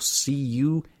I will see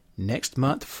you next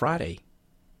month, Friday,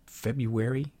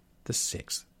 February the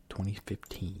 6th,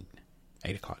 2015,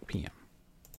 8 o'clock p.m.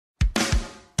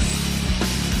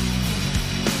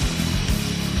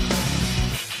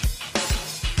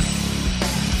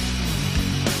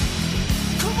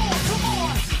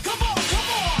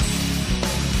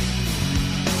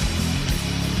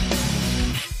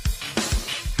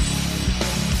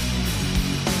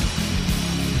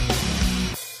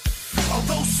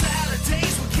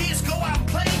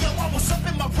 Up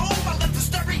in my room, I let the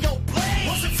stereo play.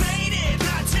 Wasn't faded,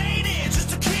 not jaded,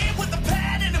 just a kid with a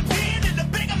pad and a pen.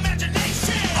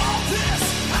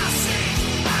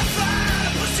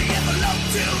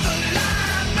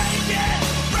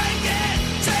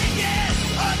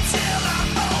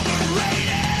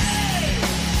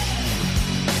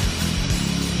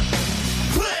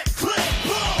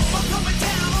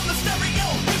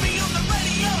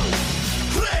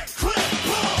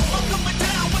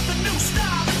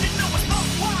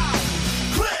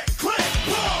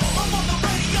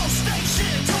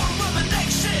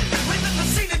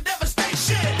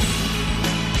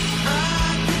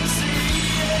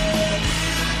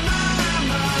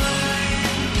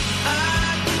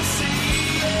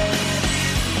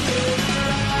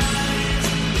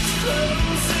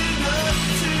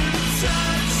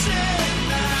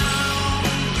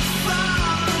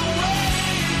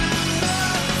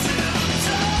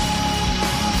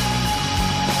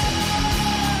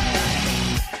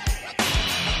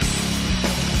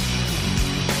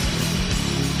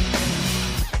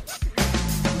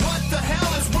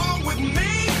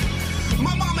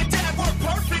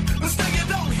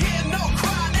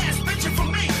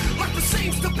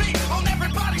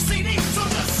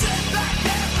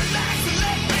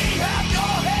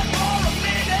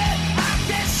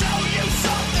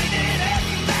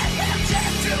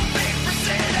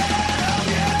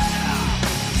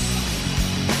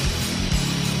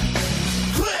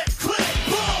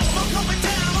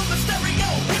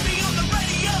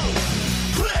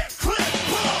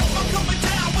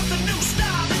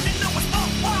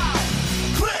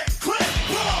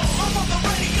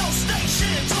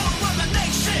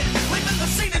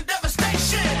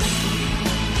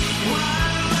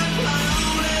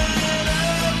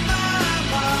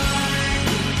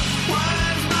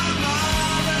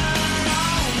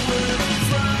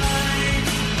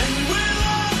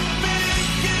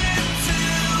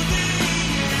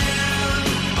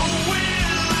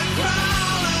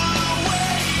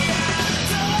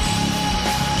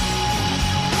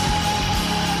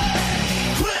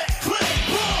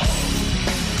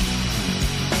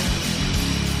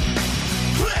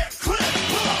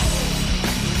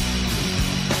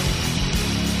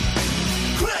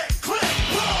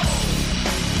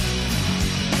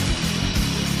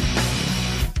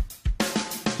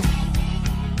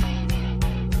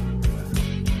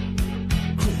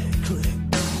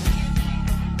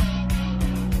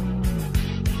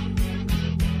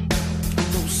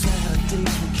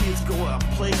 go out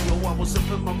and play, yo. I was up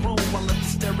in my room, I let the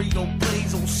stereo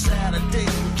blaze on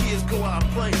Saturdays when kids go out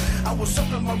and play. I was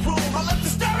up in my room, I let the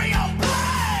stereo blaze.